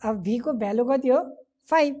 अब भीको भ्यालु कति हो?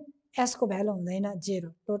 5, एसको भ्यालु हुँदैन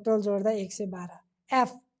 0, टोटल जोड्दा 112।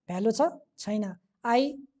 एफ भ्यालु छ छैन,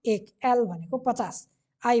 आई 1, एल भनेको 50,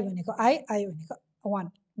 आई भनेको आई भनेको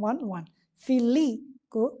 1 1 1।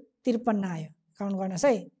 फिलीको 53 आयो, काउन्ट गर्नुहोस्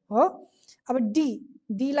है हो। अब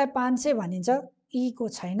डीलाई 500 भनिन्छ, ईको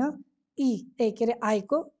छैन, के अरे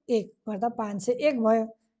आईको 1 गर्दा 501 भयो।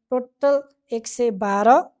 टोटल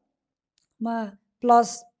 112मा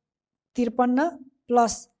प्लस 53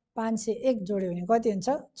 प्लस 501 जोड्यो भने कति हुन्छ?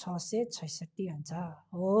 666 हुन्छ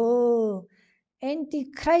हो।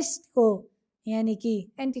 एन्टिक्राइस्टको यानि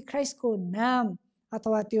कि एन्टिक्राइस्टको नाम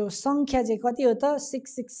अथवा त्यो संख्या चाहिँ कति हो त?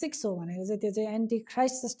 666 हो भनेको चाहिँ त्यो चाहिँ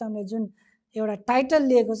एन्टिक्राइस्ट सिस्टमले जुन एउटा टाइटल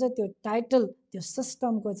लिएको छ त्यो टाइटल त्यो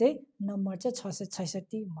सिस्टमको चाहिँ नम्बर चाहिँ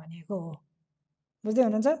 666 भनेको हो। बुझ्दै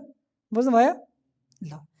हुनुहुन्छ? बुझ्नुभयो?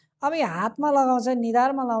 ल अब यो हातमा लगाउँछ,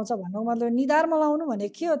 निधारमा लाउँछ भन्नुको मतलब निधारमा लाउनु भने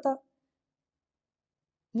के हो त?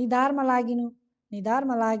 निधारमा लागिनु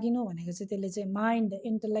भनेको चाहिँ त्यसले चाहिँ माइन्ड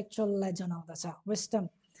इन्टेलेक्चुअललाई जनाउँदछ, विस्डम।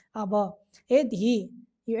 अब यदि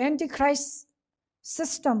यो एन्टिक्राइस्ट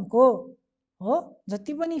सिस्टमको हो।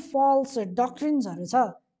 जति पनि फल्स डक्ट्रिन्सहरू छ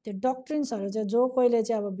त्यो डक्ट्रिन्सहरू चाहिँ जो कोहीले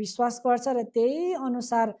चाहिँ अब विश्वास गर्छ र त्यही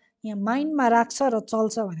अनुसार यहाँ माइन्डमा राख्छ र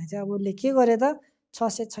चल्छ भने चाहिँ अब उसले के गर्यो त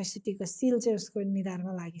 666 को सिल चाहिँ उसको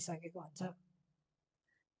निधारमा लागिसकेको हुन्छ।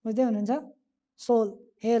 बुझ्दै हुनुहुन्छ? सोल,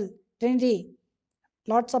 हेल, ट्रिनिटी,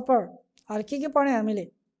 लर्ड सपर अरू के पढ्यौँ हामीले?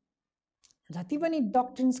 जति पनि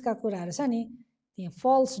डक्ट्रिन्सका कुराहरू छ नि त्यहाँ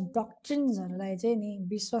फल्स डक्ट्रिन्सहरूलाई चाहिँ नि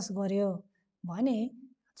विश्वास गर्यो भने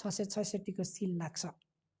 666 को सिल लाग्छ।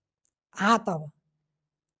 हात, अब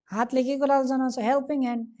हातले के कुरालाई जनाउँछ? Helping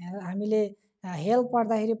hand. हामीले हेल्प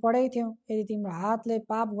पढ्दाखेरि पढेको थियौँ, यदि तिम्रो हातले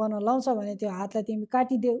पाप गर्न लाउँछ भने त्यो हातलाई तिमी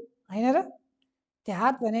काटिदेऊ, होइन र? त्यो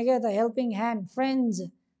हात भनेको त हेल्पिङ ह्यान्ड, फ्रेन्ड्स,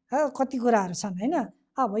 कति कुराहरू छन् होइन।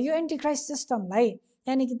 अब यो एन्टिक्राइस्ट सिस्टमलाई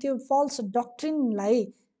यानि कि त्यो फल्स डक्ट्रिनलाई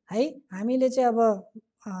है हामीले चाहिँ अब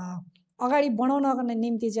अगाडि बढाउनको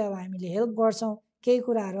निम्ति चाहिँ अब हामीले हेल्प गर्छौँ, केही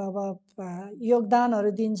कुराहरू अब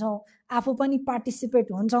योगदानहरू दिन्छौँ, आफू पनि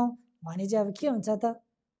पार्टिसिपेट हुन्छौँ भने चाहिँ अब के हुन्छ त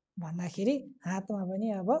भन्दाखेरि हातमा पनि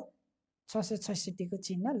अब 666 को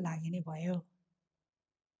चिन्ह लागिने भयो।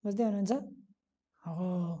 बुझ्दै हुनुहुन्छ? हो,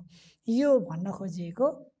 यो भन्न खोजिएको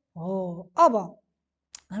हो। अब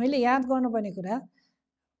हामीले याद गर्नुपर्ने कुरा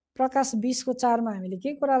प्रकाश 20 को 4 मा हामीले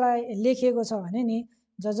के कुरालाई लेखिएको छ भने नि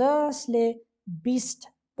जसले बिस्ट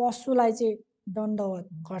पशुलाई चाहिँ दण्डवत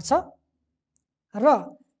गर्छ र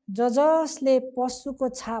जसले पशुको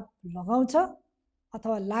छाप लगाउँछ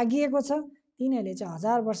अथवा लागिएको छ तिनीहरूले चाहिँ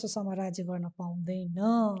 1000 वर्षसम्म राज्य गर्न पाउँदैन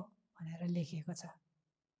भनेर लेखिएको छ।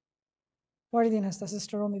 पढिदिनुहोस् त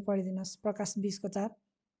सिस्टर रोमी, पढिदिनुहोस् प्रकाश 20 को 4।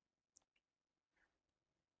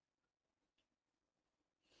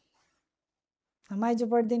 माइजो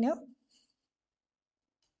पढिदिने हो।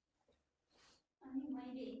 अनि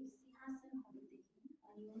मैले सिंहासनहरू देखेँ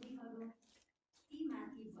अनि उनीहरू ती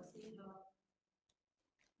माथि बसेर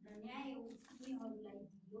न्याय उनीहरूलाई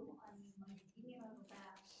दियो अनि मैले तिनीहरूका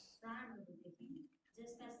प्राणहरू देखेँ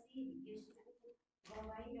जसका शिर येशूको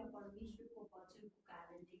गवाई र परमेश्वरको वचनको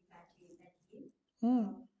कारणले काटिएका थिए,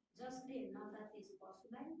 जसले न त त्यस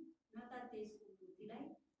पशुलाई न त त्यसको मूर्तिलाई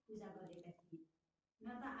पूजा गरेका थिए, न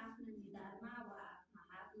त आफ्नो निधारमा वा आफ्नो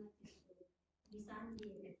हातमा त्यसको निशान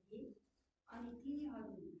लिएका थिए। अनि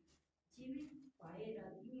तिनीहरू जीवित भएर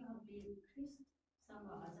तिनीहरूले ख्रिस्टसँग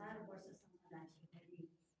 1000 वर्षसम्म राज्य गरे।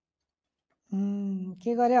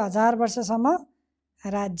 के गरे? 1000 वर्षसम्म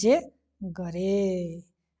राज्य गरे।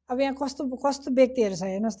 अब यहाँ कस्तो कस्तो व्यक्तिहरू छ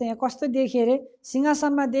हेर्नुहोस् त। यहाँ कस्तो देखे अरे?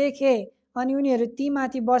 सिंहासनमा देखे अनि उनीहरू ती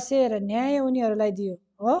माथि बसेर न्याय उनीहरूलाई दियो।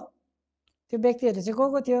 हो, त्यो व्यक्तिहरू चाहिँ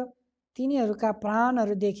को थियो? तिनीहरूका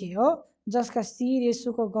प्राणहरू देखे हो, जसका शिर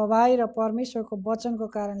येशूको गवाई र परमेश्वरको वचनको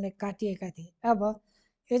कारणले काटिएका थिए। अब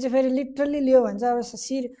यो चाहिँ फेरि लिटरली लियो भने चाहिँ अब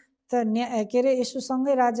शिर त के अरे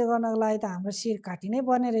येशूसँगै राज्य गर्नको लागि त हाम्रो शिर काटिनै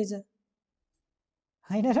पर्ने रहेछ,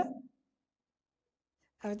 होइन र?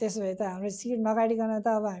 अब त्यसो भए त हाम्रो शिर नकाटिकन त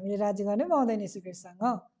अब हामीले राज्य गर्नै पाउँदैन येशू ख्रिस्टसँग।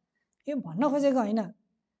 यो भन्न खोजेको होइन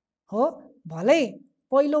हो। भलै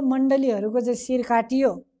पहिलो मण्डलीहरूको चाहिँ शिर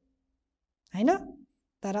काटियो होइन,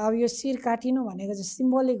 तर अब यो शिर काटिनु भनेको चाहिँ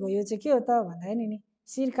सिम्बोलिक हो। यो चाहिँ के हो त भन्दाखेरि नि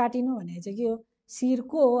शिर काटिनु भनेको चाहिँ के हो? शिर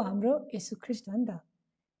को हो? हाम्रो येशू ख्रिस्ट हो नि त।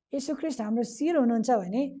 येशू ख्रिस्ट हाम्रो शिर हुनुहुन्छ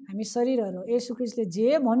भने हामी शरीरहरू। येशू ख्रिस्टले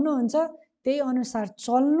जे भन्नुहुन्छ त्यही अनुसार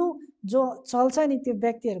चल्नु, जो चल्छ नि त्यो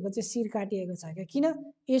व्यक्तिहरूको चाहिँ शिर काटिएको छ क्या। किन?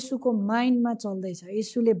 येशूको माइन्डमा चल्दैछ,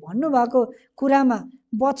 येशूले भन्नुभएको कुरामा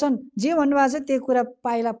वचन जे भन्नुभएको छ त्यो कुरा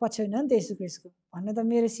पाइला पछ्याउन नि त येशू ख्रिस्टको। भन्नु त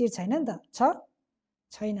मेरो शिर छैन नि त,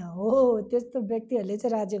 छैन। हो, त्यस्तो व्यक्तिहरूले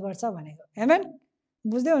चाहिँ राज्य गर्छ भनेको। आमेन?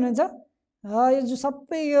 बुझ्दै हुनुहुन्छ? यो जो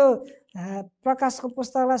सबै यो प्रकाशको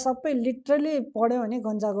पुस्तकलाई सबै लिटरली पढ्यो भने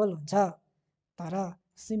गन्जागोल हुन्छ, तर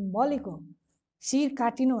सिम्बलिक हो। शिर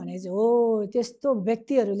काटिनु भने चाहिँ हो त्यस्तो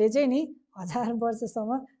व्यक्तिहरूले चाहिँ नि 1000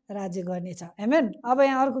 वर्षसम्म राज्य गर्नेछ। आमेन? अब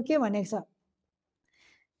यहाँ अर्को के भनेको छ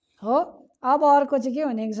हो? अब अर्को चाहिँ के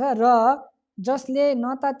भनेको छ? र जसले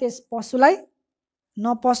न त त्यस पशुलाई, न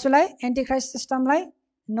पशुलाई एन्टिक्राइस्ट सिस्टमलाई,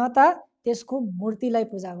 न त त्यसको मूर्तिलाई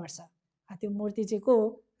पूजा गर्छ। त्यो मूर्ति चाहिँ को हो?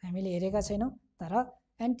 हामीले हेरेका छैनौँ, तर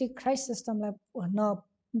एन्टिक्राइस्ट सिस्टमलाई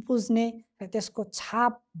नपुज्ने र त्यसको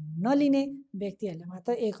छाप नलिने व्यक्तिहरूले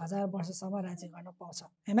मात्र 1000 वर्षसम्म राज्य गर्न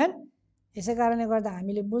पाउँछ। आमेन? यसै कारणले गर्दा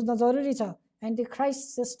हामीले बुझ्न जरुरी छ एन्टिक्राइस्ट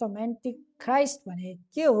सिस्टम, एन्टिक्राइस्ट भने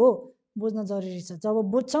के हो बुझ्न जरुरी छ। जब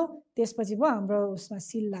बुझ्छौँ त्यसपछि पो हाम्रो उसमा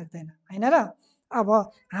सिल लाग्दैन, होइन र? अब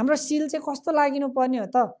हाम्रो सिल चाहिँ कस्तो लागिनु पर्ने हो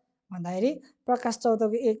त भन्दाखेरि प्रकाश 14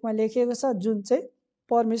 को 1 मा लेखिएको छ, जुन चाहिँ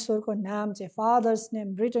परमेश्वरको नाम चाहिँ father's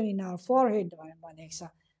name written in our forehead भनेको छ।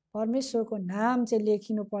 परमेश्वरको नाम चाहिँ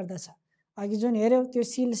लेखिनु पर्दछ। अघि जुन हेऱ्यौँ त्यो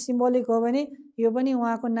सिल सिम्बोलिक हो भने यो पनि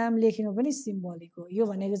उहाँको नाम लेखिनु पनि सिम्बोलिक हो। यो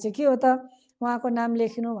भनेको चाहिँ के हो त? उहाँको नाम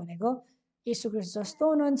लेखिनु भनेको येशू ख्रिस्ट जस्तो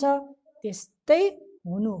हुनुहुन्छ त्यस्तै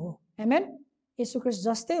हुनु हो। आमेन। येशू ख्रीष्ट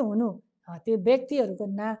जस्तै हुनु, त्यो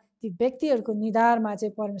व्यक्तिहरूको निधारमा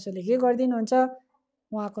चाहिँ परमेश्वरले के गरिदिनुहुन्छ,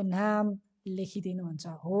 उहाँको नाम लेखिदिनुहुन्छ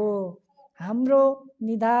हो। हाम्रो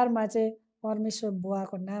निधारमा चाहिँ परमेश्वर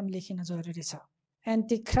बुवाको नाम लेखिन जरुरी छ,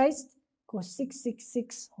 एन्टिक्राइस्टको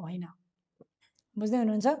 666 होइन। बुझ्दै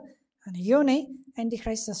हुनुहुन्छ? अनि यो नै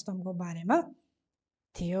एन्टिक्राइस्ट सिस्टमको बारेमा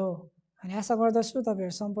थियो। अनि आशा गर्दछु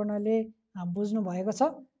तपाईँहरू सम्पूर्णले बुझ्नु भएको छ।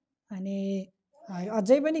 अनि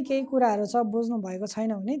अझै पनि केही कुराहरू छ बुझ्नु भएको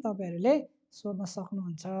छैन भने तपाईँहरूले सोध्न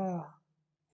सक्नुहुन्छ।